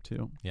watching Curb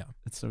too. Yeah.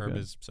 It's so Curb good.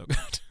 is so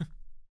good.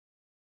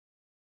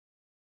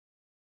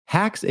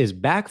 Hacks is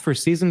back for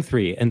season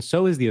 3, and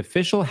so is the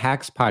official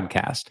Hacks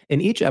podcast. In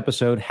each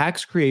episode,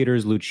 Hacks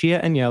creators Lucia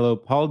Aniello,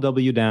 Paul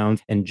W.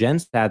 Downs, and Jen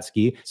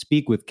Statsky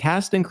speak with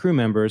cast and crew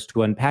members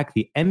to unpack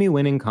the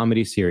Emmy-winning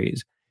comedy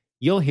series.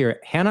 You'll hear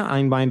Hannah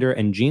Einbinder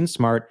and Gene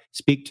Smart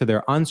speak to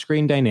their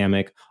on-screen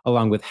dynamic,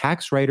 along with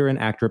Hacks writer and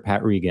actor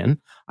Pat Regan,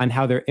 on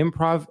how their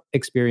improv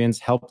experience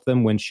helped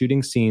them when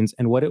shooting scenes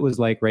and what it was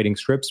like writing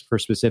scripts for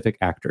specific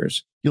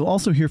actors. You'll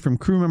also hear from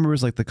crew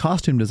members like the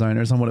costume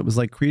designers on what it was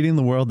like creating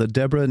the world that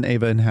Deborah and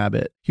Ava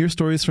inhabit. Hear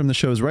stories from the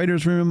show's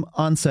writer's room,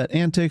 on-set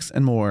antics,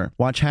 and more.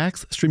 Watch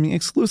Hacks streaming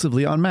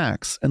exclusively on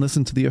Max, and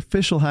listen to the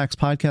official Hacks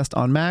podcast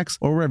on Max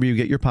or wherever you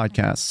get your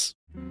podcasts.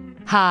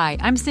 Hi,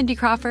 I'm Cindy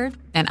Crawford,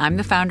 and I'm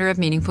the founder of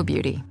Meaningful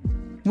Beauty.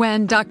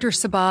 When Dr.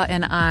 Sabah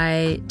and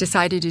I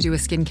decided to do a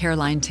skincare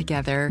line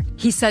together,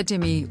 he said to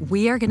me,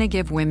 "We are going to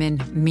give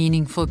women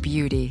meaningful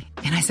beauty."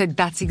 And I said,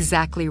 "That's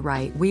exactly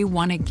right. We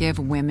want to give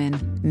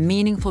women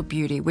meaningful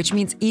beauty, which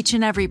means each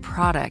and every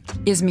product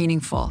is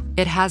meaningful.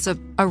 It has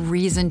a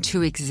reason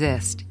to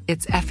exist.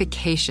 It's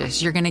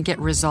efficacious. You're going to get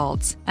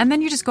results. And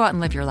then you just go out and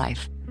live your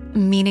life."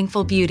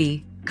 Meaningful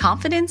Beauty.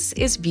 Confidence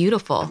is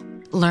beautiful.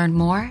 Learn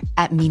more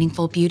at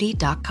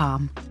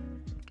meaningfulbeauty.com.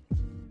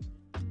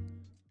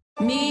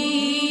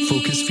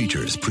 Focus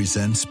Features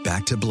presents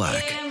Back to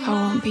Black. I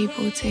want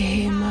people to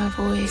hear my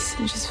voice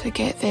and just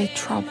forget their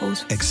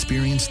troubles.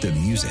 Experience the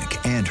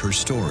music and her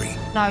story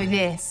Know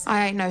this.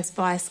 I ain't no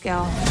Spice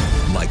Girl.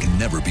 like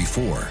never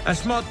before.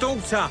 That's my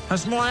daughter.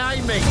 That's my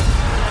Amy.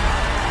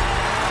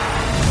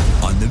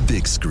 On the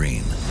big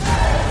screen.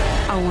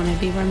 I want to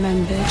be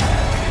remembered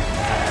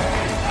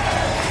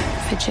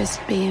for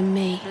just being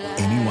me.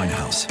 Amy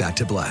Winehouse, Back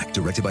to Black,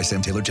 directed by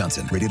Sam Taylor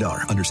Johnson. Rated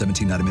R, under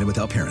 17, not a minute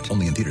without parent.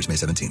 Only in theaters May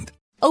 17th.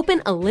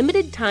 Open a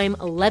limited-time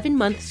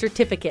 11-month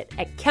certificate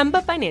at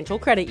Kemba Financial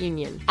Credit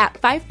Union. At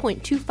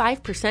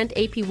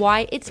 5.25%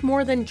 APY, it's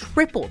more than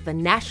triple the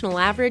national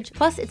average,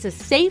 plus it's a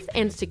safe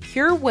and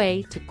secure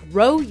way to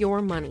grow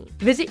your money.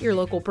 Visit your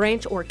local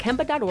branch or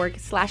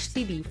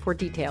kemba.org/cb for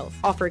details.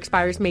 Offer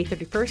expires May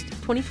 31st,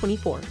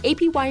 2024.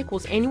 APY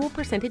equals annual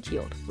percentage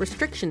yield.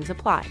 Restrictions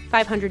apply.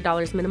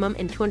 $500 minimum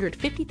and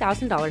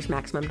 $250,000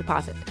 maximum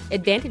deposit.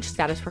 Advantage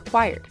status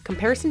required.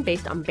 Comparison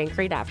based on bank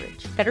rate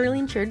average. Federally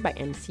insured by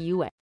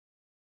NCUA.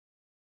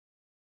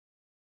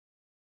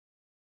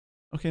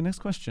 Okay, next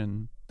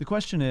question. The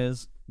question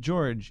is,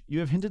 George, you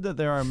have hinted that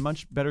there are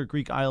much better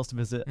Greek isles to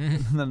visit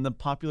than the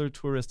popular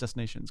tourist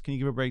destinations. Can you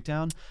give a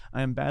breakdown?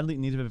 I am badly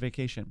in need of a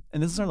vacation.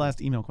 And this is our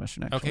last email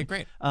question, actually. Okay,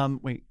 great.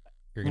 Wait,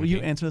 You're will gonna you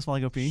pee? answer this while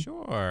I go pee?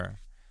 Sure.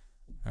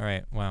 All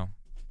right. Wow.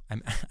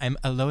 I'm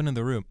alone in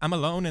the room. I'm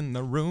alone in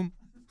the room.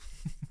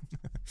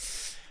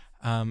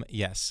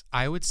 Yes,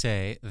 I would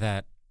say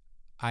that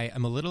I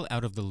am a little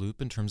out of the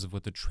loop in terms of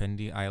what the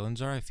trendy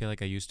islands are. I feel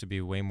like I used to be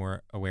way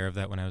more aware of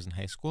that when I was in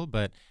high school,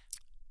 but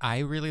I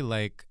really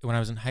like, when I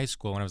was in high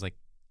school, when I was like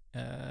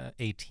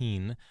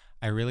 18,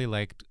 I really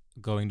liked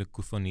going to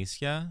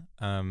Koufonisia,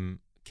 Koufonissi.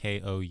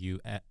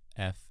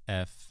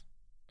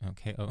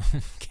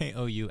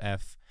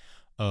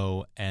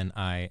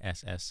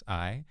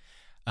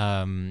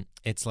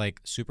 It's like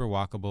super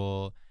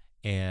walkable,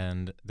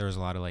 and there's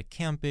a lot of like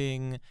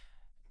camping,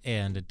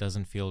 and it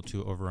doesn't feel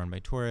too overrun by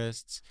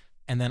tourists.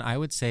 And then I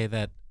would say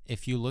that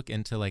if you look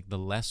into like the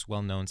less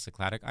well-known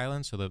Cycladic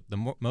islands, so the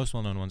most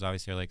well-known ones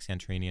obviously are like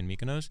Santorini and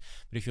Mykonos,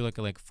 but if you look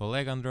at like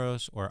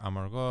Folegandros or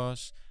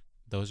Amorgos,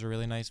 those are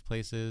really nice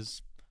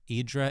places.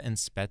 Idra and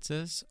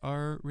Spetses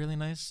are really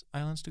nice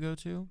islands to go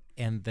to.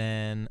 And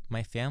then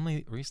my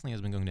family recently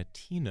has been going to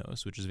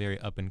Tinos, which is very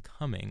up and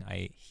coming,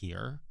 I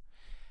hear.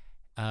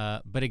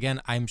 But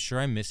again, I'm sure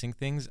I'm missing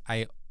things.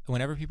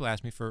 Whenever people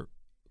ask me for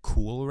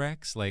cool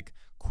recs, like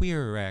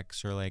queer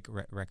recs or like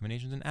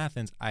recommendations in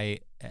Athens,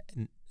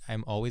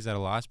 I'm always at a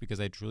loss because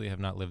I truly have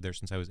not lived there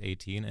since I was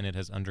 18, and it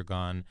has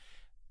undergone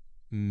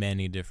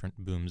many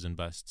different booms and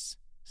busts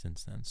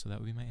since then. So that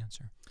would be my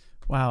answer.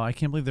 Wow, I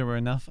can't believe there were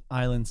enough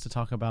islands to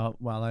talk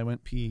about while I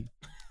went pee.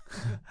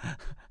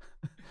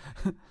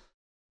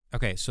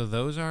 Okay, so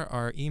those are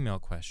our email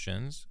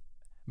questions.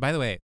 By the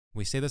way,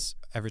 we say this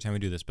every time we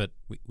do this, but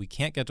we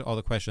can't get to all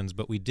the questions,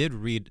 but we did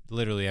read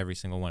literally every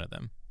single one of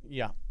them.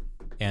 Yeah.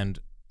 And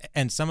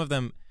some of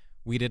them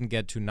we didn't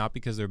get to, not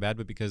because they're bad,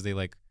 but because they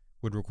like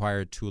would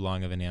require too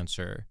long of an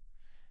answer,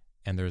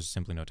 and there's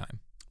simply no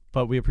time.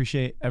 But we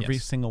appreciate every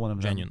single one of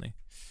them. Genuinely.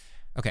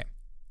 Okay.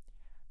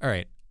 All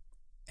right.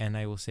 And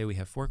I will say we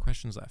have 4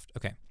 questions left.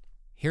 Okay.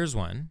 Here's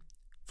one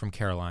from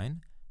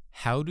Caroline.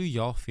 How do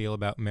y'all feel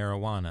about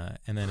marijuana?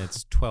 And then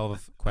it's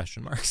 12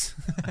 question marks.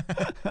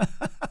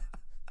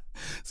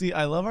 See,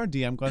 I love our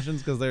DM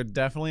questions because they're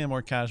definitely a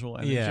more casual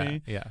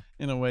energy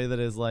in a way that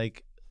is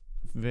like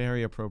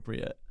very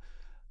appropriate.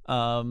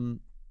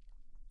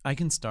 I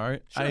can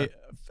start. Sure.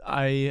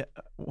 I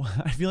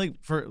feel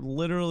like for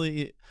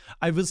literally,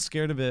 I was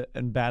scared of it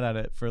and bad at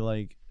it for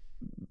like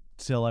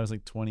till I was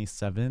like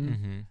 27.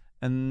 Mm-hmm.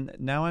 And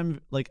now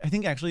I'm like, I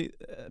think actually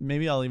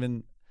maybe I'll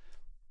even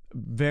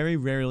very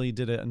rarely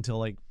did it until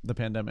like the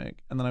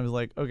pandemic. And then I was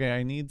like, okay,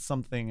 I need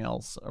something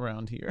else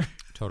around here.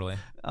 Totally.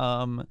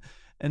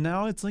 And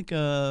now it's like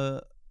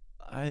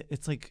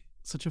it's like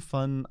such a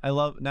fun,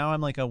 now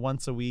I'm like a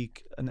once a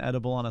week, an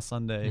edible on a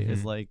Sunday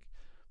is like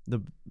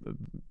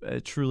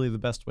truly the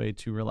best way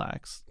to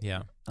relax.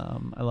 Yeah.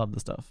 I love the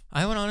stuff.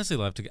 I would honestly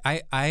love to.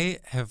 I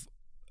have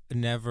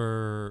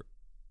never.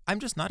 I'm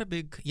just not a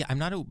big. Yeah, I'm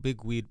not a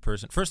big weed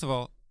person. First of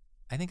all,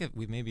 I think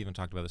we've maybe even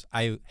talked about this.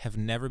 I have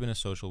never been a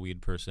social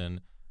weed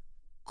person.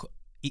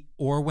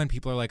 Or when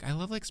people are like, I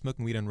love like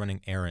smoking weed and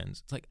running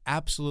errands. It's like,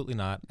 absolutely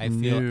not. I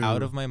feel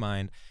out of my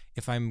mind.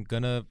 If I'm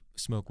going to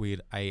smoke weed,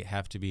 I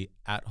have to be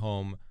at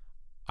home,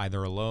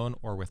 either alone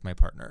or with my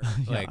partner.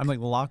 Yeah, I'm like,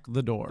 lock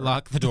the door.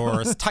 Lock the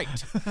doors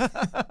tight.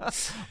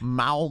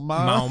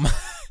 Mau.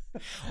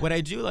 What I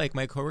do, like,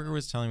 my coworker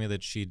was telling me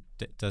that she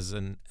does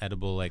an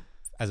edible like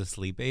as a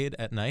sleep aid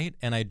at night.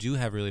 And I do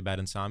have really bad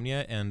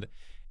insomnia. And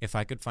if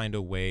I could find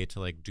a way to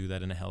like do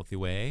that in a healthy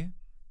way,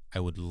 I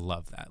would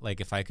love that.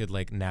 Like if I could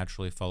like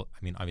naturally fall,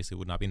 I mean, obviously it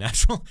would not be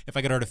natural. If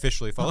I could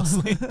artificially fall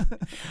asleep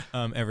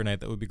every night,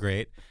 that would be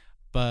great.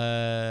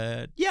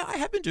 But yeah, I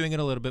have been doing it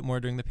a little bit more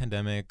during the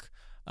pandemic.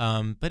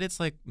 But it's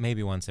like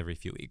maybe once every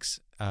few weeks.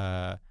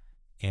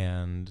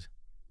 And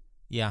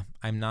yeah,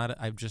 I'm not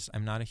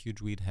a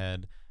huge weed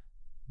head,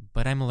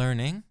 but I'm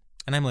learning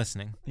and I'm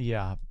listening.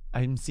 Yeah,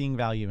 I'm seeing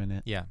value in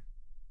it. Yeah.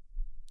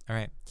 All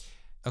right.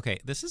 Okay,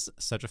 this is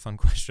such a fun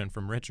question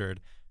from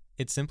Richard.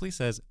 It simply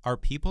says, are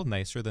people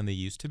nicer than they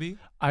used to be?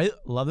 I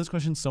love this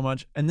question so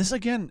much. And this,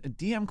 again,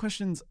 DM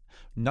questions,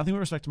 nothing with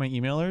respect to my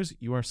emailers.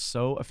 You are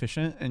so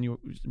efficient and you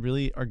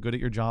really are good at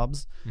your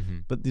jobs. Mm-hmm.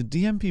 But the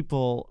DM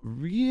people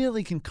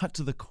really can cut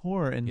to the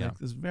core in like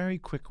this very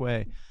quick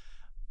way.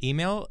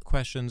 Email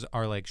questions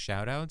are like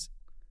shout outs.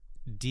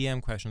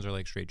 DM questions are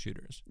like straight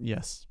shooters.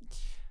 Yes.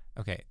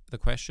 Okay. The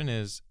question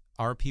is,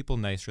 are people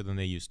nicer than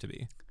they used to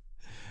be?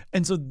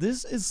 And so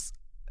this is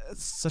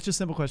such a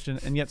simple question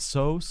and yet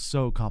so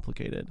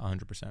complicated.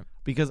 100%.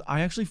 Because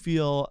I actually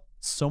feel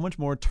so much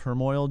more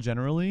turmoil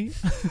generally.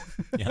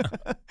 Yeah.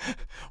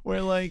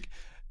 Where like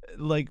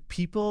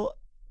people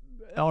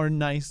are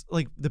nice.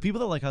 Like the people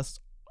that like us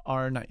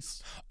are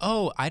nice.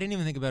 Oh, I didn't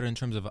even think about it in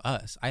terms of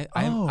us.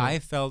 I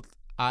felt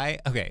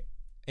okay.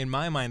 In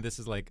my mind, this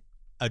is like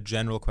a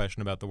general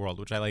question about the world,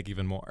 which I like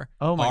even more.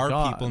 Oh my God.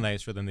 Are people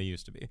nicer than they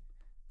used to be?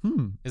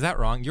 Is that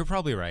wrong? You're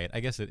probably right. I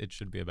guess it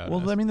should be about us.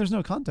 Well, I mean, there's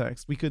no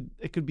context.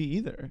 It could be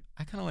either.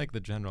 I kind of like the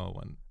general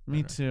one.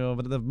 Me too,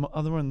 but the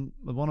other one,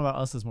 the one about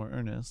us, is more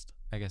earnest.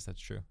 I guess that's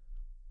true.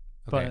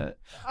 Okay. But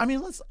I mean,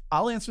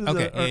 I'll answer.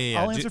 Okay,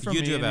 I'll answer from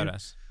you me. do about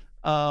us.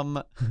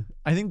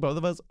 I think both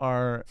of us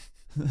are.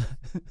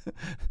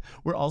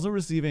 We're also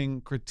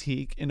receiving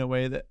critique in a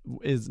way that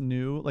is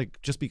new,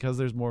 like just because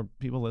there's more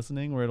people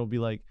listening, where it'll be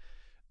like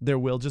there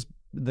will just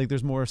like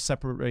there's more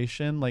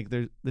separation. Like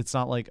it's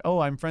not like, oh,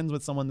 I'm friends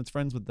with someone that's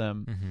friends with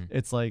them. Mm-hmm.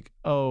 It's like,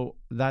 oh,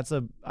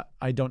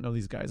 I don't know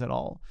these guys at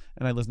all,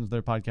 and I listened to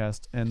their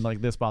podcast and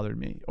like this bothered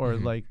me, or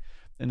like,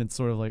 and it's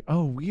sort of like,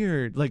 oh,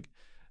 weird. Like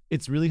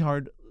it's really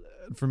hard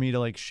for me to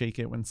like shake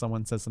it when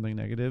someone says something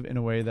negative in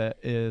a way that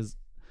is,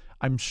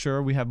 I'm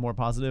sure we have more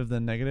positive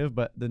than negative,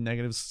 but the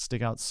negatives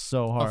stick out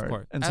so hard. Of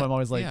course. And so I'm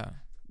always like,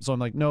 so I'm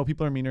like, no,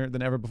 people are meaner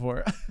than ever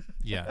before.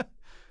 Yeah,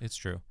 it's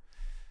true.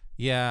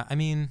 Yeah, I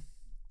mean,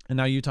 and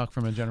now you talk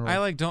from a general.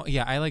 I don't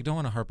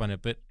want to harp on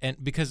it, but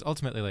because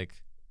ultimately, like,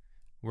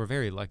 we're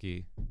very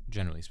lucky,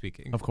 generally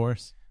speaking. Of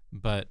course.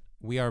 But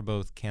we are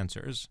both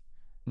cancers,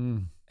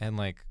 and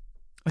like,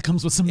 it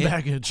comes with some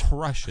baggage. It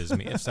crushes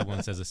me if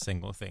someone says a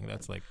single thing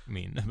that's like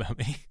mean about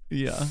me.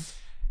 Yeah.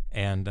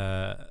 And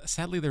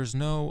sadly, there's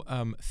no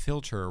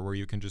filter where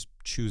you can just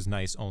choose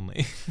nice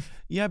only.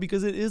 Yeah,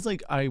 because it is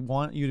like, I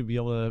want you to be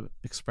able to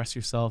express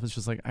yourself. It's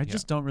just like, I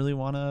just don't really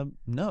want to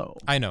know.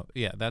 I know.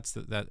 Yeah, that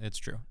it's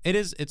true. It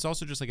is. It's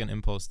also just like an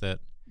impulse that,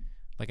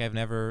 like, I've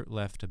never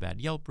left a bad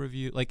Yelp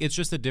review. Like, it's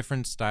just a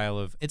different style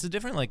of. It's a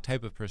different like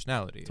type of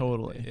personality.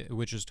 Totally.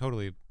 Which is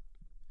totally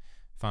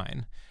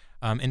fine.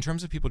 In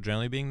terms of people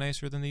generally being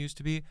nicer than they used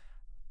to be,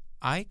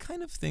 I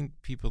kind of think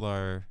people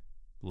are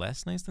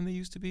less nice than they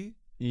used to be.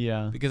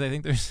 Yeah. Because I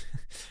think there's,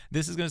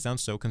 this is going to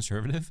sound so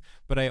conservative,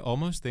 but I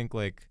almost think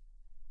like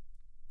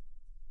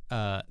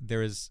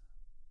there is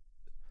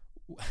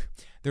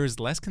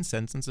less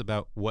consensus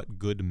about what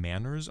good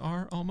manners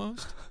are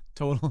almost.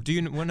 Totally. Do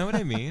you know what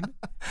I mean?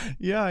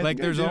 Yeah. Like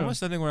there's almost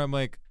something where I'm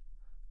like,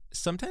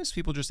 sometimes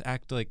people just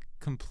act like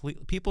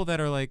people that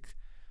are like,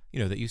 you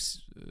know, that you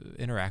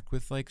interact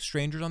with like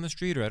strangers on the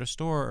street or at a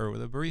store or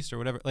with a barista or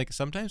whatever. Like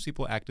sometimes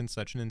people act in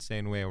such an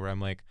insane way where I'm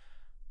like,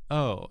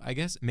 oh, I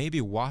guess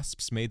maybe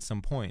wasps made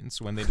some points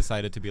when they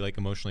decided to be like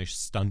emotionally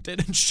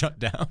stunted and shut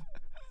down.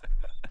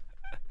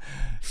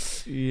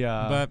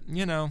 Yeah. But,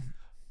 you know.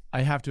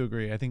 I have to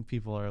agree. I think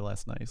people are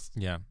less nice.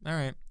 Yeah. All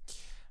right.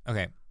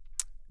 Okay.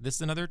 This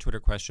is another Twitter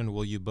question.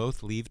 Will you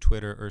both leave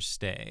Twitter or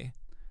stay?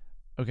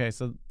 Okay.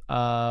 So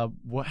how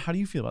do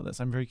you feel about this?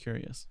 I'm very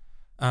curious.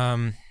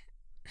 To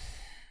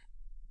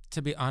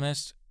be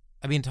honest,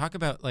 I mean, talk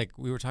about like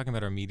we were talking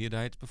about our media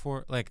diets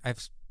before. Like I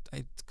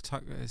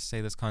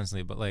say this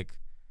constantly, but like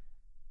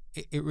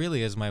it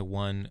really is my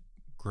one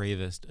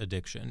gravest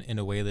addiction in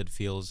a way that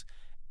feels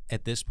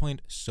at this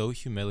point so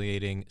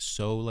humiliating,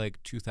 so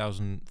like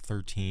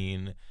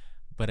 2013,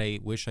 but I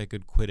wish I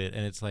could quit it.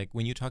 And it's like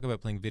when you talk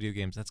about playing video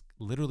games, that's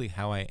literally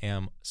how I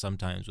am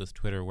sometimes with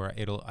Twitter, where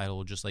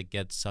I'll just like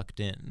get sucked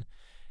in,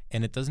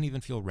 and it doesn't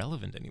even feel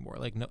relevant anymore.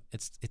 Like no,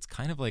 it's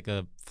kind of like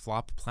a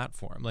flop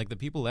platform. Like the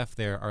people left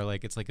there are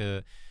like, it's like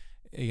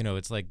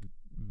it's like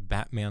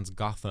Batman's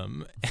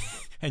Gotham,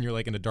 and you're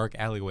like in a dark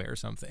alleyway or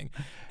something.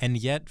 And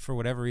yet, for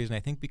whatever reason, I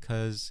think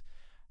because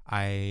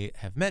I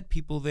have met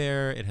people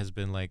there, it has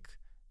been like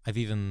I've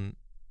even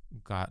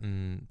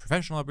gotten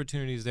professional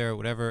opportunities there,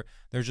 whatever.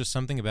 There's just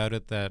something about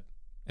it that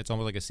it's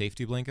almost like a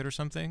safety blanket or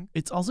something.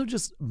 It's also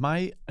just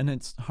and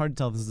it's hard to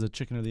tell if this is a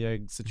chicken or the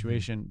egg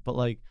situation, but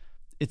like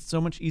it's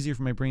so much easier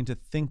for my brain to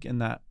think in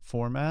that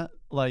format.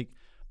 Like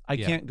I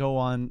can't go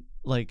on,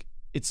 like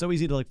it's so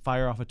easy to like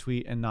fire off a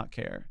tweet and not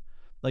care.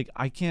 Like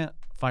I can't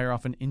fire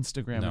off an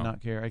Instagram and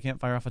not care. I can't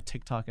fire off a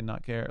TikTok and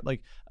not care.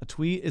 Like a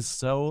tweet is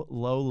so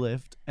low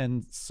lift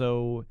and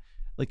so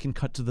like can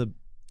cut to the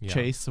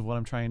chase of what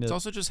I'm trying to. It's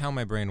also just how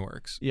my brain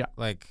works. Yeah.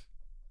 Like,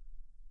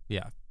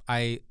 yeah,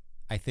 I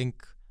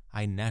think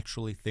I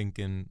naturally think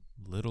in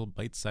little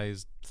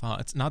bite-sized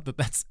thoughts. Not that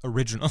that's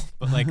original,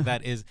 but like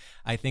that is,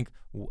 I think,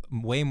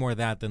 way more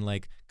that than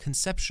like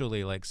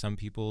conceptually, like some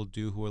people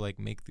do who are like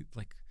make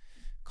like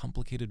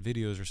complicated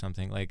videos or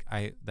something. Like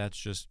that's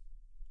just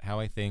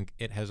how I think.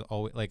 It has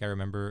always, like I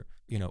remember,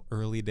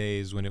 early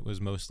days when it was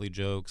mostly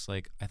jokes.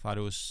 Like I thought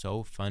it was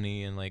so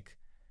funny, and like,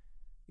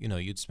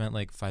 you'd spent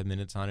like 5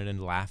 minutes on it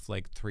and laugh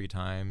like 3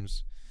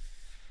 times.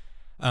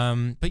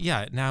 But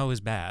yeah, now is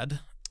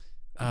bad.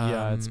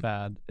 Yeah, it's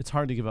bad. It's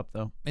hard to give up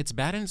though. It's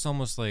bad, and it's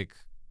almost like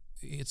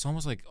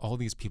all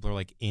these people are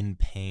like in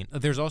pain.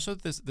 There's also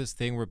this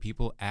thing where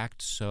people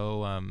act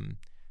so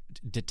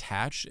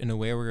detached in a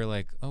way where you're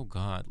like, oh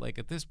God, like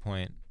at this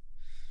point,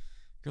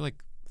 you're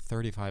like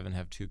 35 and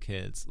have 2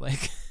 kids.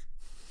 Like,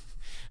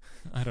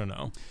 I don't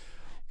know.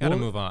 Gotta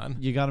move on.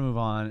 You gotta move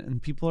on.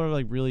 And people are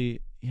like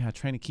really,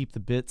 trying to keep the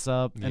bits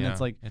up. And it's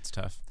like, it's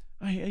tough.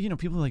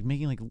 People are like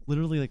making like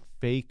literally like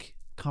fake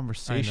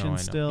conversation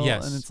still.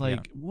 Yes, and it's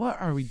like, what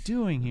are we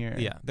doing here?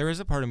 Yeah. There is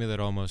a part of me that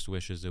almost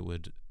wishes it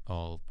would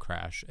all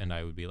crash and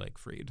I would be like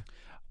freed.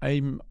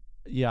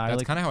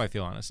 That's kind of how I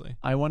feel, honestly.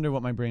 I wonder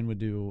what my brain would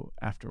do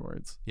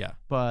afterwards. Yeah.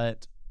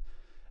 But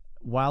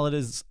while it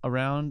is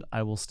around,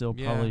 I will still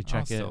probably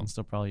check it and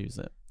still probably use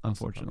it,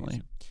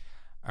 unfortunately.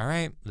 All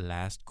right,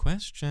 last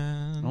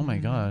question. Oh my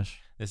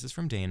gosh. This is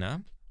from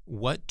Dana.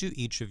 What do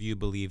each of you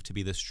believe to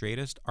be the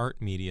straightest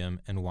art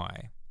medium and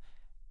why?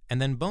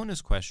 And then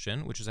bonus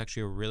question, which is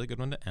actually a really good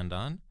one to end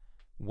on.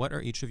 What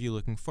are each of you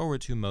looking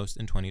forward to most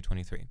in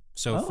 2023?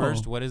 So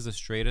first, what is the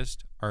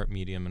straightest art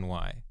medium and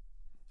why?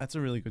 That's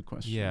a really good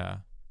question. Yeah.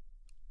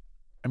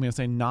 I'm going to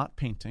say not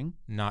painting.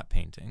 Not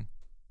painting.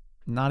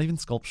 Not even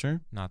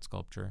sculpture. Not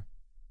sculpture.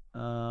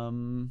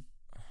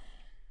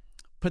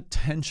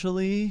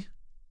 Potentially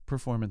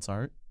performance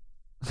art.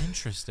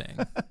 Interesting.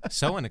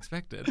 So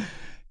unexpected.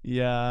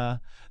 Yeah.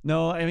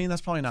 No, I mean,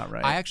 that's probably not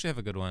right. I actually have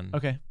a good one.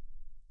 Okay.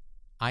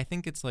 I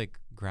think it's like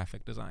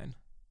graphic design.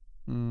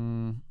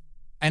 Mm.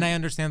 And I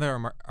understand there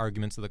are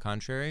arguments to the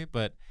contrary,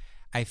 but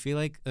I feel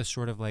like a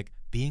sort of like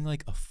being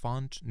like a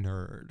font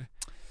nerd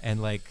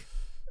and like,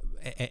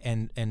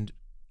 and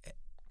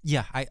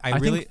yeah, I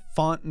really think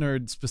font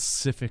nerd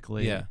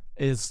specifically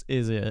is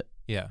it.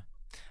 Yeah.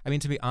 I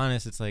mean, to be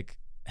honest, it's like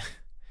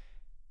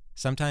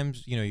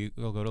sometimes,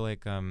 you'll go to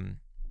like,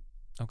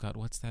 oh God,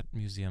 what's that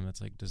museum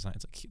that's like design?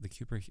 It's like the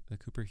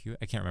Cooper Hewitt.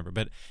 I can't remember,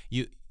 but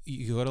you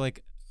go to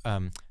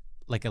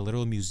like a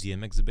little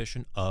museum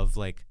exhibition of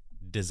like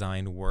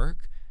design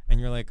work,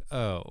 and you're like,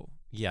 oh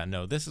yeah,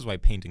 no, this is why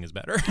painting is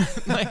better.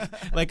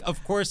 like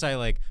of course I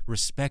like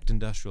respect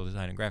industrial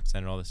design and graphic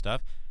design and all this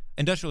stuff.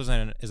 Industrial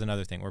design is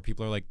another thing where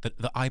people are like,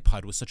 the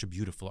iPod was such a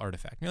beautiful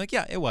artifact. And you're like,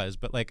 yeah, it was,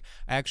 but like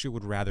I actually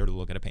would rather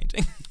look at a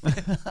painting.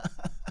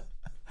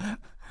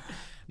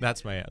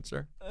 That's my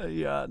answer.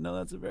 Yeah, no,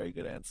 that's a very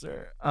good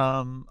answer.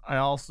 I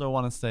also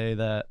want to say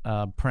that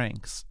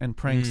pranks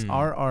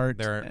are art,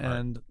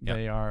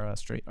 they are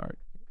straight art.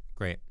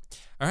 Great.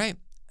 All right,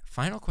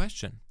 final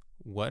question.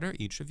 What are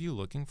each of you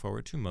looking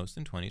forward to most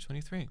in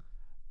 2023?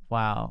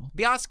 Wow.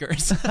 The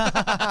Oscars.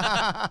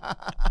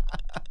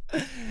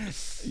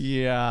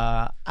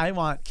 Yeah, I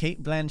want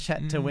Cate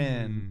Blanchett to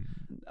win.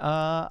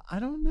 I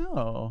don't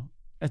know.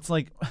 It's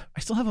like I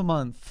still have a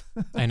month.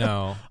 I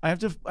know. I have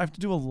to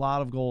do a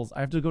lot of goals.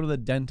 I have to go to the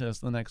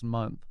dentist the next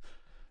month,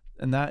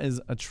 and that is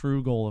a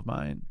true goal of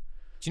mine.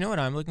 Do you know what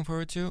I'm looking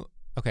forward to?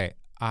 Okay,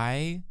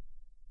 I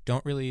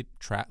don't really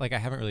I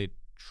haven't really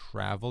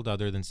traveled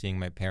other than seeing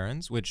my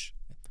parents, which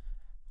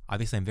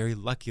obviously I'm very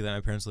lucky that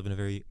my parents live in a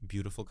very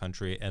beautiful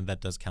country, and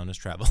that does count as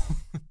travel.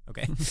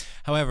 Okay.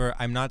 However,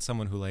 I'm not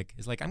someone who like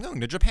is like, I'm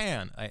going to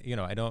Japan. I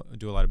don't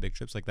do a lot of big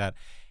trips like that.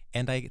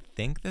 And I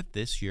think that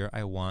this year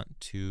I want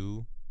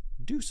to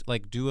do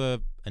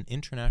an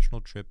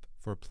international trip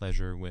for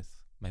pleasure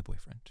with my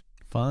boyfriend.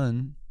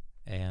 Fun.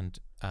 And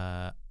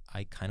I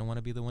kind of want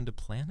to be the one to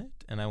plan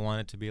it, and I want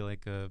it to be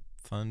like a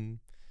fun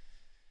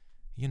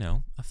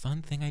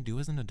thing I do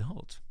as an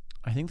adult.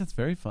 I think that's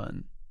very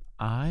fun.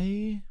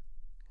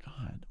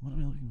 God, what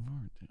am I looking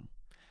forward to?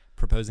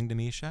 proposing to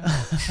Misha?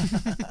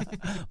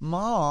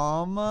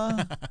 Mom.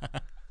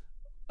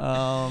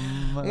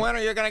 When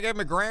are you gonna give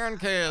me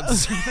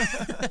grandkids?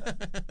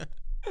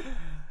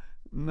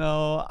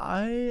 No,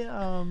 I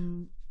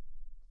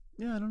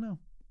don't know.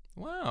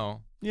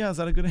 Wow. Yeah, is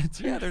that a good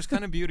answer? Yeah, there's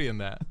kind of beauty in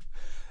that.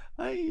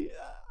 I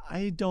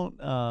don't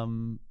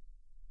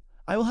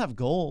I will have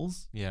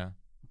goals. Yeah.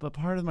 But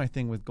part of my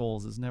thing with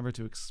goals is never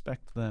to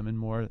expect them and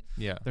more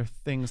they're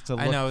things to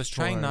look for. I know, I was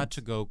trying not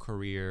to go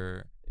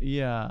career.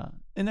 Yeah.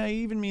 And I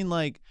even mean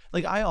like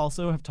I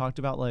also have talked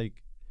about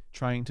like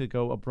trying to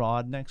go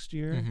abroad next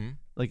year. Mm-hmm.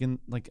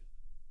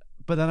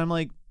 But then I'm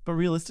like, but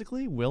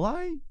realistically, will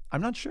I?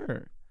 I'm not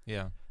sure.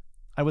 Yeah.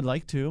 I would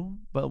like to,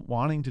 but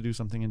wanting to do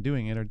something and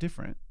doing it are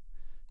different.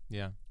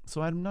 Yeah.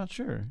 So I'm not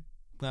sure.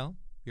 Well,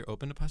 you're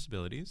open to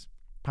possibilities.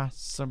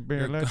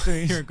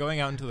 Possibilities. You're going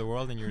out into the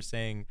world and you're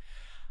saying,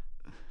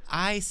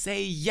 I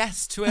say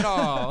yes to it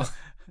all.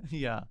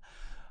 Yeah.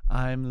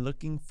 I'm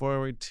looking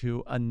forward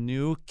to a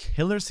new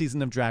killer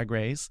season of Drag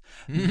Race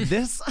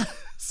this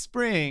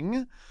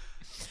spring.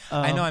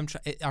 I know.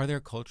 Are there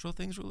cultural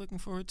things we're looking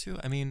forward to?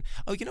 I mean,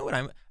 you know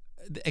what?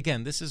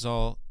 Again, this is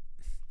all.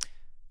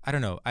 I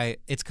don't know.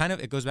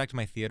 It goes back to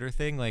my theater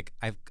thing. Like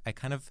I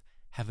kind of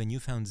have a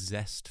newfound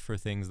zest for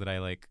things that I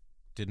like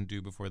didn't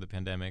do before the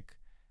pandemic.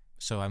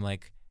 So I'm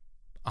like,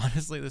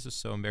 honestly, this is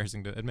so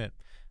embarrassing to admit.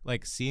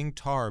 Like seeing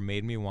Tar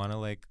made me want to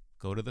like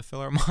go to the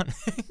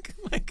Philharmonic.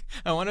 Like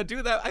I want to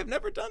do that. I've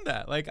never done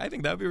that. Like I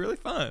think that would be really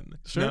fun.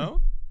 Sure.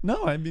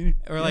 No, I mean,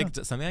 or like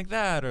something like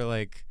that, or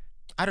like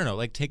I don't know,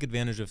 like take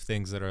advantage of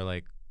things that are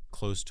like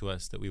close to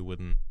us that we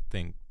wouldn't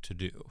think to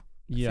do.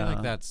 Yeah. I feel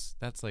like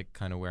that's like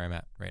kind of where I'm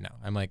at right now.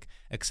 I'm like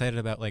excited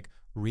about like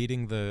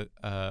reading the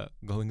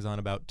goings on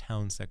about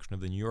town section of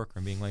the New Yorker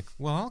and being like,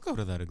 well, I'll go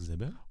to that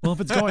exhibit. Well,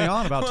 if it's going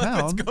on about town.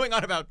 If it's going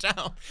on about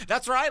town.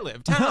 That's where I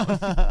live,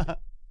 town.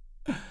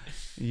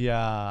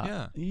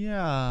 Yeah.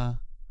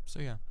 So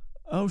yeah.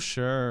 Oh,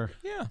 sure.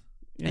 Yeah.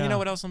 And you know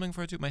what else I'm looking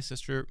forward to? My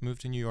sister moved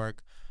to New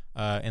York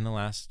in the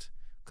last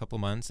couple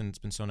months, and it's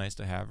been so nice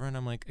to have her, and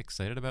I'm like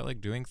excited about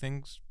like doing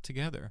things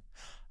together.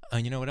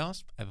 And you know what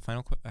else? I have a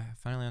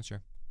final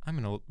answer. I'm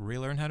going to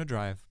relearn how to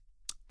drive.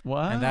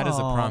 Wow. And that is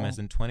a promise.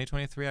 In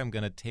 2023, I'm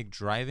going to take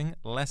driving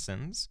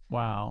lessons.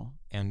 Wow.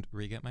 And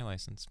re-get my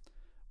license.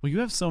 Well, you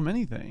have so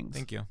many things.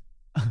 Thank you.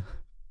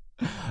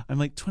 I'm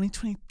like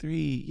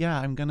 2023. Yeah,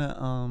 I'm going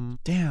to I'm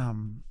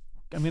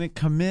going to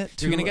commit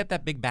to. You're going to get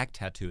that big back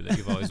tattoo that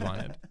you've always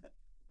wanted.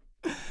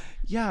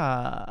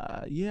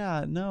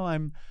 Yeah. No,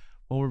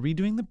 well, we're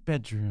redoing the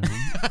bedroom.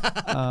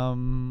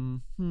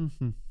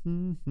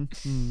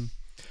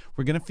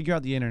 We're going to figure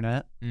out the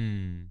internet.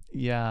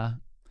 Yeah.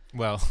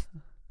 Well,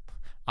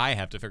 I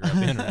have to figure out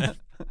the internet.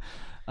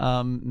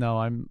 No,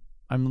 I'm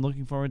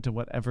looking forward to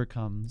whatever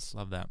comes.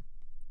 Love that.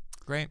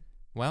 Great.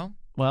 Well,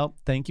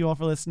 thank you all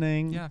for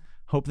listening. Yeah.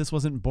 Hope this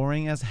wasn't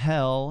boring as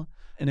hell.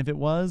 And if it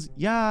was,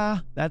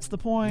 that's the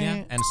point.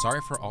 Yeah. And sorry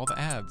for all the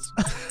ads.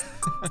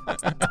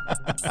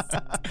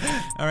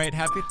 All right.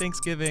 Happy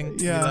Thanksgiving.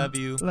 Yeah. We love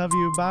you. Love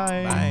you.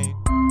 Bye. Bye.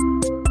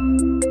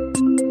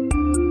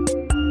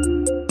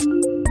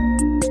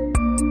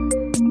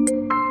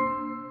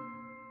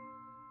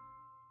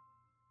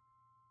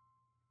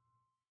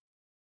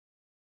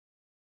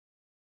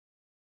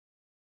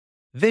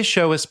 This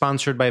show is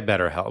sponsored by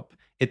BetterHelp.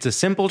 It's a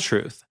simple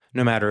truth.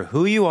 No matter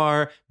who you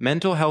are,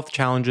 mental health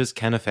challenges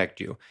can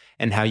affect you,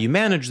 and how you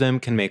manage them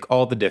can make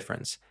all the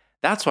difference.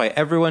 That's why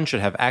everyone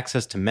should have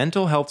access to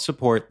mental health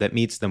support that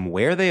meets them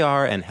where they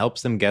are and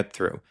helps them get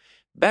through.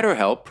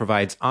 BetterHelp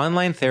provides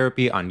online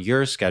therapy on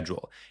your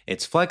schedule.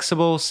 It's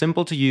flexible,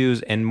 simple to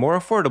use, and more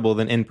affordable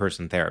than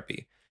in-person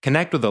therapy.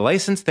 Connect with a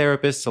licensed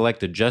therapist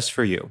selected just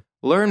for you.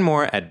 Learn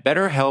more at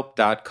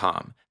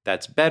BetterHelp.com.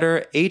 That's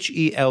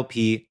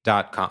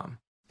BetterHelp.com.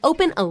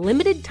 Open a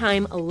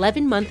limited-time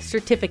 11-month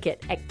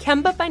certificate at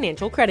Kemba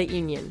Financial Credit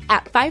Union.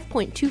 At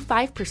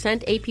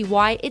 5.25%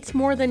 APY, it's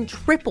more than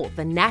triple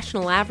the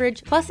national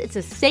average, plus it's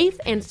a safe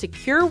and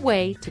secure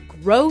way to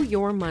grow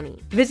your money.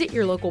 Visit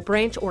your local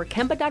branch or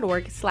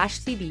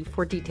kemba.org/cb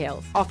for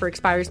details. Offer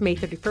expires May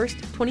 31st,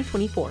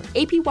 2024.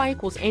 APY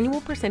equals annual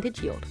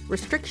percentage yield.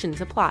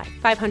 Restrictions apply.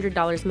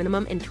 $500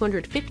 minimum and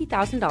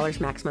 $250,000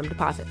 maximum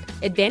deposit.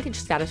 Advantage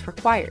status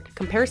required.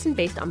 Comparison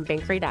based on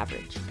bank rate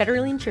average.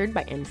 Federally insured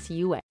by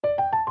NCUA.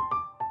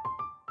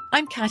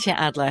 I'm Katya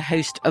Adler,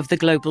 host of The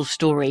Global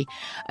Story.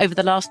 Over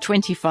the last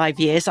 25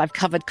 years, I've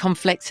covered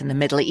conflicts in the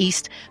Middle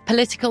East,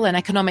 political and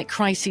economic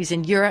crises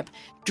in Europe,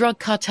 drug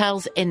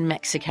cartels in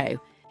Mexico.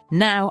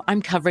 Now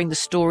I'm covering the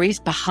stories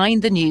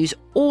behind the news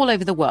all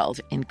over the world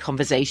in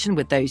conversation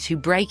with those who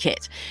break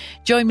it.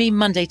 Join me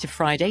Monday to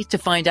Friday to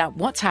find out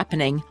what's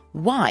happening,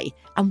 why,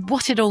 and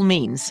what it all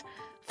means.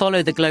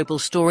 Follow The Global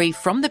Story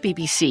from the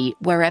BBC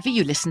wherever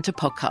you listen to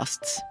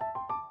podcasts.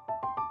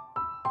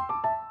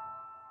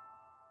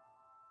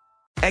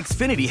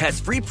 Xfinity has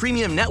free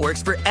premium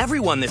networks for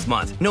everyone this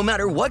month, no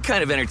matter what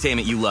kind of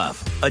entertainment you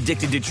love.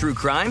 Addicted to true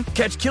crime?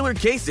 Catch killer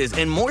cases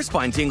and more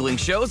spine-tingling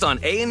shows on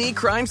A&E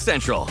Crime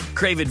Central.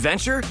 Crave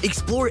adventure?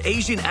 Explore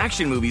Asian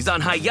action movies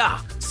on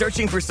Hi-YAH.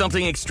 Searching for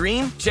something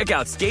extreme? Check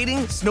out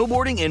skating,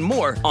 snowboarding, and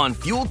more on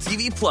Fuel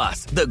TV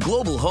Plus, the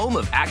global home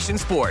of action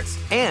sports.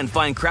 And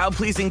find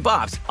crowd-pleasing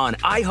bops on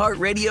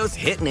iHeartRadio's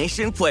Hit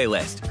Nation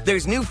playlist.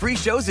 There's new free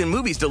shows and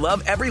movies to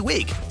love every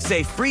week.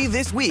 Say free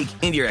this week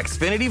in your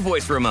Xfinity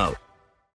voice remote.